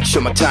 and I make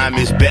sure my time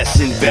is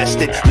best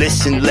invested.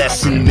 Listen,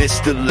 lesson,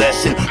 miss the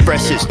lesson.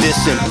 Fresh is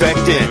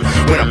disinfectant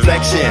when I'm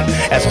flexing.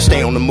 As I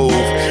stay on the move,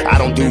 I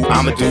don't do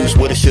I'ma do's.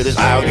 What it should is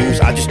I'll use.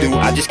 I just do,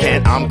 I just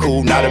can't. I'm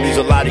cool. Not amuse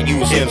a lot of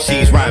use.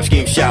 MCs rhyme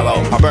scheme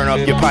shallow. I burn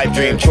up your pipe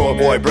dream. Chore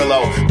boy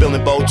Brillo,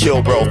 Billin' Bo,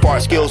 chill bro. Far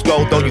skills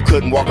go, though you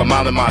couldn't walk a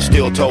mile in my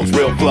steel toes.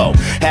 Real flow.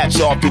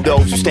 Hats off to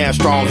those who stand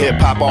strong. Hip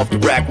hop off the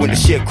rack when the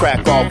shit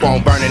crack off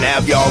on burning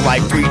Ave. Y'all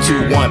like 3,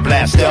 2, 1,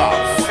 blast off.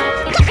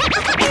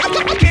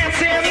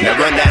 Now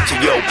run that to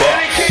your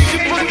boss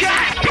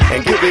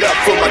and give it up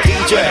for my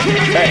DJ.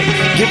 Hey,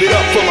 give it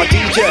up for my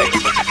DJ.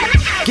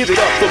 Give it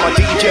up for my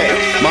DJ.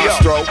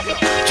 Monstro,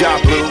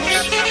 John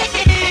Blues.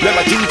 Let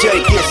my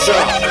DJ get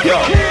some, yo.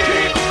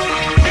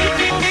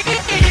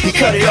 He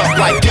cut it up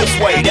like this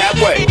way, that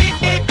way.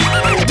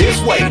 This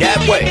way,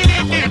 that way.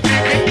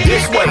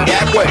 This way,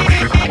 that way.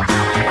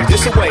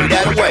 This away,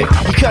 that way.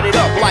 He cut it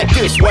up like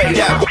this way,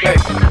 that way.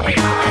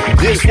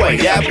 This way,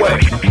 that way.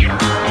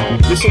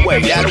 This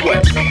away, that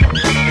way.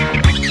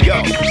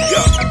 Yo,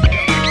 yo.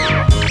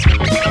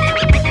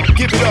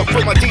 Give it up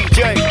for my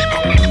DJ.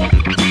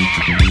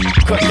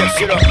 Cut that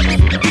shit up.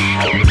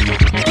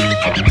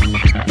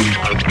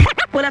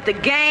 Well, let the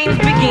games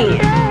begin.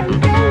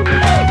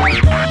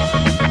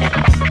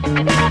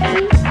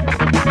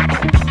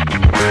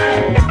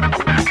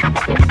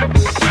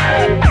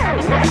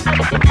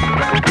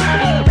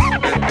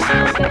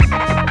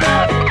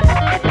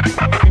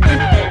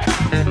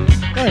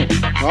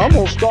 I'm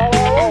gonna start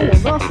all over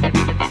now.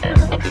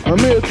 Let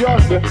me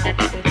adjust it.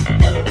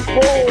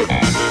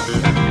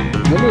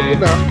 Let me get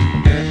down.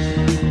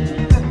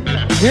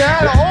 He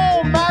had an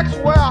old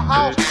Maxwell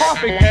House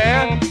coffee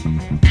can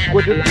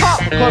with the top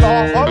cut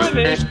off of it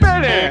and he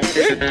spit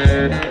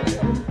it.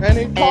 And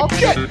he talked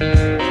shit.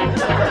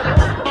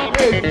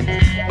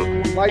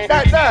 Like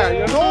that there,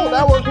 you know,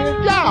 that was his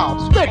job,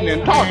 spitting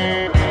and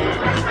talking.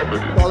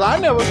 Because I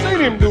never seen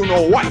him do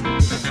no white.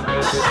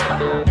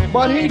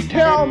 But he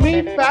tell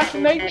me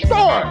fascinating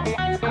stories.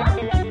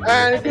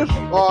 And it just,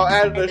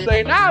 as they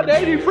say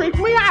nowadays, he freaked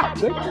me out.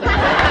 See?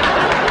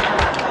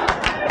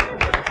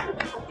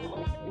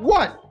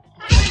 What?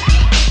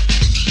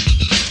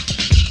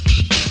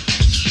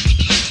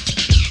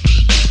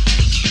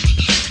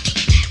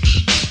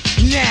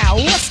 Now,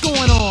 what's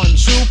going on,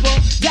 trooper?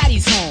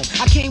 Daddy's home.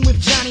 I came with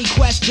Johnny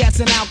Quest, Jets,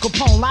 and Al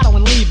Capone, Lotto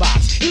and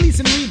Levi's, Elise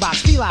and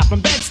Reeboks, Feli from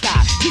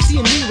Bed-Stuy, TC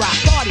and Me-Rock,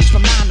 parties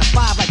from 9 to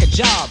 5 like a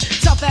job.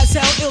 Tough as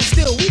hell, ill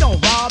still, we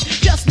don't rob.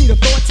 Just need a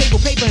thought, table,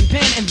 paper, and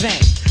pen, and then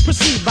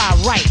proceed by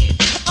writing.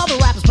 Other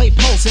rappers play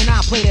pulse and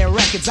I play their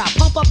records. I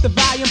pump up the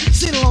volume,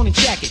 sit alone and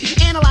check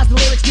it. Analyze the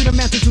lyrics, do the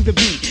mental to the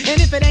beat. And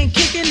if it ain't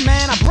kicking,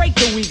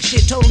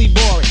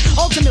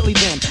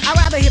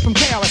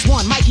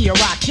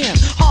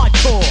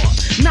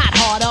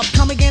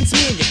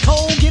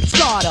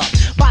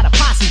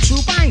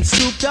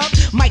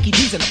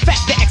 He's in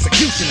effect the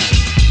executioner.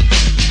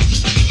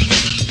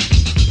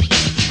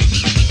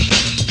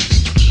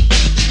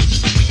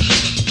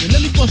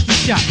 Let me bust the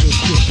shot real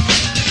quick.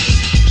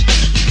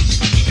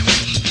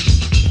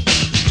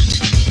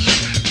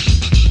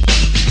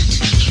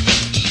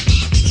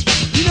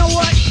 You know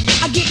what?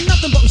 I get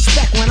nothing but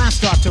respect when I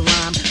start to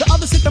rhyme. The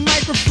others hit the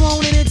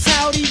microphone and it's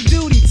howdy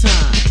doody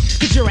time.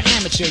 Cause you're an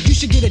amateur, you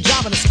should get a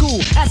job in a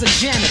school as a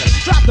janitor.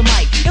 Drop the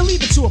mic and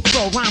leave it to a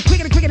pro. Rhyme quick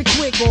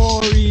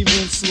or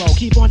even slow.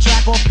 Keep on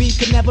track, off beat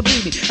could never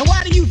beat me. And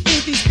why do you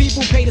think these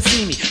people pay to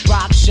see me?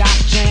 Rock, shop,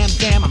 jam,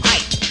 damn, I'm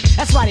hyped.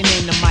 That's why they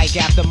named the mic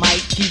after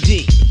Mikey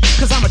D.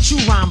 Cause I'm a true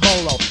rhyme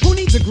bolo. Who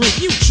needs a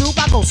group? You troop,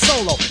 I go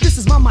solo. This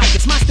is my mic,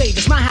 it's my stage,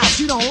 it's my house.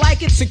 You don't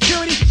like it?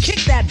 Security, kick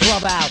that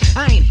brother out.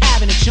 I ain't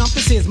having a chump,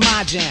 this is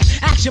my jam.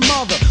 Ask your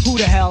mother who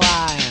the hell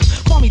I am.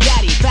 Call me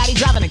daddy, fatty,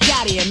 driving a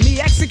caddy. And me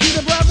execute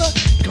a brother?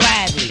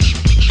 Gladly.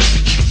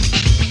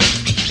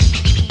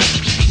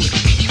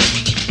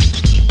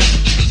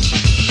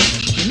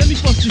 And let me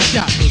bust your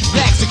shot. The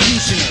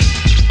executioner.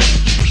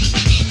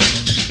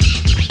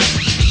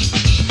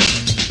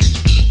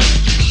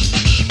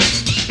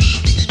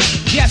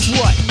 Guess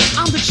what?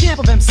 I'm the champ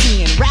of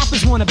MCing.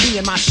 Rappers wanna be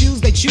in my shoes,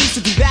 they choose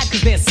to do that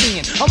cause they're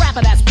seeing a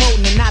rapper that's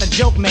potent and not a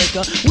joke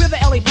maker. We're the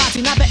LA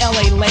Posse, not the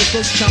LA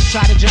Lakers. Chumps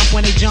try to jump,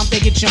 when they jump,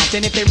 they get jumped.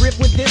 And if they rip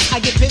with this,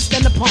 I get pissed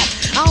and the pump.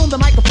 I own the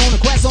microphone,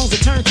 and Quest owns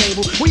the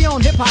turntable. We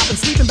own hip-hop and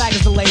Sleeping Bag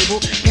is the label.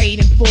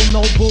 Paid in full,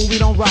 no bull,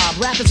 we don't rob.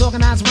 Rappers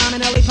organized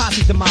rhyming, LA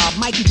Posse's the mob.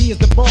 Mikey D is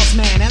the boss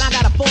man, and I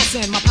got a force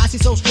in. My posse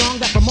so strong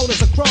that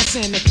promoters are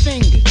crossing their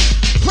fingers,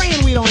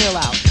 praying we don't ill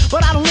out.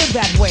 But I don't live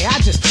that way,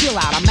 I just chill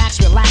out. I max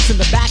relax in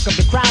the back of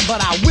the crowd,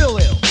 but I will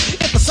ill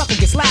if a sucker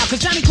gets loud. Cause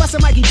Johnny Quest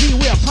and Mikey D,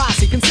 we're a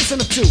posse consisting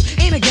of two.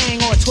 Ain't a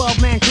gang or a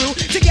 12-man crew.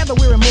 Together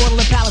we're immortal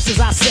in palaces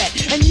I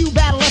set. And you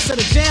battle us at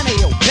a jam,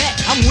 ayo, bet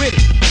I'm with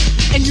it.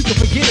 And you can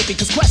forget it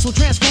because Quest will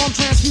transform,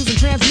 transfuse, and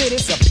transmit.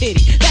 It's a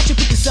pity that you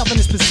put yourself in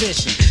this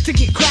position to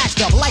get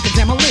crashed up like a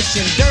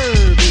demolition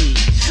derby.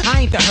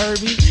 I ain't the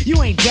Herbie,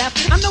 you ain't deaf,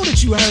 I know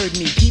that you heard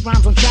me. Keep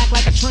rhymes on track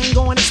like a train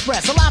going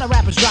express. A lot of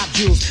rappers drop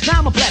jewels, now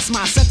I'ma bless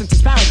my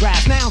sentences,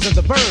 paragraphs, nouns, and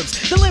the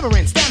verbs.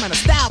 Delivering, stamina,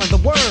 style, and the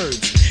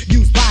words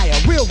used by a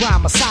real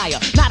rhyme messiah.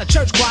 Not a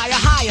church choir,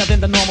 higher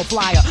than the normal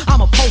flyer.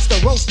 I'm a poster,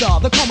 roaster,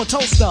 the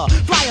comatose,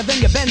 flyer than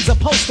your Benz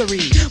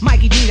upholstery.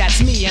 Mikey D, that's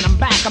me, and I'm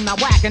back, I'm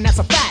not whack, and that's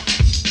a fact.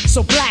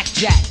 So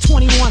Blackjack,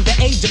 21, the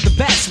age of the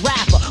best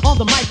rapper. On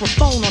the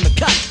microphone, on the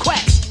cut,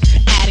 Quest.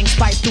 Adding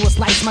spice to a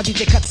slice, my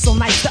DJ cuts so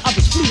nice, the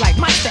others flee like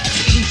mice to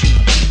execution.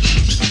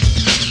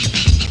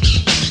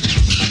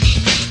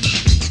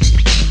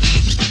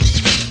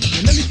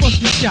 And let me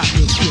bust this shot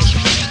real quick.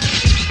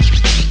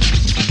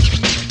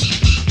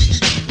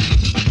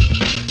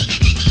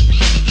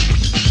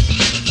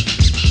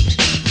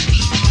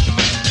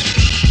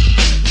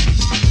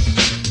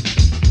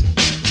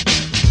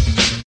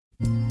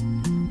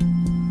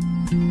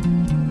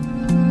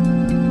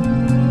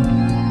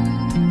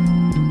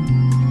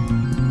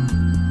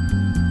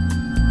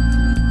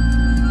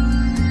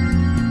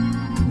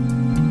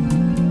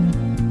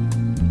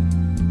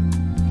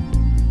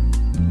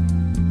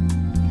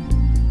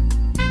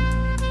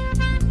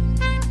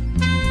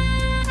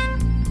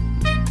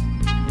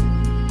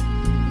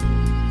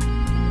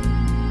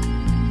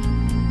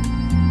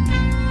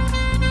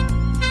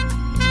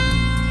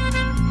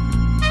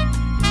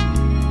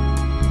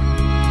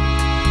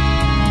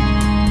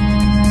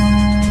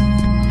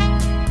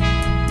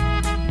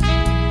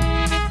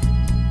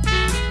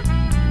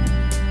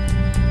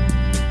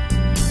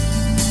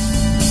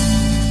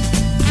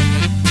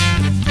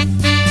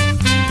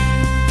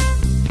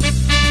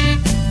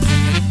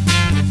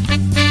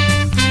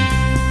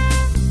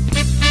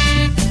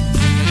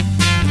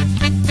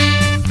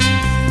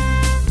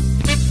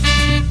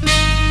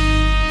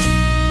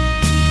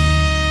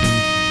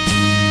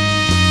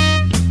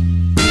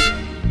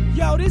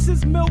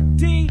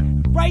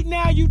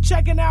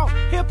 Checking out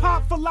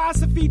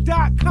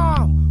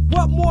hiphopphilosophy.com.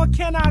 What more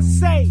can I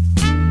say?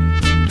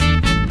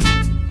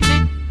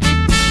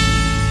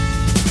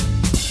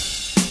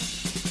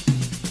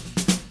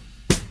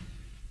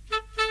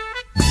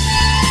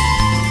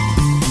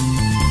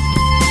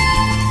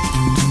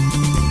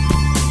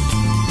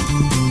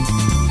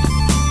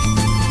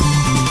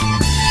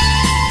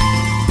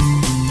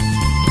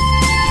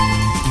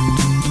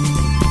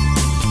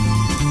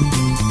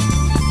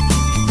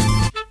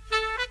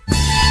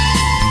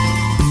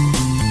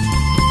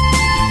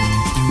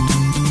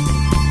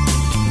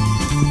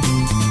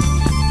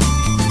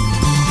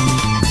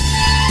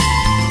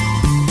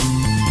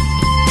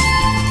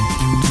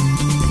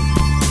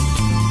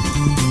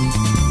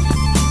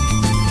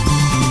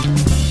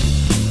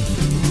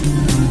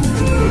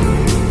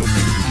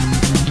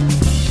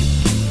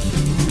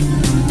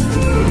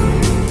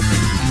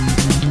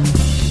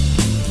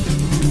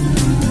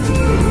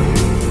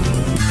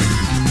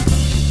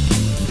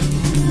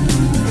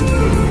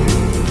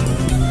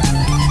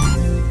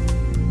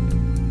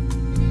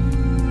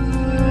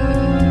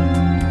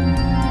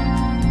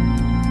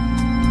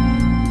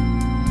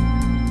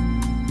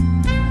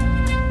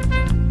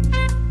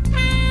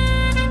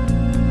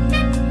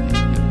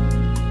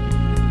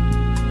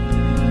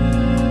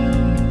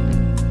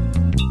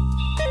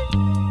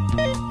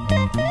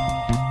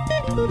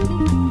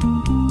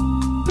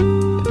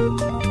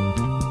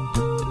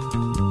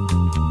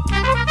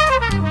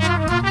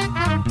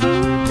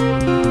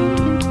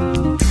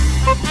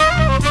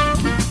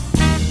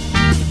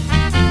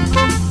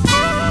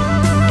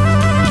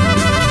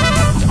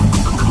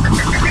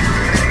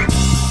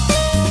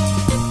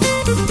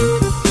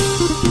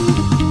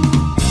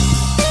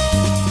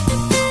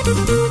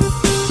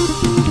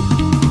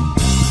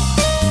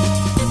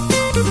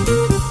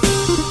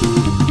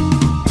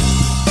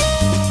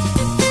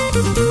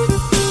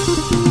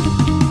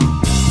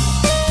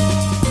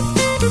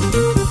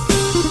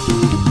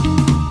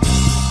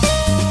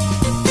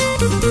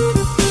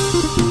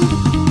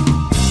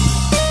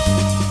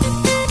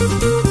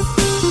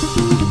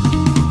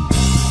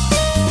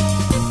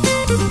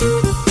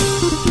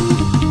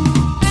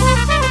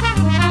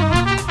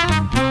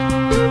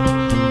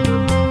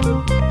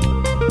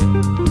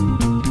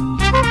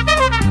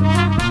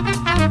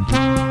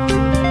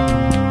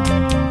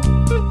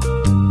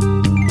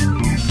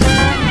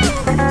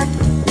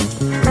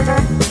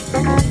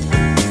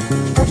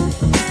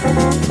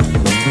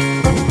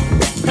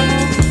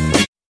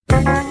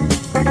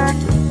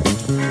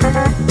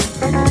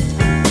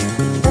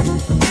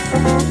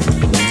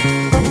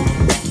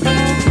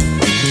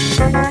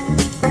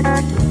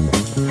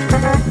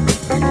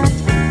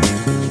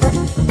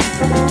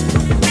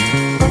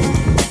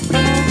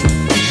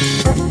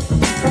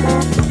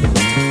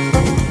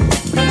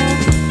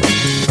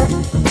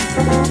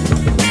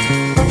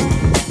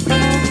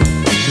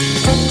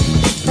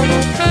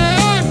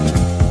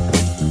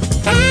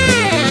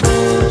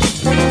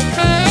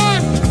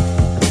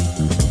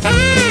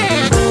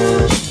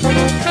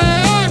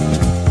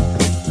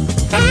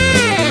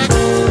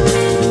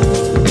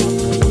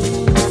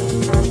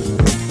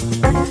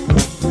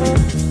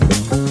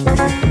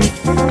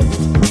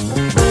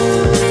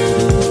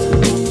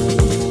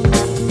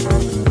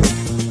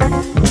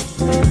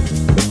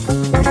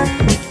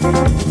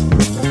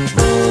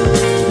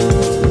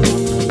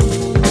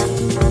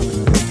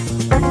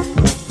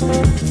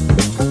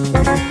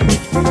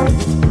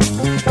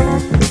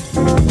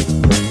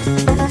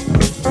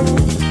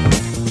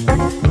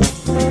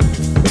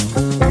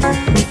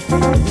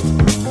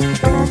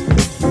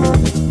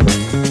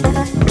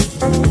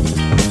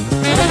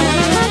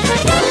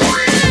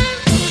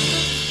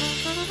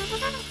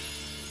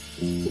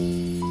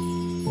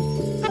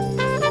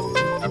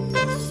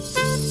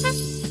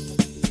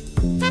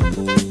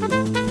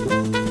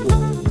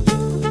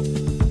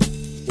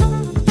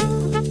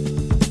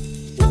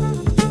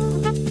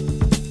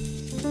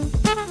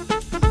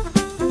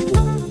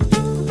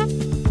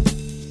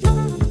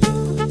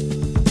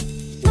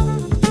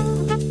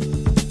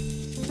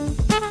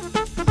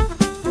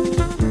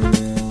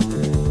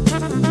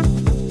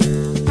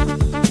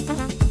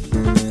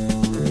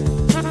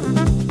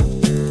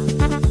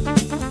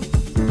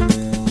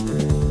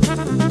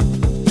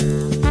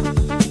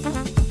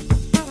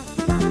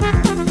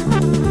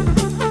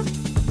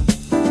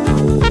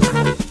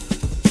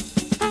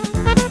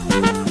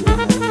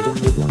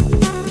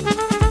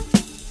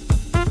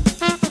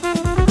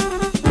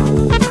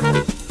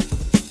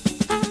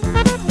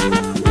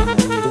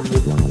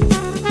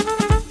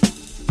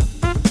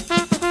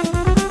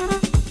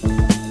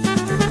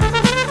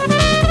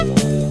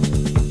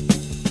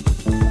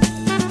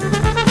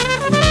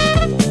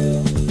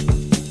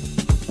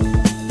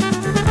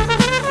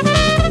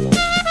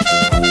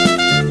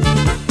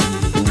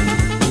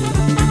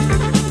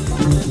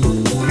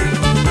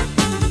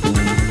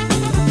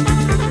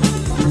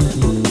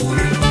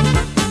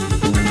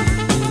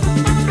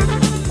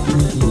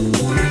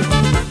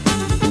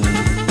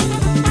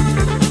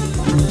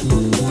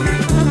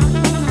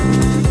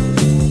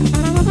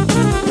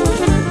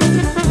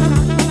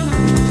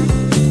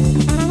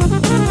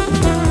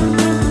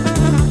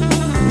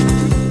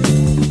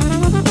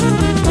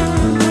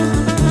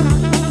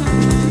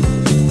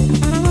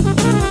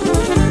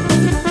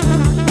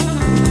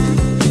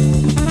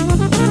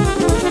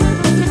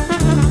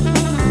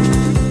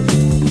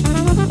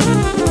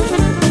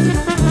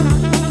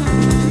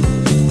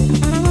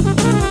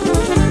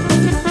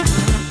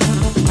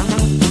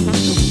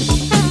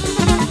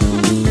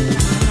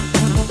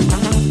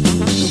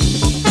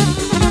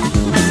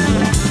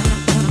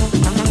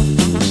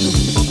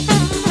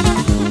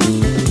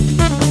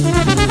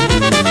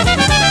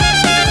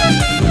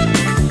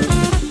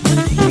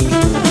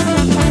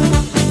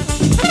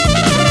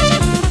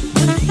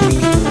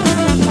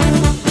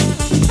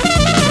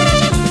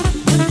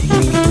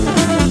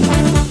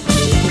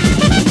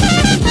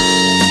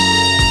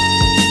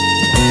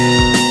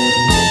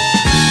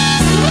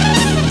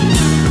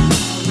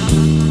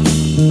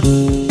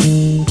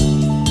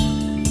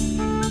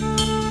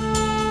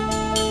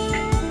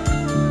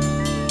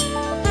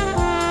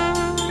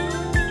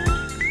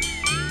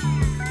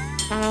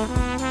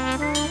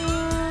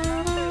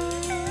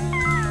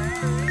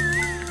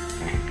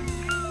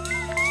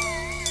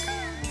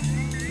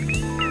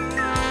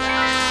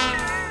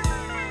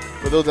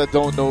 For those that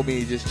don't know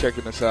me, just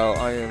checking us out,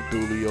 I am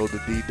Doolio, the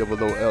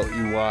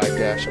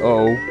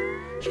D-O-O-L-E-Y-O.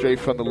 Straight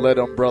from the Lead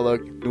Umbrella,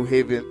 New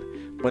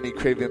Haven, money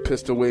craving,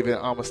 pistol waving,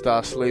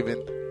 Amistad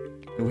slaving,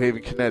 New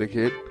Haven,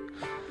 Connecticut.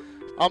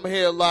 I'm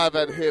here live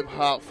at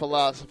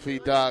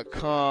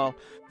hiphopphilosophy.com.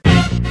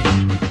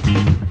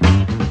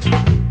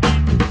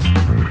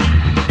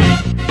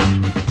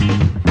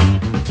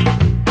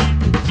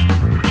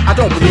 I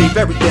don't believe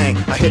everything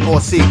I hit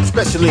or see,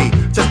 especially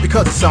just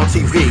because it's on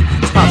TV.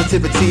 It's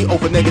positivity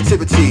over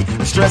negativity,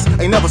 and stress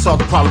ain't never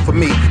solved the problem for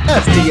me.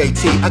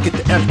 F-D-A-T, I get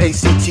the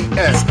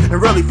F-A-C-T-S, and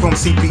really from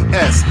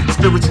CBS.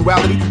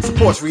 Spirituality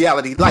supports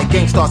reality. Like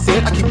Gangstar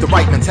said, I keep the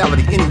right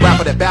mentality. Any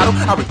rapper that battle,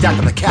 I redact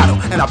on the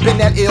cattle. And I've been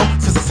that ill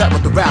since I sat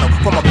with the rattle.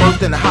 From my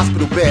birth in the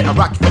hospital bed, I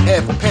rock you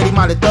forever.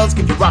 Petty-minded thugs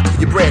give you rocks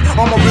for your bread.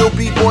 All my real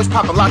B-boys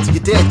popping lots of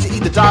you dead. You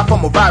either die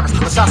from a virus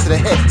or shots to the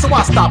head. So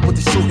I stop with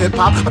the shoe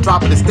hip-hop, I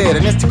drop it instead.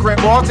 And Instagram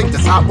raw, take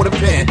this hot with a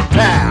pen.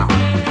 Pow!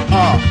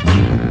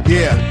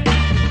 Yeah.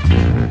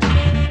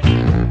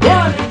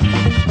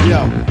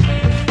 Yo.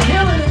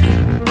 Killing it.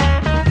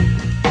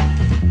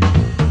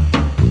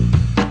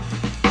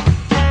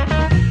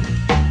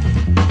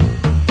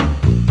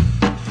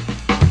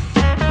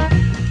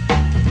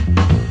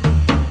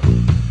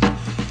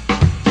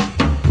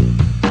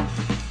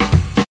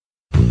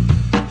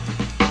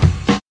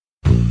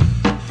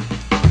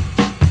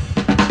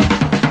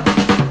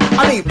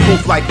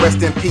 Proof like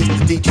rest in peace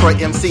to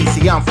Detroit MC.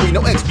 See, I'm free,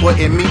 no exploit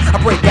in me. I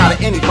break out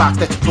of any box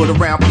that you put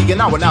around P,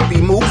 and I will not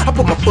be moved. I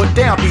put my foot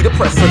down, be the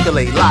press,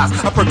 circulate lies.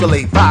 I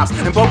percolate vibes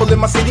and bubble in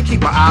my city.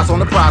 Keep my eyes on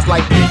the prize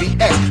like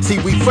PBS. See,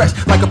 we fresh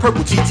like a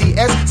purple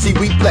GTS. See,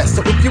 we blessed.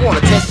 So if you want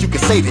a test, you can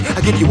save it.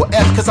 I give you an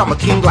F, cause I'm a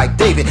king like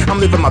David. I'm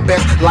living my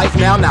best life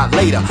now, not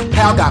later.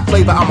 Pal got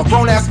flavor, I'm a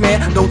grown ass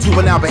man. No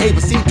juvenile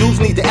behavior. See, dudes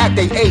need to act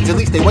their age, at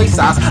least they waist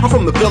size. I'm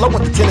from the Ville, I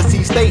went to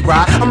Tennessee State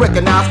ride. I'm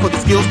recognized for the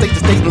skills, state to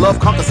state, and love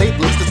conquer safe. At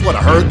least that's what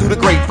I heard through the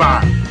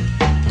grapevine.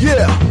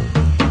 Yeah.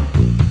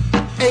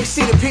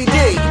 AC to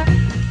PD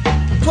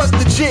plus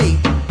the G,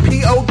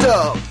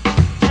 P-O-Dub.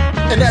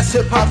 And that's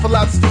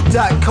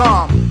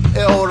hiphopphilosophy.com.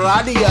 El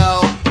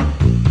Radio.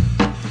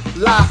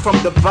 Live from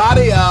the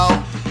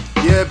barrio.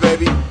 Yeah,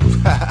 baby.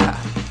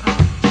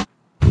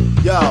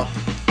 Yo.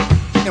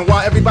 And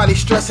while everybody's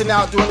stressing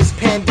out during this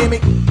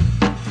pandemic,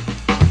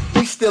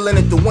 we still in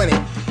it to win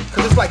it.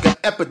 Cause it's like an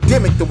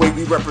epidemic the way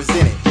we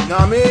represent it. You know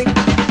what I mean?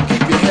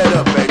 Keep your head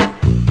up, baby.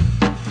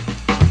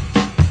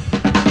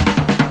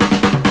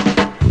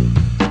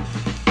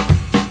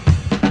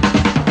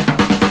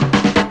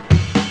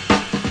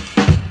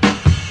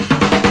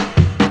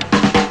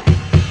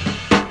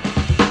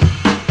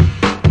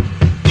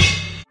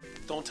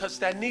 Don't touch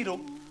that needle.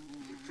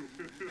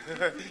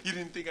 You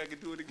didn't think I could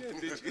do it again,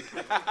 did you?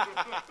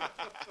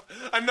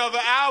 Another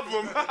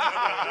album.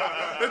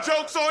 The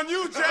joke's on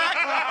you, Jack.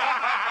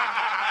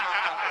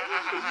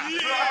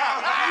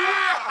 Yeah.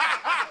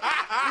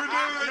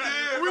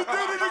 We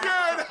did it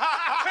again.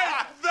 Take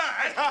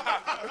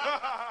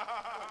that.